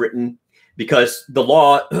how that's written because the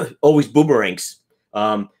law always boomerangs.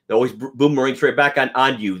 It always boomerangs right back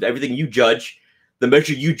on you. Everything you judge, the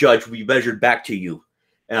measure you judge will be measured back to you.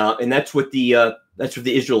 And that's what the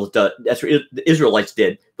Israelites did. That's what the Israelites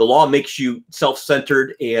did. The law makes you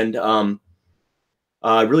self-centered and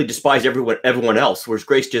really despise everyone else, whereas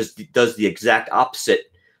grace just does the exact opposite.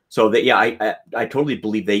 So that I totally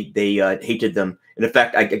believe they hated them. And in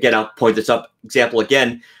fact, I'll point this up example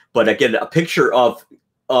again, but again, a picture of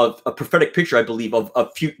a prophetic picture, I believe,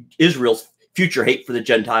 of Israel's future hate for the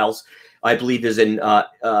Gentiles, I believe, is in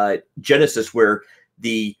Genesis, where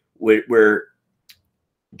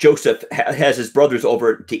Joseph has his brothers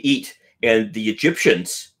over to eat, and the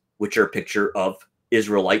Egyptians, which are a picture of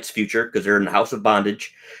Israelites' future because they're in the house of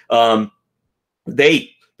bondage, the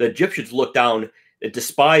Egyptians look down and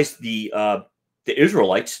despise the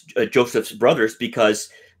Israelites, Joseph's brothers, because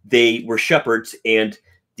they were shepherds, and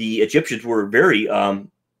the Egyptians were very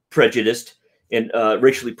prejudiced and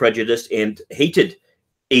racially prejudiced and hated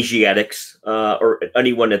Asiatics or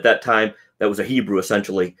anyone at that time that was a Hebrew,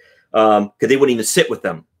 essentially, because they wouldn't even sit with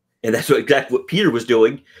them. And that's exactly what Peter was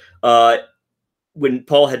doing when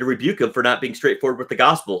Paul had to rebuke him for not being straightforward with the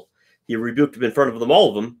gospel. He rebuked him in front of them, all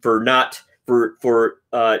of them, for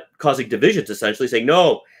causing divisions, essentially saying,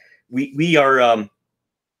 no, we are,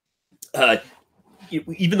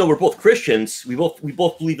 even though we're both Christians, we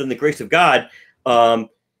both believe in the grace of God.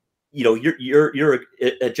 You're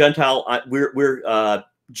a Gentile. We're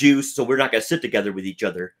Jews, so we're not going to sit together with each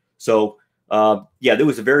other. So there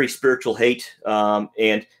was a very spiritual hate.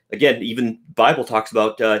 And again, even the Bible talks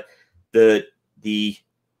about the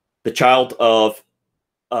child of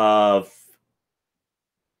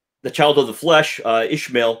the flesh,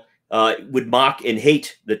 Ishmael, would mock and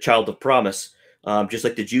hate the child of promise, just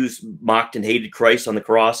like the Jews mocked and hated Christ on the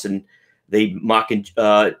cross, and they mock and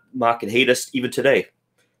hate us even today.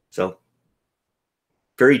 So,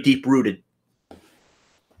 very deep rooted.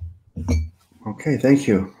 Okay, thank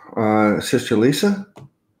you, Sister Lisa.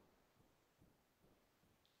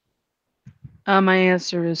 My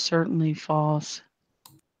answer is certainly false.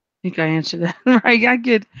 I think I answered that right.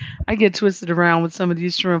 I get twisted around with some of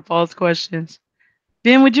these true and false questions.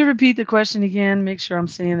 Ben, would you repeat the question again? Make sure I'm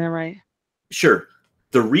saying that right. Sure.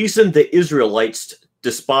 The reason the Israelites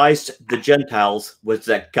despised the Gentiles was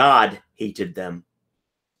that God hated them.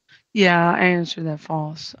 Yeah, I answered that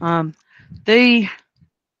false. They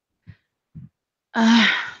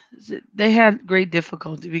had great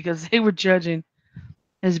difficulty because they were judging,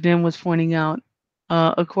 as Ben was pointing out,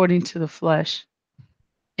 according to the flesh.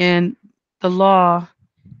 And the law,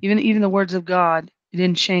 even the words of God, it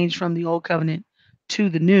didn't change from the old covenant to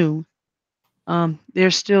the new.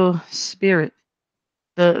 They're still spirit.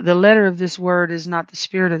 The letter of this word is not the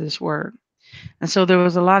spirit of this word. And so there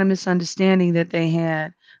was a lot of misunderstanding that they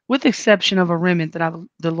had, with the exception of a remnant that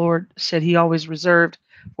the Lord said he always reserved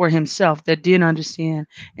for himself that did understand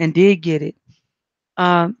and did get it.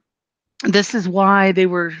 Um, this is why they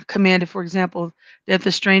were commanded, for example, that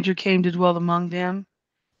the stranger came to dwell among them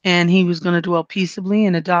and he was going to dwell peaceably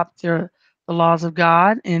and adopt the laws of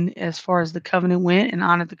God. And as far as the covenant went and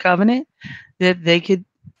honored the covenant, that they could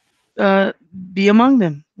uh, be among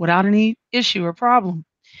them without any issue or problem.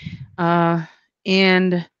 Uh,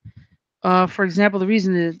 and for example, the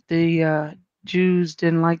reason that the Jews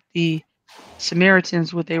didn't like the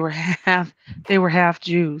Samaritans, what they were half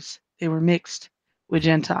Jews. They were mixed with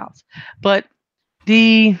Gentiles. But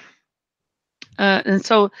the and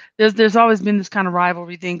so there's always been this kind of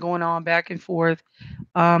rivalry thing going on back and forth.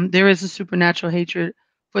 There is a supernatural hatred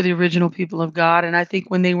for the original people of God, and I think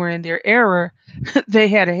when they were in their error, they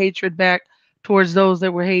had a hatred back towards those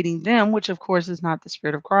that were hating them, which of course is not the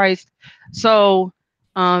spirit of Christ. So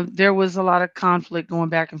there was a lot of conflict going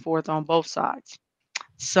back and forth on both sides.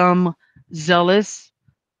 Some zealous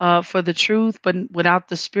for the truth, but without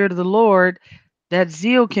the spirit of the Lord, that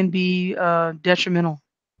zeal can be detrimental.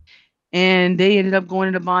 And they ended up going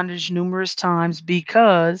into bondage numerous times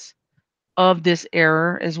because of this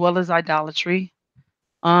error as well as idolatry,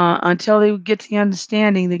 until they would get to the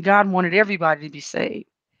understanding that God wanted everybody to be saved.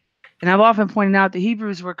 And I've often pointed out the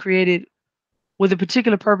Hebrews were created with a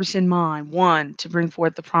particular purpose in mind. One, to bring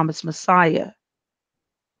forth the promised Messiah.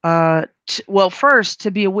 Well, first,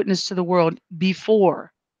 to be a witness to the world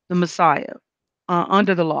before the Messiah,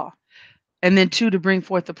 under the law. And then two, to bring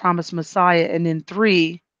forth the promised Messiah. And then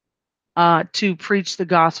three, to preach the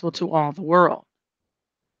gospel to all the world.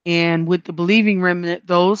 And with the believing remnant,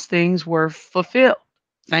 those things were fulfilled,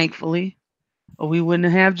 thankfully, or we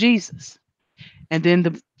wouldn't have Jesus. And then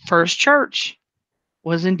the first church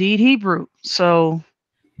was indeed Hebrew. So,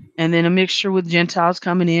 and then a mixture with Gentiles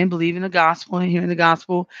coming in, believing the gospel and hearing the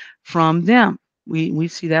gospel from them. We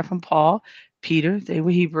see that from Paul, Peter. They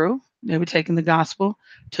were Hebrew. They were taking the gospel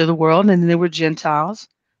to the world, and then there were Gentiles.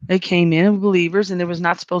 They came in with believers, and there was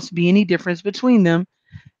not supposed to be any difference between them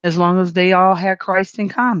as long as they all had Christ in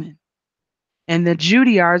common. And the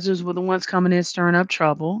Judaizers were the ones coming in stirring up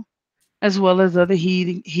trouble, as well as other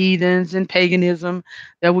heathens and paganism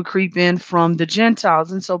that would creep in from the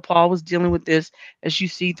Gentiles. And so Paul was dealing with this, as you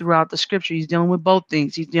see throughout the scripture. He's dealing with both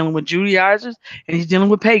things. He's dealing with Judaizers and he's dealing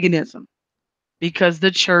with paganism, because the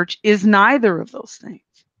church is neither of those things.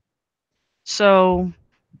 So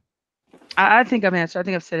I think I've answered. I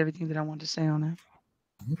think I've said everything that I wanted to say on that.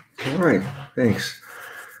 All right, thanks.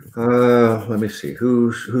 Let me see.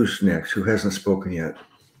 Who's next? Who hasn't spoken yet?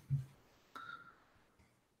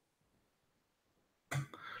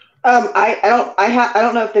 I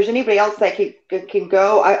don't know if there's anybody else that can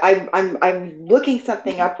go. I'm looking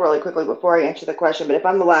something up really quickly before I answer the question. But if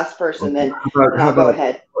I'm the last person, then I'll go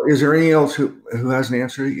ahead. Is there any else who hasn't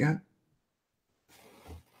answered it yet?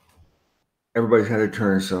 Everybody's had a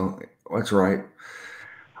turn, so that's right.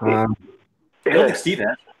 I don't think Steve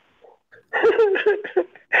has.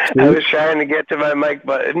 I was trying to get to my mic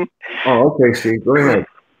button. Oh, okay, Steve. Go ahead.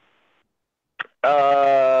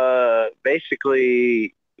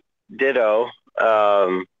 Basically, ditto.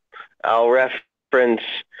 I'll reference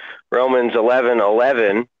Romans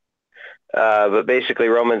 11:11, but basically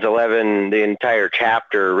Romans 11, the entire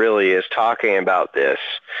chapter really is talking about this,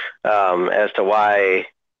 as to why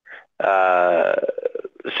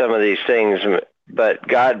some of these things. But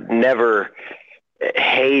God never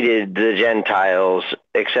hated the Gentiles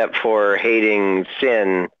except for hating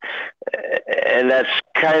sin, and that's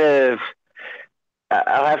kind of,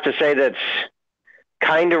 I'll have to say that's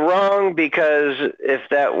kind of wrong, because if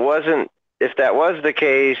that was the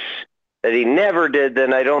case, that he never did,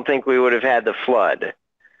 then I don't think we would have had the flood.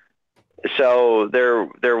 So there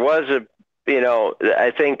was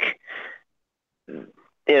I think,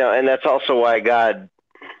 and that's also why God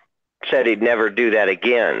said he'd never do that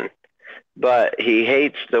again. But he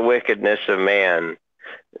hates the wickedness of man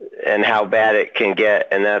and how bad it can get,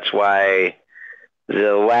 and that's why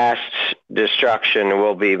the last destruction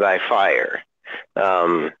will be by fire,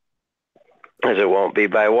 as it won't be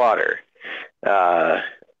by water. But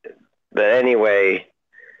anyway,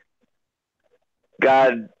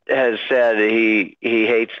 God has said he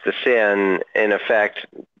hates the sin, in effect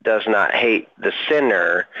does not hate the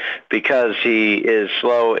sinner, because he is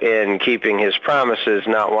slow in keeping his promises,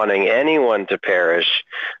 not wanting anyone to perish,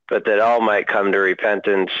 but that all might come to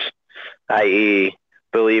repentance, i.e.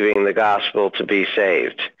 believing the gospel to be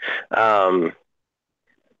saved. But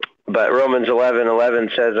but Romans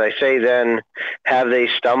 11:11 says, I say then, have they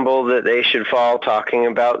stumbled that they should fall, talking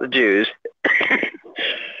about the Jews?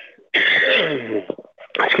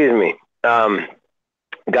 Excuse me.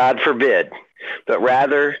 God forbid, but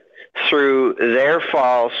rather through their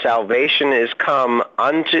fall salvation is come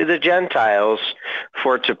unto the Gentiles,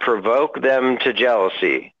 for to provoke them to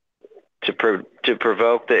jealousy, to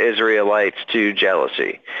provoke the Israelites to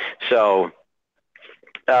jealousy. So,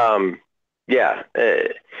 yeah,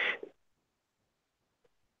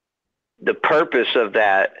 the purpose of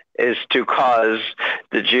that is to cause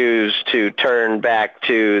the Jews to turn back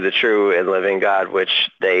to the true and living God, which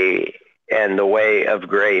they, and the way of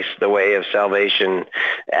grace, the way of salvation,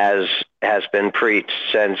 as has been preached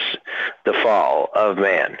since the fall of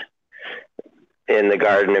man in the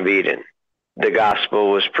Garden of Eden. The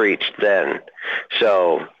gospel was preached then.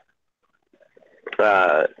 So,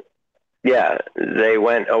 yeah, they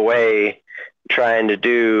went away trying to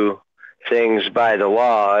do things by the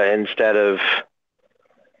law instead of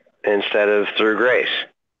through grace.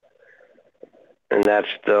 And that's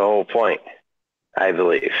the whole point, I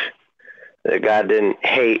believe. That God didn't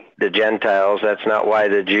hate the Gentiles. That's not why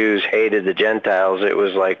the Jews hated the Gentiles. It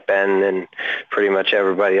was like Ben and pretty much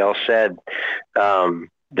everybody else said,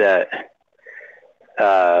 that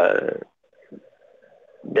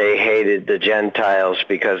they hated the Gentiles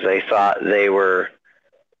because they thought they were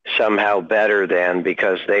somehow better than,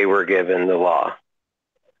 because they were given the law.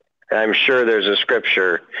 And I'm sure there's a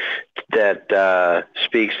scripture that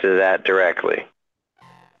speaks to that directly.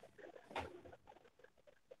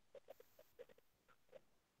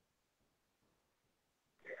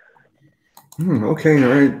 Okay, all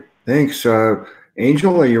right. Thanks.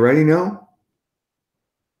 Angel, are you ready now?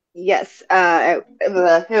 Yes, it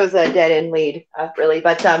was a dead end lead, really.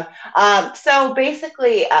 But so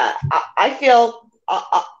basically, I feel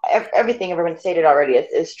everything everyone stated already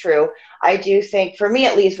is true. I do think, for me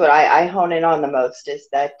at least, what I hone in on the most is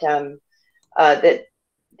that that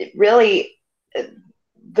really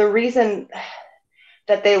the reason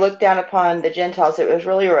that they looked down upon the Gentiles, it was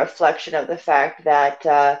really a reflection of the fact that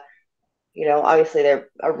obviously they're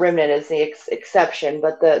a remnant is the exception,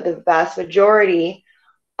 but the vast majority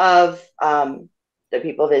of the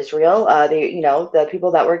people of Israel, the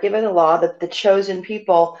people that were given the law, the chosen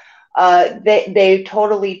people, they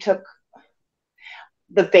totally took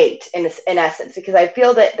the bait in essence, because I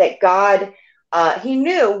feel that God, he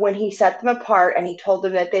knew when he set them apart and he told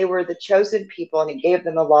them that they were the chosen people and he gave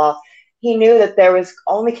them the law, he knew that there was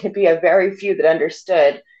only going to be a very few that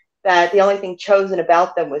understood that the only thing chosen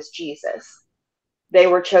about them was Jesus. They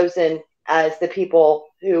were chosen as the people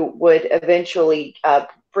who would eventually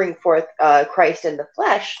bring forth Christ in the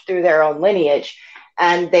flesh through their own lineage,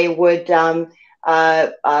 and they would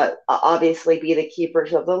obviously be the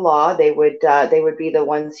keepers of the law. They would be the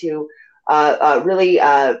ones who really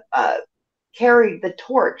carried the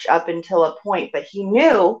torch up until a point. But he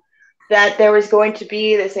knew that there was going to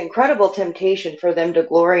be this incredible temptation for them to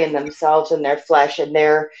glory in themselves and their flesh and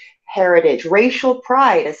their heritage, racial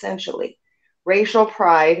pride, essentially. Racial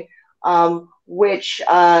pride, which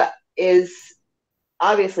is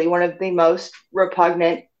obviously one of the most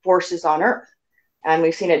repugnant forces on earth. And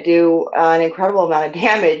we've seen it do an incredible amount of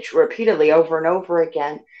damage repeatedly over and over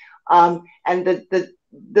again. And the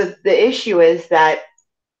issue is that,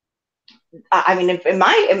 I mean,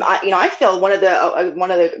 I feel one of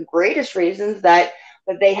the greatest reasons that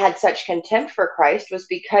they had such contempt for Christ was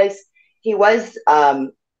because he was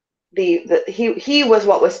he was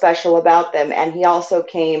what was special about them, and he also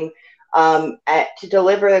came to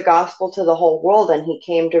deliver the gospel to the whole world, and he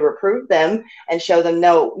came to reprove them and show them,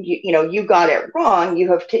 no, you got it wrong.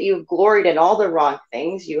 You've gloried in all the wrong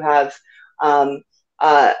things. You have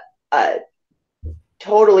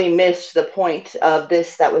totally missed the point of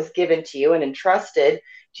this that was given to you and entrusted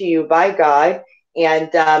to you by God. And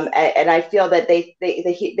I feel that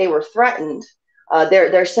they were threatened.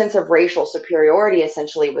 Their sense of racial superiority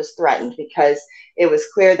essentially was threatened, because it was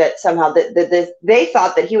clear that somehow they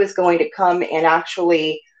thought that he was going to come and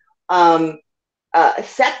actually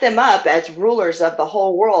set them up as rulers of the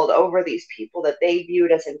whole world over these people that they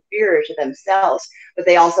viewed as inferior to themselves. But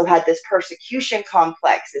they also had this persecution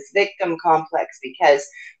complex, this victim complex, because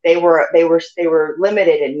they were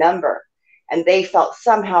limited in number, and they felt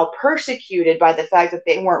somehow persecuted by the fact that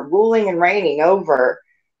they weren't ruling and reigning over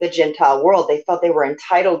the Gentile world. They felt they were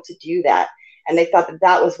entitled to do that, and they thought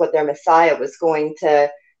that was what their Messiah was going to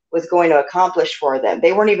accomplish for them.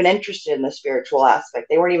 They weren't even interested in the spiritual aspect.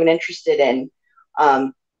 They weren't even interested in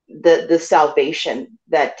the salvation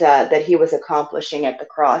that he was accomplishing at the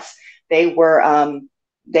cross. They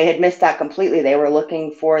had missed that completely. They were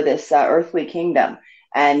looking for this earthly kingdom,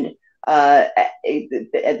 and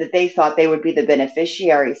that they thought they would be the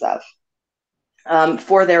beneficiaries of,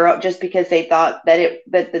 for their own, just because they thought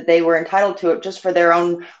that they were entitled to it, just for their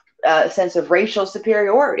own sense of racial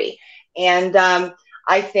superiority. And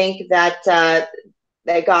I think that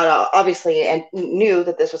that God obviously and knew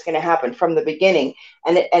that this was going to happen from the beginning,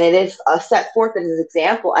 and it is set forth as an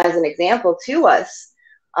example to us.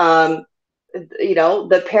 The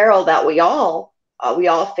peril that we all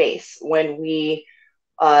face when we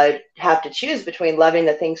have to choose between loving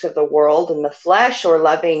the things of the world and the flesh, or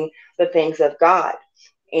loving the things of God.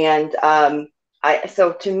 And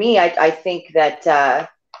so to me, I think that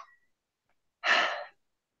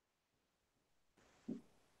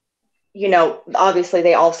obviously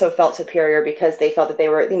they also felt superior because they felt that they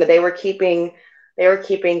were keeping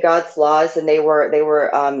God's laws, and they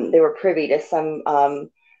were privy to some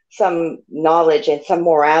knowledge and some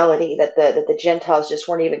morality that the Gentiles just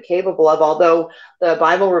weren't even capable of. Although the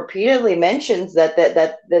Bible repeatedly mentions that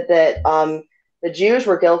the Jews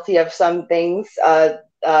were guilty of some things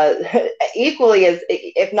equally as,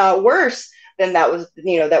 if not worse, than that were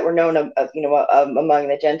known among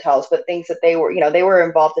the Gentiles, but things that they were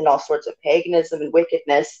involved in all sorts of paganism and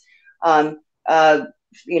wickedness, from the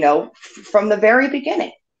very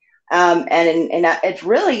beginning. And it's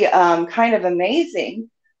really kind of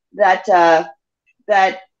amazing that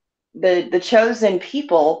the chosen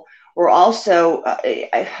people were also.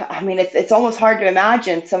 It's almost hard to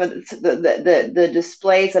imagine some of the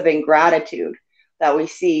displays of ingratitude that we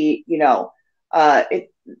see,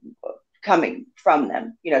 coming from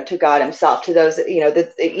them, to God Himself, to those,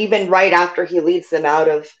 that even right after He leads them out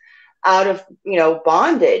of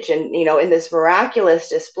bondage, and in this miraculous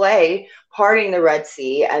display, parting the Red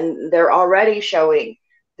Sea, and they're already showing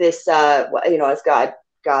this, as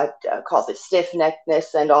God calls it,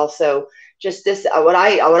 stiff-neckedness, and also just this, what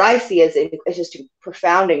I see is just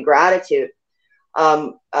profound ingratitude,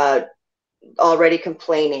 already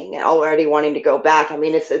complaining and already wanting to go back.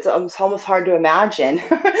 It's almost hard to imagine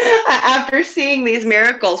after seeing these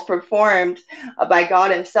miracles performed by God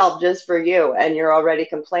Himself just for you, and you're already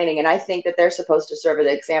complaining. And I think that they're supposed to serve as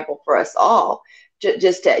an example for us all,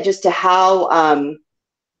 just to how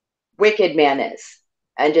wicked man is,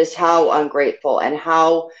 and just how ungrateful, and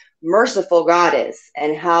how merciful God is,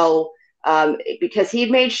 and how because He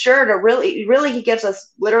made sure to really He gives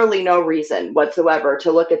us literally no reason whatsoever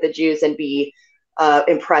to look at the Jews and be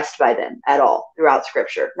impressed by them at all throughout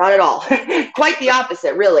Scripture. Not at all. Quite the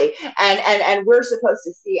opposite, really. And we're supposed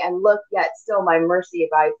to see and look, yet still my mercy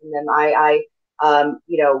abides in them.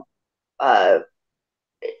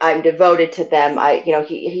 I'm devoted to them.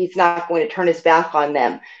 He's not going to turn His back on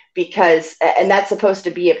them, because, and that's supposed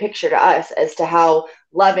to be a picture to us as to how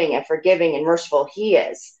loving and forgiving and merciful He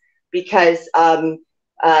is. Because, and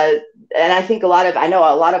I think I know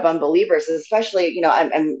a lot of unbelievers, especially,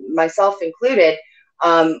 and myself included,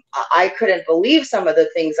 I couldn't believe some of the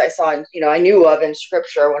things I saw, I knew of in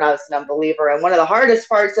Scripture when I was an unbeliever. And one of the hardest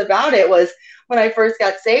parts about it was when I first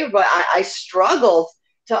got saved, but I struggled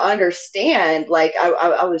to understand. Like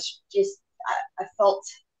I was just, I felt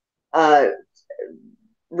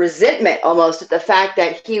resentment almost at the fact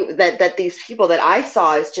that that these people that I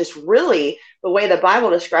saw is just really, the way the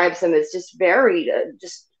Bible describes them, is just very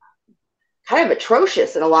just kind of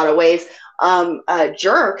atrocious in a lot of ways,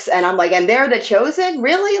 jerks. And I'm like, and they're the chosen,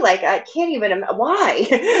 really? Like, I can't even, why?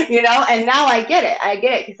 And now I get it,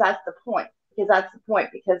 because that's the point. Because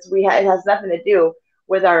it has nothing to do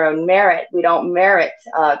with our own merit. We don't merit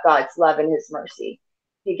God's love and His mercy.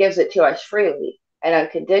 He gives it to us freely and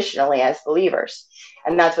unconditionally as believers.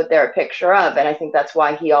 And that's what they're a picture of. And I think that's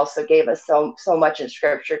why He also gave us so much in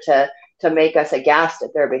Scripture to make us aghast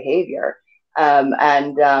at their behavior. I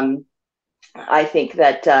think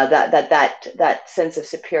that that sense of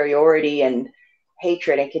superiority and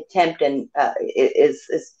hatred and contempt and is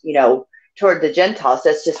toward the Gentiles.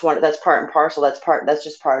 That's part and parcel. That's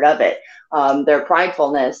just part of it. Their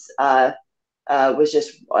pridefulness was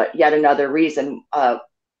just yet another reason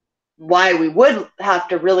why we would have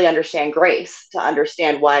to really understand grace, to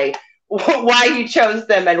understand why He chose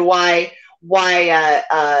them, and why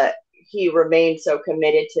He remained so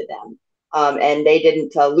committed to them. And they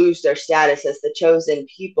didn't lose their status as the chosen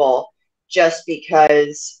people just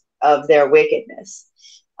because of their wickedness.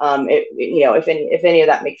 If any of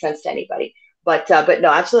that makes sense to anybody, but no,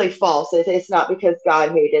 absolutely false. It's not because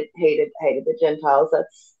God hated the Gentiles.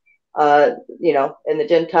 That's and the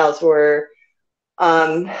Gentiles were,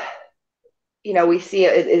 we see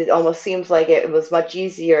it almost seems like it was much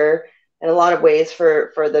easier in a lot of ways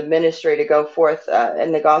for the ministry to go forth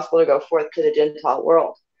and the gospel to go forth to the Gentile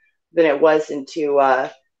world than it was into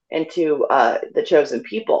the chosen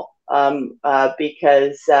people.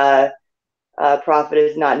 because prophet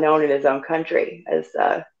is not known in his own country,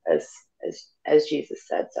 as Jesus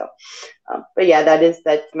said. So, but yeah,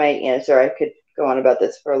 that's my answer. I could go on about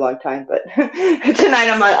this for a long time, but tonight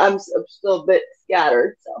I'm still a bit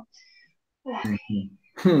scattered. So.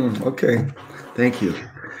 Okay, thank you.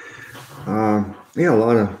 Yeah, a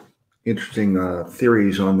lot of interesting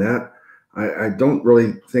theories on that. I don't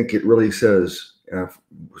really think it really says.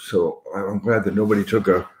 So I'm glad that nobody took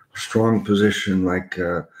a strong position. Like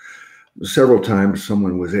several times,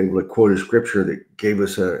 someone was able to quote a scripture that gave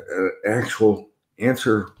us a actual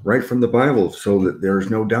answer right from the Bible, so that there's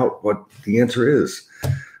no doubt what the answer is.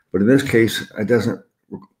 But in this case, it doesn't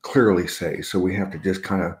clearly say. So we have to just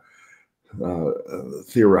kind of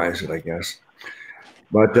theorize it, I guess.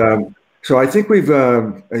 But so I think we've.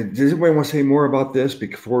 Does anybody want to say more about this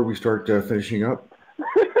before we start finishing up?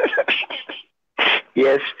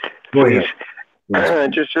 Yes, Go please.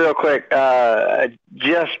 ahead. Just real quick,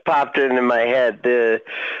 just popped into my head the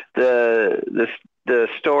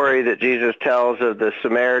story that Jesus tells of the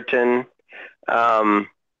Samaritan,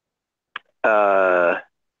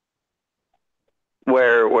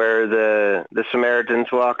 where the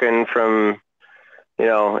Samaritan's walking from,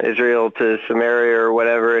 Israel to Samaria or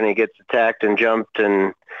whatever, and he gets attacked and jumped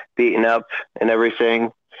and beaten up and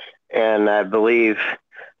everything. And I believe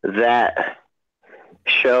that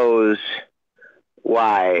shows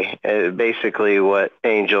why, basically what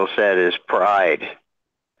Angel said is pride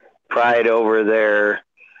over their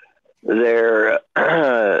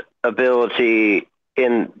ability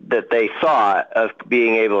in that they thought of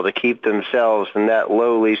being able to keep themselves in that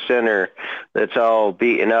lowly sinner that's all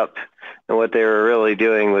beaten up. And what they were really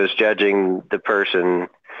doing was judging the person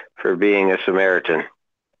for being a Samaritan,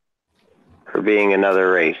 for being another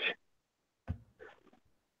race,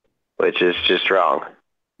 which is just wrong.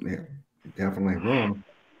 Yeah, definitely wrong.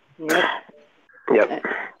 Yep.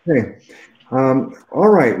 Okay. All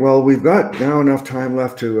right. Well, we've got now enough time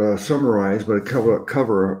left to summarize, but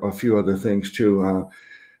cover a few other things too.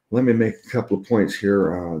 Let me make a couple of points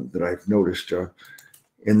here that I've noticed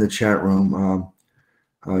in the chat room.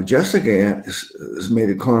 Jessica has made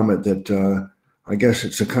a comment that I guess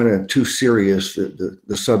it's a kind of too serious,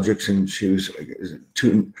 the subjects, and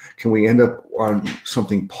can we end up on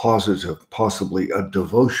something positive, possibly a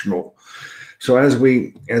devotional? So as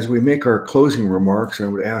we make our closing remarks, I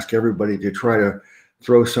would ask everybody to try to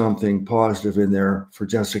throw something positive in there for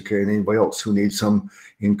Jessica and anybody else who needs some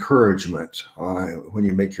encouragement when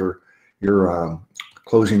you make your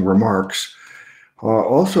closing remarks.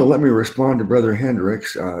 Also, let me respond to Brother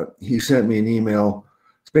Hendricks. He sent me an email.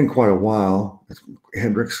 It's been quite a while.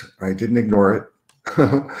 Hendricks, I didn't ignore it.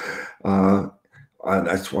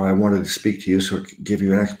 That's why I wanted to speak to you, so give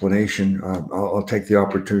you an explanation. I'll take the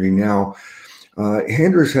opportunity now.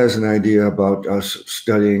 Hendricks has an idea about us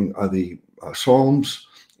studying the Psalms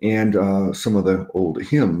and some of the old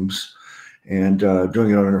hymns and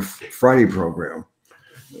doing it on a Friday program.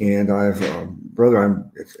 And brother,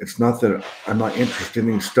 it's not that I'm not interested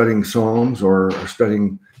in studying Psalms or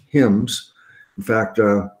studying hymns. In fact,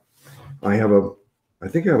 I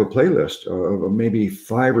think I have a playlist of maybe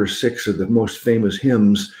 5 or 6 of the most famous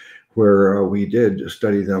hymns where we did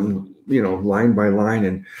study them, line by line.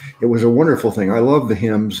 And it was a wonderful thing. I love the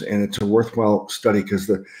hymns, and it's a worthwhile study because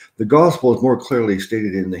the gospel is more clearly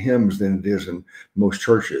stated in the hymns than it is in most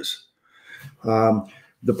churches.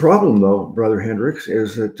 The problem, though, Brother Hendricks,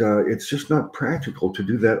 is that it's just not practical to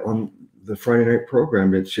do that on the Friday night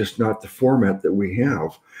program. It's just not the format that we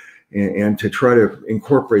have. And to try to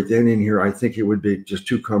incorporate that in here, I think it would be just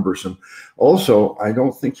too cumbersome. Also, I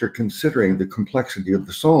don't think you're considering the complexity of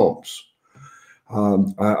the Psalms.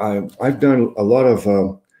 I've done a lot of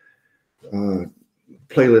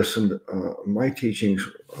playlists and my teachings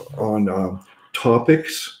on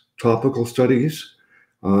topical studies,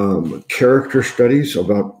 character studies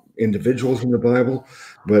about individuals in the Bible,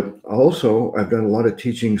 but also I've done a lot of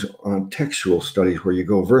teachings on textual studies where you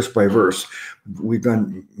go verse by verse. We've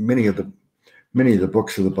done many of the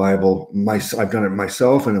books of the Bible. I've done it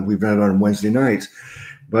myself, and we've done it on Wednesday nights.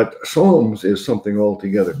 But Psalms is something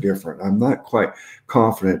altogether different. I'm not quite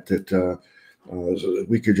confident that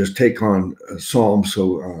we could just take on Psalms.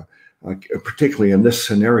 So particularly in this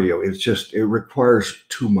scenario, it requires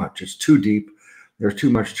too much. It's too deep. There's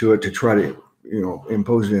too much to it to try to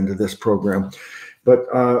impose it into this program. But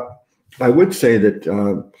I would say that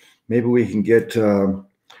maybe we can get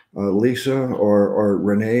Lisa or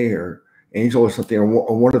Renee or Angel or something, or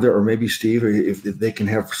one of them, or maybe Steve, if they can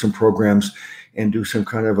have some programs and do some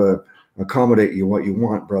kind of accommodate you what you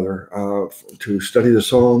want, brother, to study the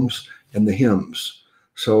Psalms and the hymns.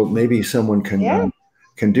 So maybe someone can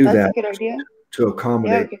can do That's that a good idea. to Yeah,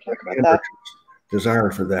 accommodate we could talk about that.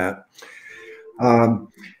 desire for that.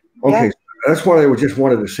 Okay, so that's what I just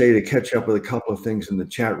wanted to say to catch up with a couple of things in the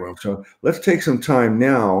chat room. So let's take some time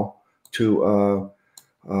now to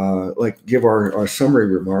like give our summary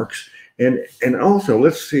remarks, and also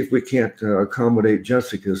let's see if we can't accommodate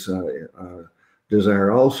Jessica's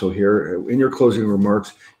desire also here in your closing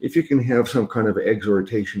remarks. If you can have some kind of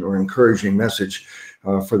exhortation or encouraging message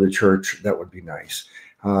for the church, that would be nice.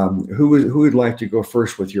 Who would like to go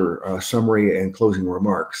first with your summary and closing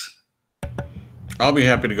remarks? I'll be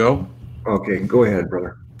happy to go. Okay, go ahead,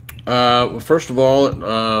 brother. First of all,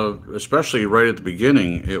 especially right at the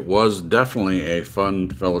beginning, it was definitely a fun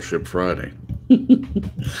Fellowship Friday.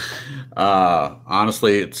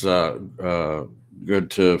 Honestly, it's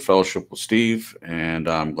good to fellowship with Steve, and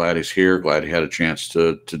I'm glad he's here. Glad he had a chance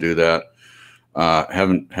to do that.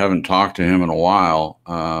 Haven't talked to him in a while,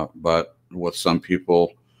 but with some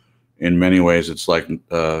people, in many ways, it's like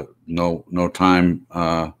no time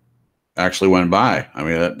actually went by. I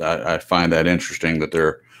mean, I find that interesting that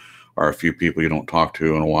there are a few people you don't talk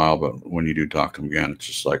to in a while, but when you do talk to them again, it's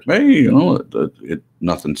just like, hey,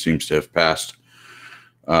 nothing seems to have passed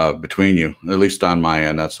between you. At least on my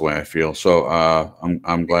end, that's the way I feel. So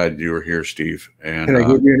I'm glad you were here, Steve. And can I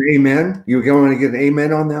give you an amen? You want to get an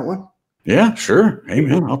amen on that one? Yeah, sure.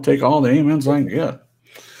 Amen. I'll take all the amens I can get.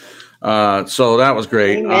 So that was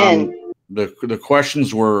great. Amen. The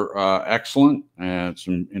questions were excellent and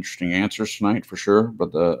some interesting answers tonight for sure.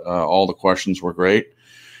 But all the questions were great,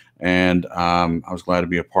 and I was glad to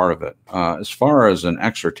be a part of it. As far as an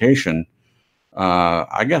exhortation,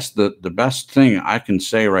 I guess the best thing I can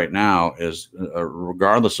say right now is,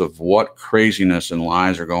 regardless of what craziness and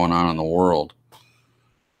lies are going on in the world,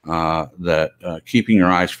 that keeping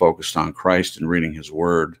your eyes focused on Christ and reading His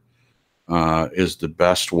Word is the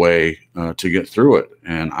best way to get through it.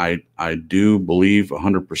 And I do believe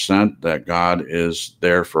 100% that God is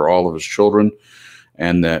there for all of His children,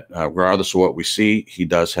 and that regardless of what we see, He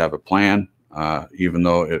does have a plan, even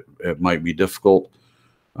though it might be difficult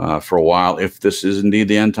for a while, if this is indeed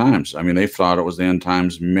the end times. I mean, they've thought it was the end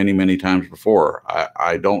times many, many times before.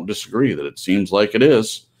 I don't disagree that it seems like it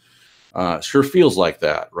is. Sure feels like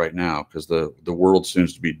that right now, because the world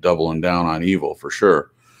seems to be doubling down on evil for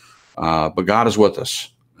sure. But God is with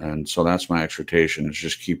us. And so that's my exhortation, is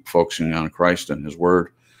just keep focusing on Christ and His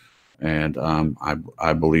Word. And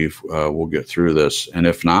I believe we'll get through this. And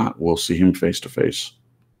if not, we'll see Him face to face.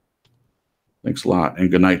 Thanks a lot.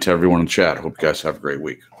 And good night to everyone in the chat. Hope you guys have a great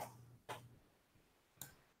week.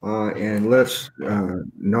 And let's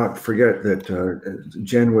not forget that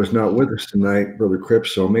Jen was not with us tonight, Brother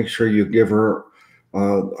Cripps. So make sure you give her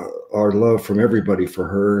our love from everybody for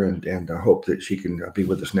her, and I hope that she can be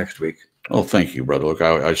with us next week. Oh, thank you, brother. Look,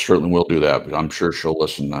 I certainly will do that, but I'm sure she'll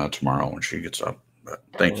listen tomorrow when she gets up. But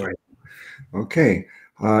thank you. Okay.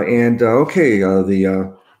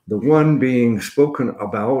 The one being spoken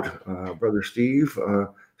about, Brother Steve,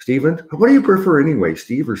 Stephen. What do you prefer anyway,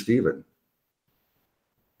 Steve or Stephen?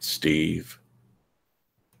 Steve.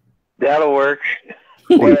 That'll work.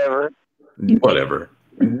 Whatever. Whatever.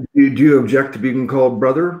 Do you object to being called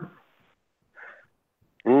brother?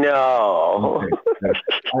 No. Okay.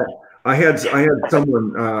 I had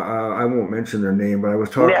someone, I won't mention their name, but I was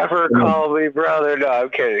talking. Never call me brother. No, I'm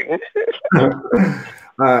kidding.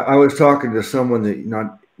 I was talking to someone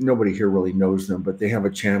that nobody here really knows them, but they have a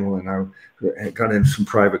channel, and I got into some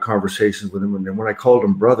private conversations with them. And then when I called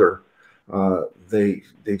them brother, they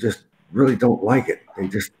just really don't like it. They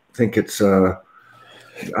just think it's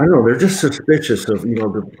I don't know. They're just suspicious of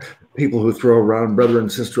the people who throw around brother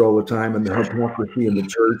and sister all the time, and the hypocrisy in the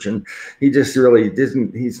church. And he just really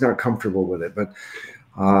isn't. He's not comfortable with it. But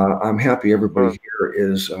I'm happy everybody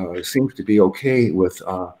here seems to be okay with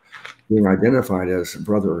being identified as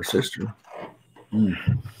brother or sister.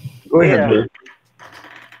 Go ahead,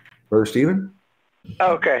 Brother Stephen.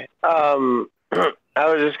 Okay. I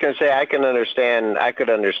was just going to say I could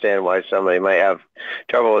understand why somebody might have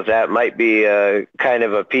trouble with that. Might be kind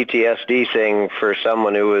of a PTSD thing for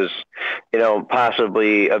someone who was,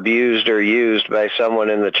 possibly abused or used by someone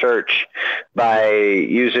in the church by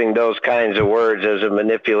using those kinds of words as a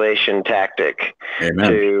manipulation tactic.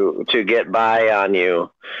 Amen. to get by on you,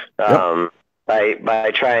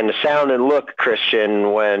 by trying to sound and look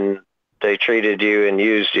Christian when they treated you and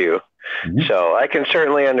used you. Mm-hmm. So I can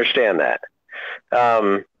certainly understand that.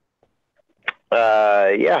 I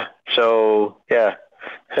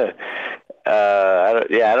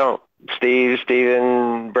don't,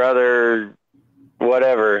 Steven, brother,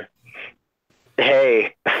 whatever.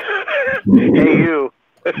 Hey, hey, you.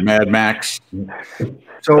 Mad Max.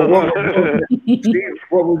 So Steve,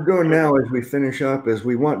 what we're doing now as we finish up is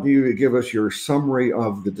we want you to give us your summary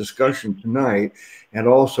of the discussion tonight, and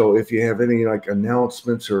also if you have any like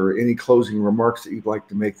announcements or any closing remarks that you'd like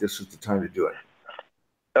to make, this is the time to do it.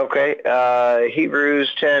 Okay,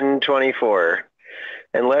 Hebrews 10:24,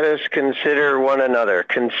 and let us consider one another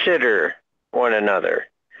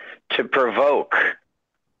to provoke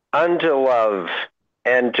unto love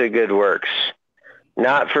and to good works,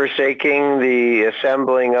 not forsaking the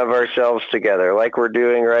assembling of ourselves together like we're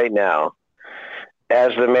doing right now,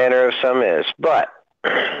 as the manner of some is, but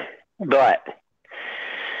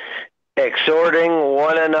exhorting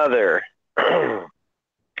one another,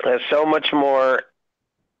 so much more,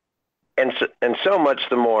 and so much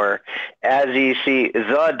the more, as ye see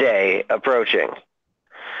the day approaching.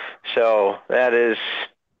 So that is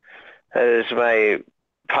my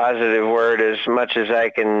positive word, as much as I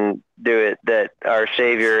can do it, that our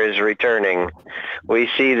Savior is returning. We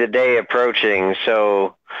see the day approaching,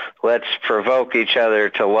 so let's provoke each other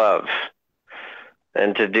to love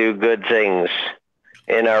and to do good things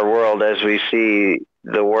in our world as we see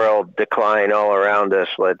the world decline all around us.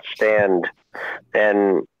 Let's stand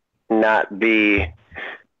and not be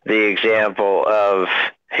the example of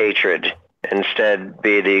hatred. Instead,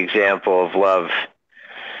 be the example of love.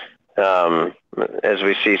 As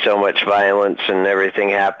we see so much violence and everything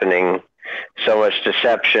happening, so much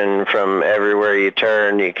deception from everywhere you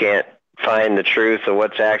turn, you can't find the truth of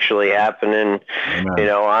what's actually happening. Amen. You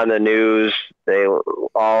know, on the news, they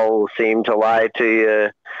all seem to lie to you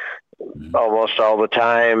almost all the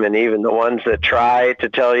time, and even the ones that try to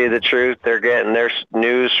tell you the truth, they're getting their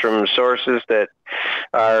news from sources that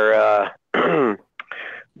are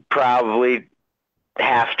probably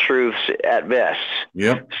half truths at best.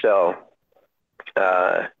 Yep. So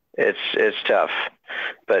it's tough,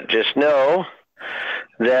 but just know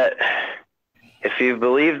that if you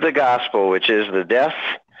believe the gospel, which is the death,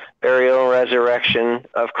 burial, and resurrection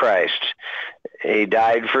of Christ, he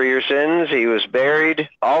died for your sins. He was buried,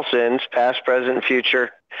 all sins, past, present,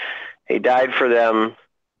 future. He died for them,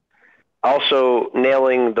 also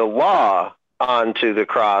nailing the law onto the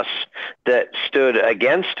cross that stood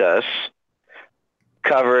against us,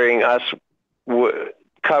 covering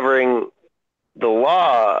the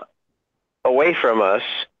law away from us,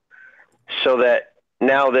 so that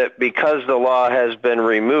now that because the law has been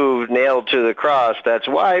removed, nailed to the cross, that's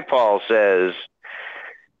why Paul says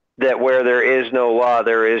that where there is no law,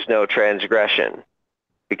 there is no transgression.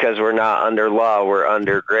 Because we're not under law, we're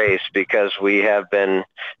under grace, because we have been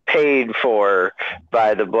paid for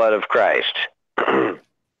by the blood of Christ.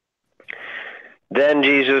 Then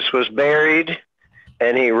Jesus was buried,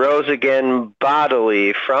 and he rose again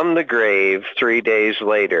bodily from the grave 3 days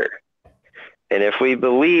later. And if we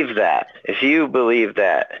believe that, if you believe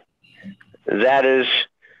that, that is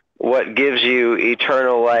what gives you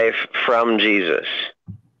eternal life from Jesus.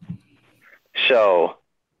 So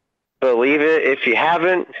believe it if you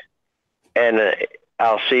haven't, and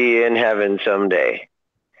I'll see you in heaven someday.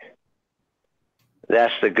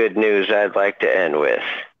 That's the good news I'd like to end with,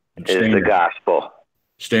 is the gospel.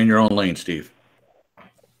 Stay in your own lane, Steve.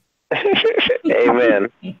 Amen.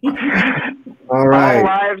 All right. All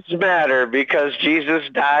lives matter because Jesus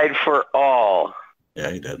died for all. Yeah,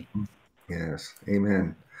 he did. Yes.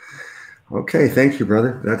 Amen. Okay. Thank you,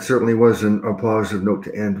 brother. That certainly was a positive note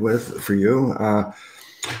to end with for you.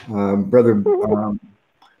 Brother,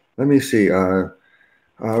 let me see.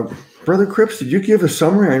 Brother Cripps, did you give a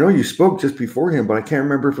summary? I know you spoke just before him, but I can't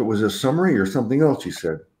remember if it was a summary or something else you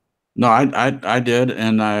said. No, I did,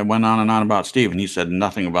 and I went on and on about Steve, and he said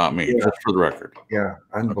nothing about me, just for the record. Yeah,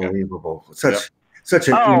 unbelievable. Okay. Such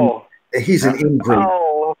an he's an ingrate.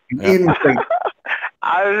 Ingrate.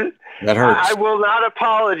 That hurts. I will not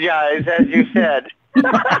apologize, as you said.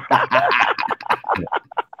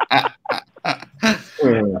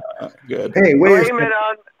 Good. Hey, wait.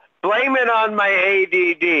 Blame it on my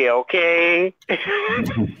ADD, okay? It's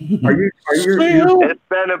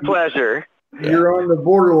been a pleasure. You're on the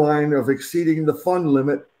borderline of exceeding the fun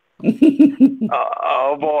limit.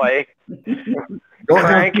 Oh boy. Don't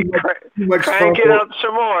crank have too much crank fun. it up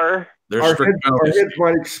some more. Our heads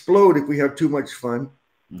might explode if we have too much fun.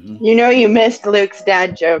 Mm-hmm. You know you missed Luke's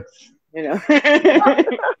dad jokes, you know.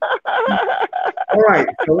 All right,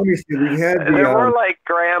 so let me see. We had They're more like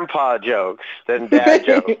grandpa jokes than dad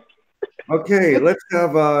jokes. Okay, let's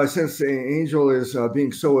have, since Angel is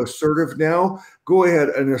being so assertive now, go ahead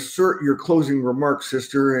and assert your closing remarks,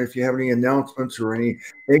 sister. If you have any announcements or any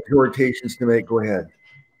exhortations to make, go ahead.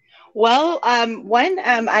 Well, I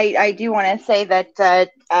do want to say that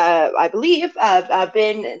I believe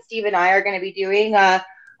Ben, Steve, and I are going to be doing a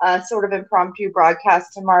sort of impromptu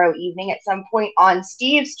broadcast tomorrow evening at some point on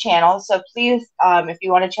Steve's channel. So please, if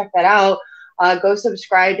you want to check that out, go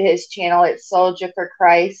subscribe to his channel. It's Soldier for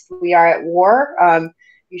Christ. We are at war.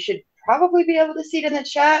 You should probably be able to see it in the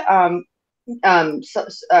chat.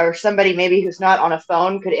 Or somebody maybe who's not on a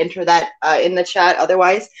phone could enter that in the chat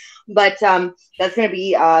otherwise. But that's going to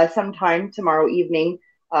be sometime tomorrow evening.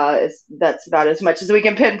 That's about as much as we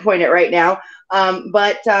can pinpoint it right now.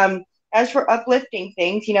 But as for uplifting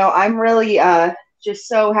things, I'm really just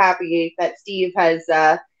so happy that Steve has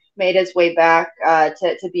made his way back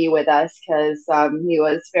to be with us, because he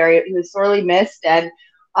was sorely missed. And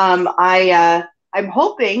I'm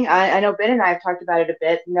hoping, I know Ben and I have talked about it a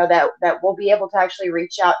bit, that we'll be able to actually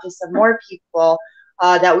reach out to some more people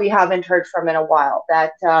that we haven't heard from in a while,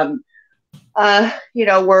 that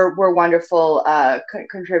we're wonderful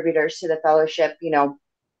contributors to the fellowship,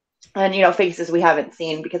 and faces we haven't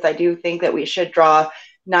seen, because I do think that we should draw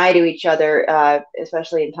nigh to each other,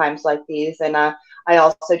 especially in times like these. And I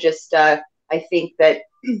also just I think that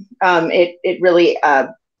it really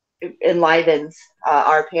enlivens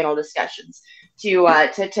our panel discussions to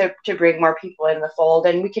bring more people in the fold.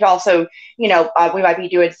 And we could also, we might be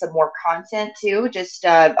doing some more content too, just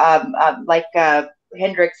like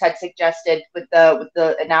Hendrix had suggested with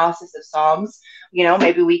the analysis of Psalms.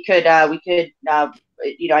 Maybe we could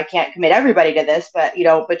I can't commit everybody to this, but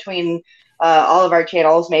between all of our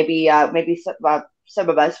channels, maybe some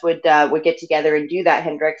of us would get together and do that,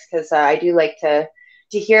 Hendrix, because I do like to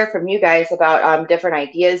hear from you guys about different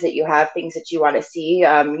ideas that you have, things that you want to see.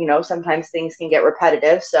 Sometimes things can get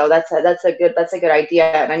repetitive, so that's a good idea.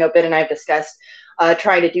 And I know Ben and I have discussed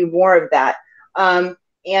trying to do more of that. And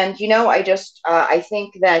I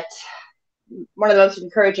think that one of the most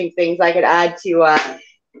encouraging things I could add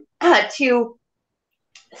to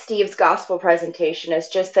Steve's gospel presentation is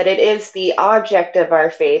just that it is the object of our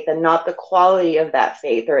faith and not the quality of that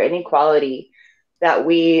faith or any quality that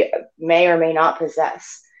we may or may not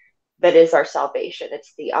possess that is our salvation.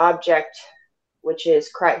 It's the object, which is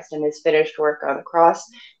Christ and his finished work on the cross,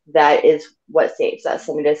 that is what saves us.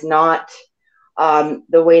 And it is not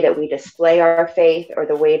the way that we display our faith or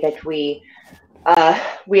the way that we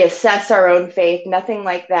assess our own faith. Nothing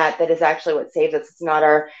like that. That is actually what saves us. It's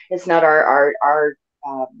not our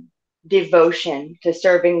devotion to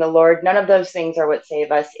serving the Lord. None of those things are what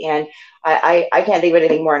save us. And I can't think of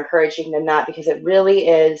anything more encouraging than that, because it really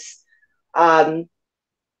is, it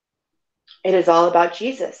is all about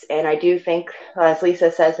Jesus. And I do think, as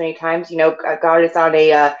Lisa says many times, God is on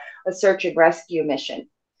a search and rescue mission.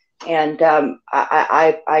 And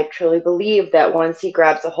I truly believe that once he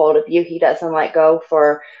grabs a hold of you, he doesn't let go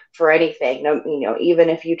for anything. Even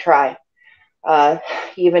if you try,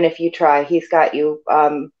 he's got you,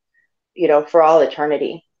 for all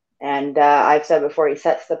eternity. And I've said before, he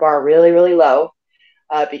sets the bar really, really low,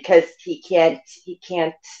 because he can't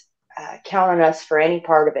count on us for any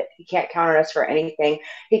part of it. He can't count on us for anything.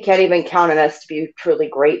 He can't even count on us to be truly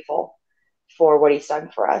grateful for what he's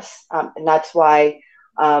done for us. And that's why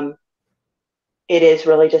it is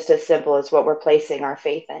really just as simple as what we're placing our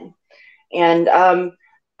faith in. And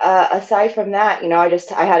aside from that,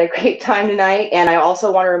 I had a great time tonight. And I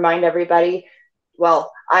also want to remind everybody,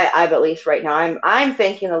 well, I've at least right now, I'm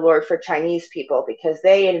thanking the Lord for Chinese people, because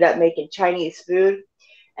they ended up making Chinese food,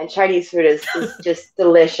 and Chinese food is just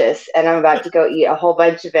delicious. And I'm about to go eat a whole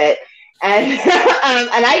bunch of it. And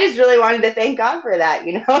and I just really wanted to thank God for that.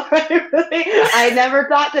 I never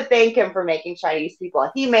thought to thank him for making Chinese people.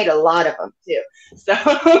 He made a lot of them too. So,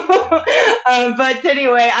 but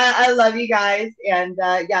anyway, I love you guys, and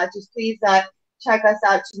just please check us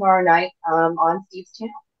out tomorrow night on Steve's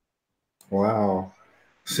channel. Wow,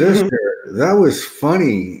 sister, that was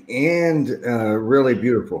funny and really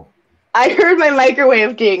beautiful. I heard my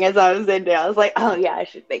microwave ding as I was in there. I was like, oh yeah, I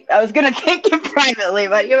should think. I was gonna thank him privately,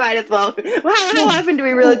 but you might as well. How often do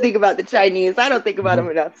we really think about the Chinese? I don't think about them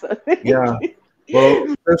enough. So. Yeah.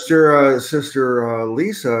 Well, sister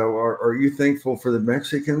Lisa, are you thankful for the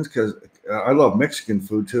Mexicans? Because I love Mexican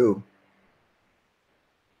food too.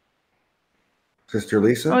 Sister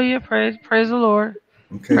Lisa. Oh yeah, praise the Lord.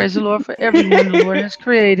 Okay. Praise the Lord for everyone the Lord has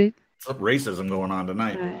created. Some racism going on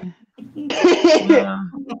tonight.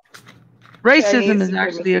 Racism is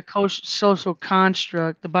actually a social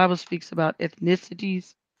construct. The Bible speaks about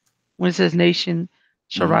ethnicities. When it says nation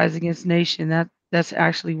shall rise against nation, that's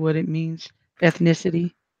actually what it means,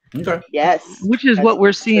 ethnicity. Okay. Yes. Which is what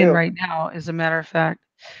we're seeing right now, as a matter of fact.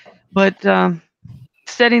 But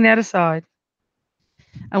setting that aside,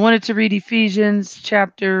 I wanted to read Ephesians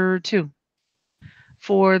chapter 2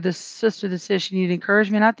 for the sister that says she needed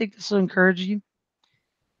encouragement. I think this will encourage you.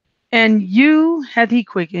 And you hath he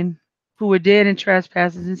quickened, who were dead in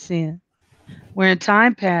trespasses and sin, where in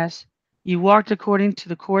time past you walked according to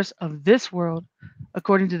the course of this world,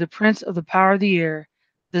 according to the prince of the power of the air,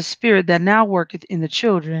 the spirit that now worketh in the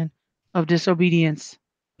children of disobedience,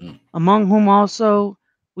 among whom also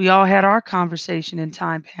we all had our conversation in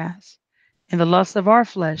time past, in the lust of our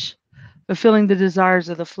flesh, fulfilling the desires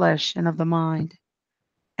of the flesh and of the mind,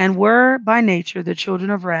 and were by nature the children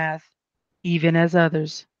of wrath, even as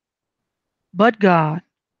others. But God,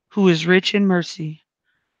 who is rich in mercy,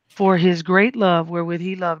 for his great love wherewith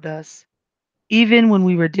he loved us, even when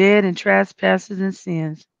we were dead in trespasses and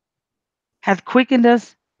sins, hath quickened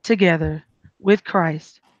us together with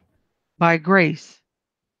Christ. By grace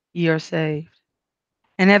ye are saved,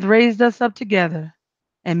 and hath raised us up together,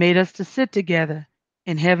 and made us to sit together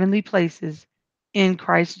in heavenly places in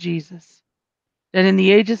Christ Jesus, that in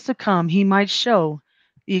the ages to come he might show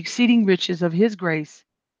the exceeding riches of his grace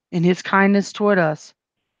and his kindness toward us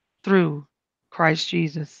through Christ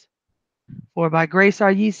Jesus. For by grace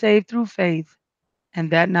are ye saved through faith,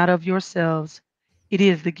 and that not of yourselves. It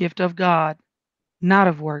is the gift of God, not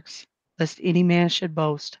of works, lest any man should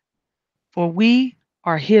boast. For we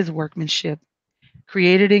are his workmanship,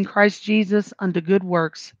 created in Christ Jesus unto good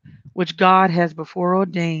works, which God has before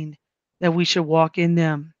ordained that we should walk in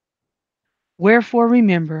them. Wherefore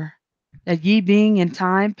remember that ye being in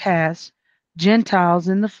time past Gentiles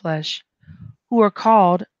in the flesh, who are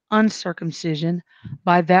called uncircumcision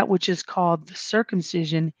by that which is called the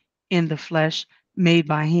circumcision in the flesh made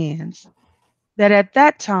by hands, that at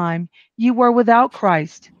that time ye were without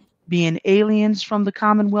Christ, being aliens from the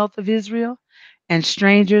commonwealth of Israel, and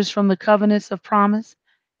strangers from the covenants of promise,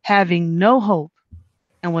 having no hope,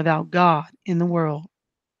 and without God in the world.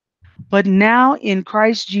 But now in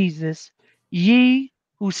Christ Jesus, ye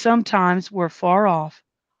who sometimes were far off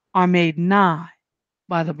are made nigh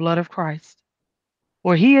by the blood of Christ.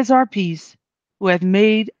 For he is our peace, who hath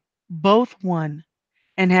made both one,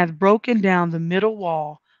 and hath broken down the middle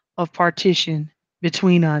wall of partition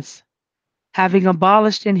between us, having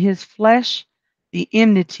abolished in his flesh the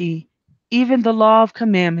enmity, even the law of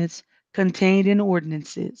commandments contained in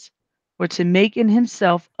ordinances, for to make in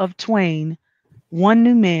himself of twain one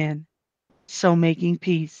new man, so making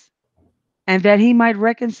peace, and that he might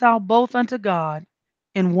reconcile both unto God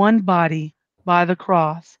in one body by the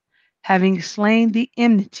cross, having slain the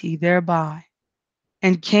enmity thereby,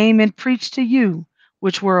 and came and preached to you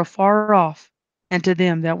which were afar off, and to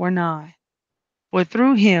them that were nigh. For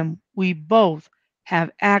through him we both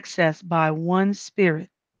have access by one Spirit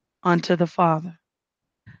unto the Father.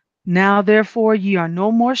 Now therefore ye are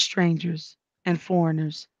no more strangers and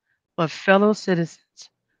foreigners, but fellow citizens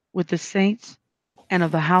with the saints and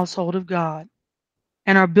of the household of God,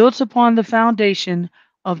 and are built upon the foundation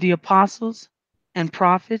of the apostles and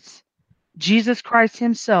prophets, Jesus Christ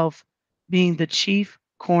himself being the chief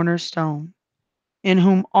cornerstone, in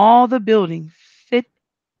whom all the building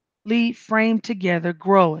fitly framed together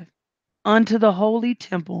groweth unto the holy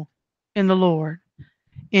temple in the Lord,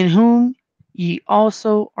 in whom ye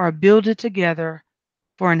also are builded together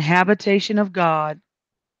for an habitation of God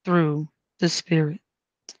through the Spirit.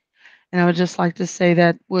 And I would just like to say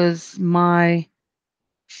that was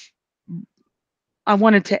I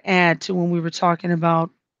wanted to add to when we were talking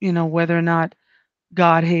about, whether or not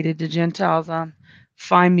God hated the Gentiles.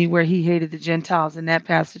 Find me where he hated the Gentiles in that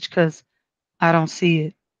passage because I don't see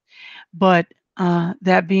it. But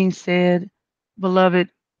that being said, beloved,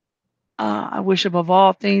 I wish above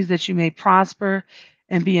all things that you may prosper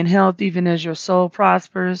and be in health, even as your soul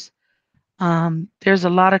prospers. There's a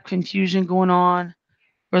lot of confusion going on,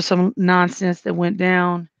 or some nonsense that went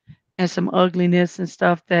down, and some ugliness and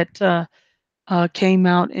stuff that came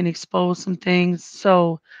out and exposed some things.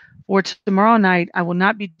 So, for tomorrow night, I will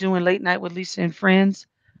not be doing late night with Lisa and friends,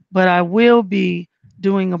 but I will be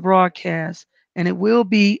doing a broadcast, and it will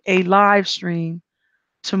be a live stream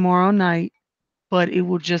tomorrow night, but it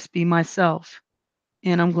will just be myself.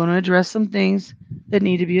 And I'm going to address some things that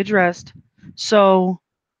need to be addressed. So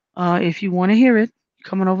if you want to hear it,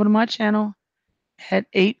 coming over to my channel at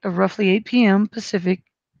roughly 8 p.m. Pacific.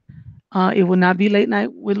 It will not be late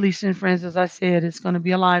night with Lisa and friends, as I said. It's going to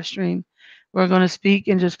be a live stream. We're going to speak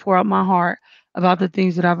and just pour out my heart about the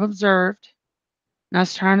things that I've observed. Not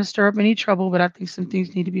trying to stir up any trouble, but I think some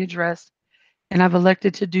things need to be addressed. And I've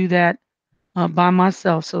elected to do that by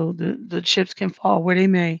myself, so the chips can fall where they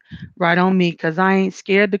may, right on me, because I ain't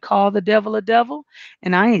scared to call the devil a devil,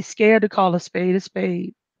 and I ain't scared to call a spade a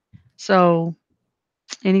spade. So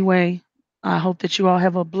anyway, I hope that you all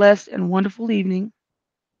have a blessed and wonderful evening.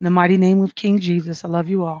 In the mighty name of King Jesus, I love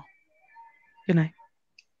you all. Good night.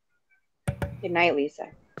 Good night, Lisa.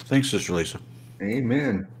 Thanks, Sister Lisa.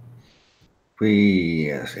 Amen.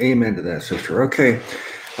 Yes, amen to that, sister. Okay.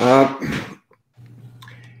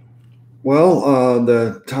 Well,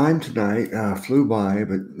 the time tonight flew by,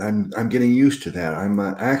 but I'm getting used to that. I'm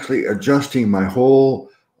actually adjusting my whole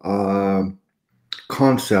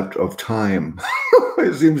concept of time.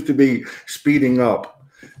 It seems to be speeding up.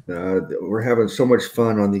 We're having so much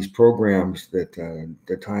fun on these programs that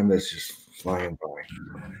the time is just flying by.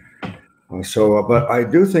 But I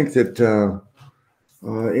do think that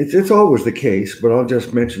it's always the case. But I'll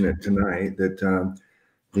just mention it tonight that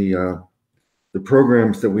the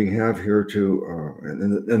programs that we have here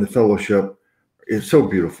and the fellowship is so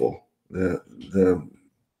beautiful. It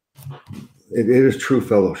is true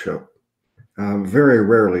fellowship. Very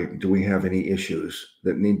rarely do we have any issues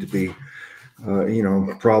that need to be,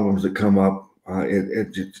 problems that come up. I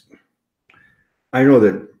know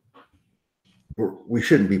that we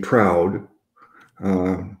shouldn't be proud. We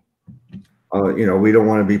don't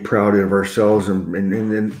want to be proud of ourselves, and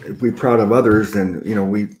if we're proud of others, then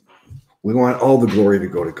we want all the glory to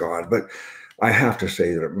go to God. But I have to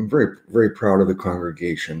say that I'm very, very proud of the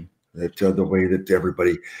congregation, that the way that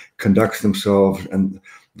everybody conducts themselves and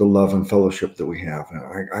the love and fellowship that we have.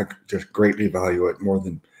 I just greatly value it more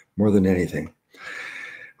than anything.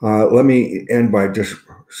 Let me end by just,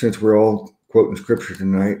 since we're all quoting scripture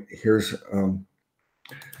tonight, here's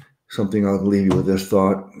something I'll leave you with this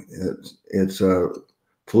thought. It's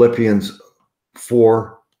Philippians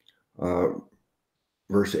 4,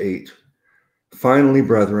 verse 8. Finally,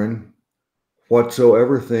 brethren,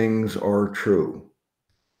 whatsoever things are true,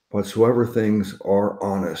 whatsoever things are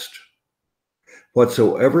honest,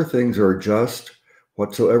 whatsoever things are just,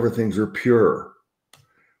 whatsoever things are pure,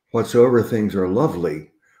 whatsoever things are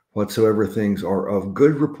lovely, whatsoever things are of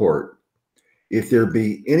good report, if there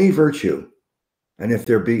be any virtue, and if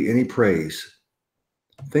there be any praise,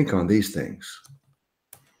 think on these things.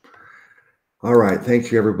 All right.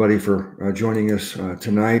 Thank you, everybody, for joining us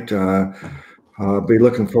tonight. I'll be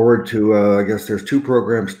looking forward to, I guess there's 2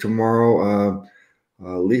 programs tomorrow.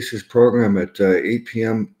 Lisa's program at 8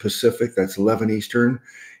 p.m. Pacific, that's 11 Eastern,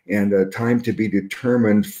 and time to be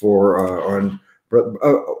determined for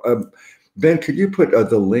Ben, could you put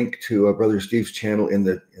the link to Brother Steve's channel in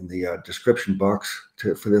the description box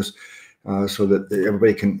for this, so that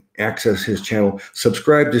everybody can access his channel?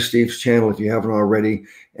 Subscribe to Steve's channel if you haven't already.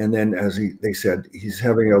 And then, as they said, he's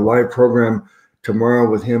having a live program tomorrow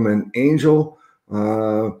with him and Angel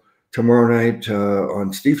tomorrow night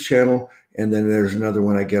on Steve's channel. And then there's another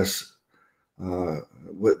one, I guess,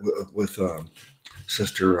 with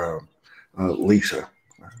Sister Lisa.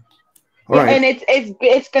 All right. And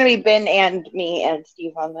it's going to be Ben and me and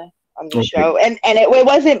Steve on the Okay. show. And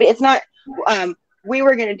it's not. We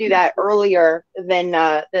were going to do that earlier than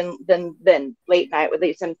late night with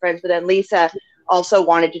Lisa and friends, but then Lisa also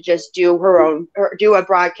wanted to just do do a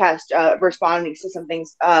broadcast responding to some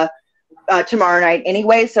things tomorrow night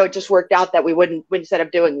anyway. So it just worked out that we wouldn't, instead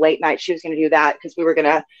of doing late night, she was going to do that because we were going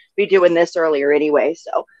to be doing this earlier anyway.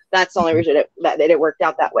 So that's the only reason that it worked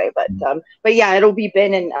out that way. But yeah, it'll be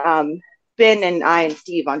Ben and I and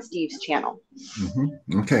Steve on Steve's channel.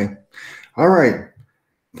 Mm-hmm. Okay. All right.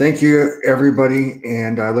 Thank you, everybody.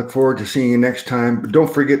 And I look forward to seeing you next time. But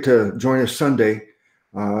don't forget to join us Sunday.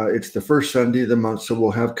 It's the first Sunday of the month, so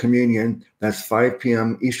we'll have communion. That's 5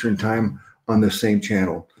 p.m. Eastern time on the same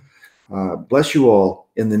channel. Bless you all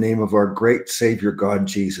in the name of our great Savior, God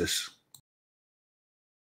Jesus.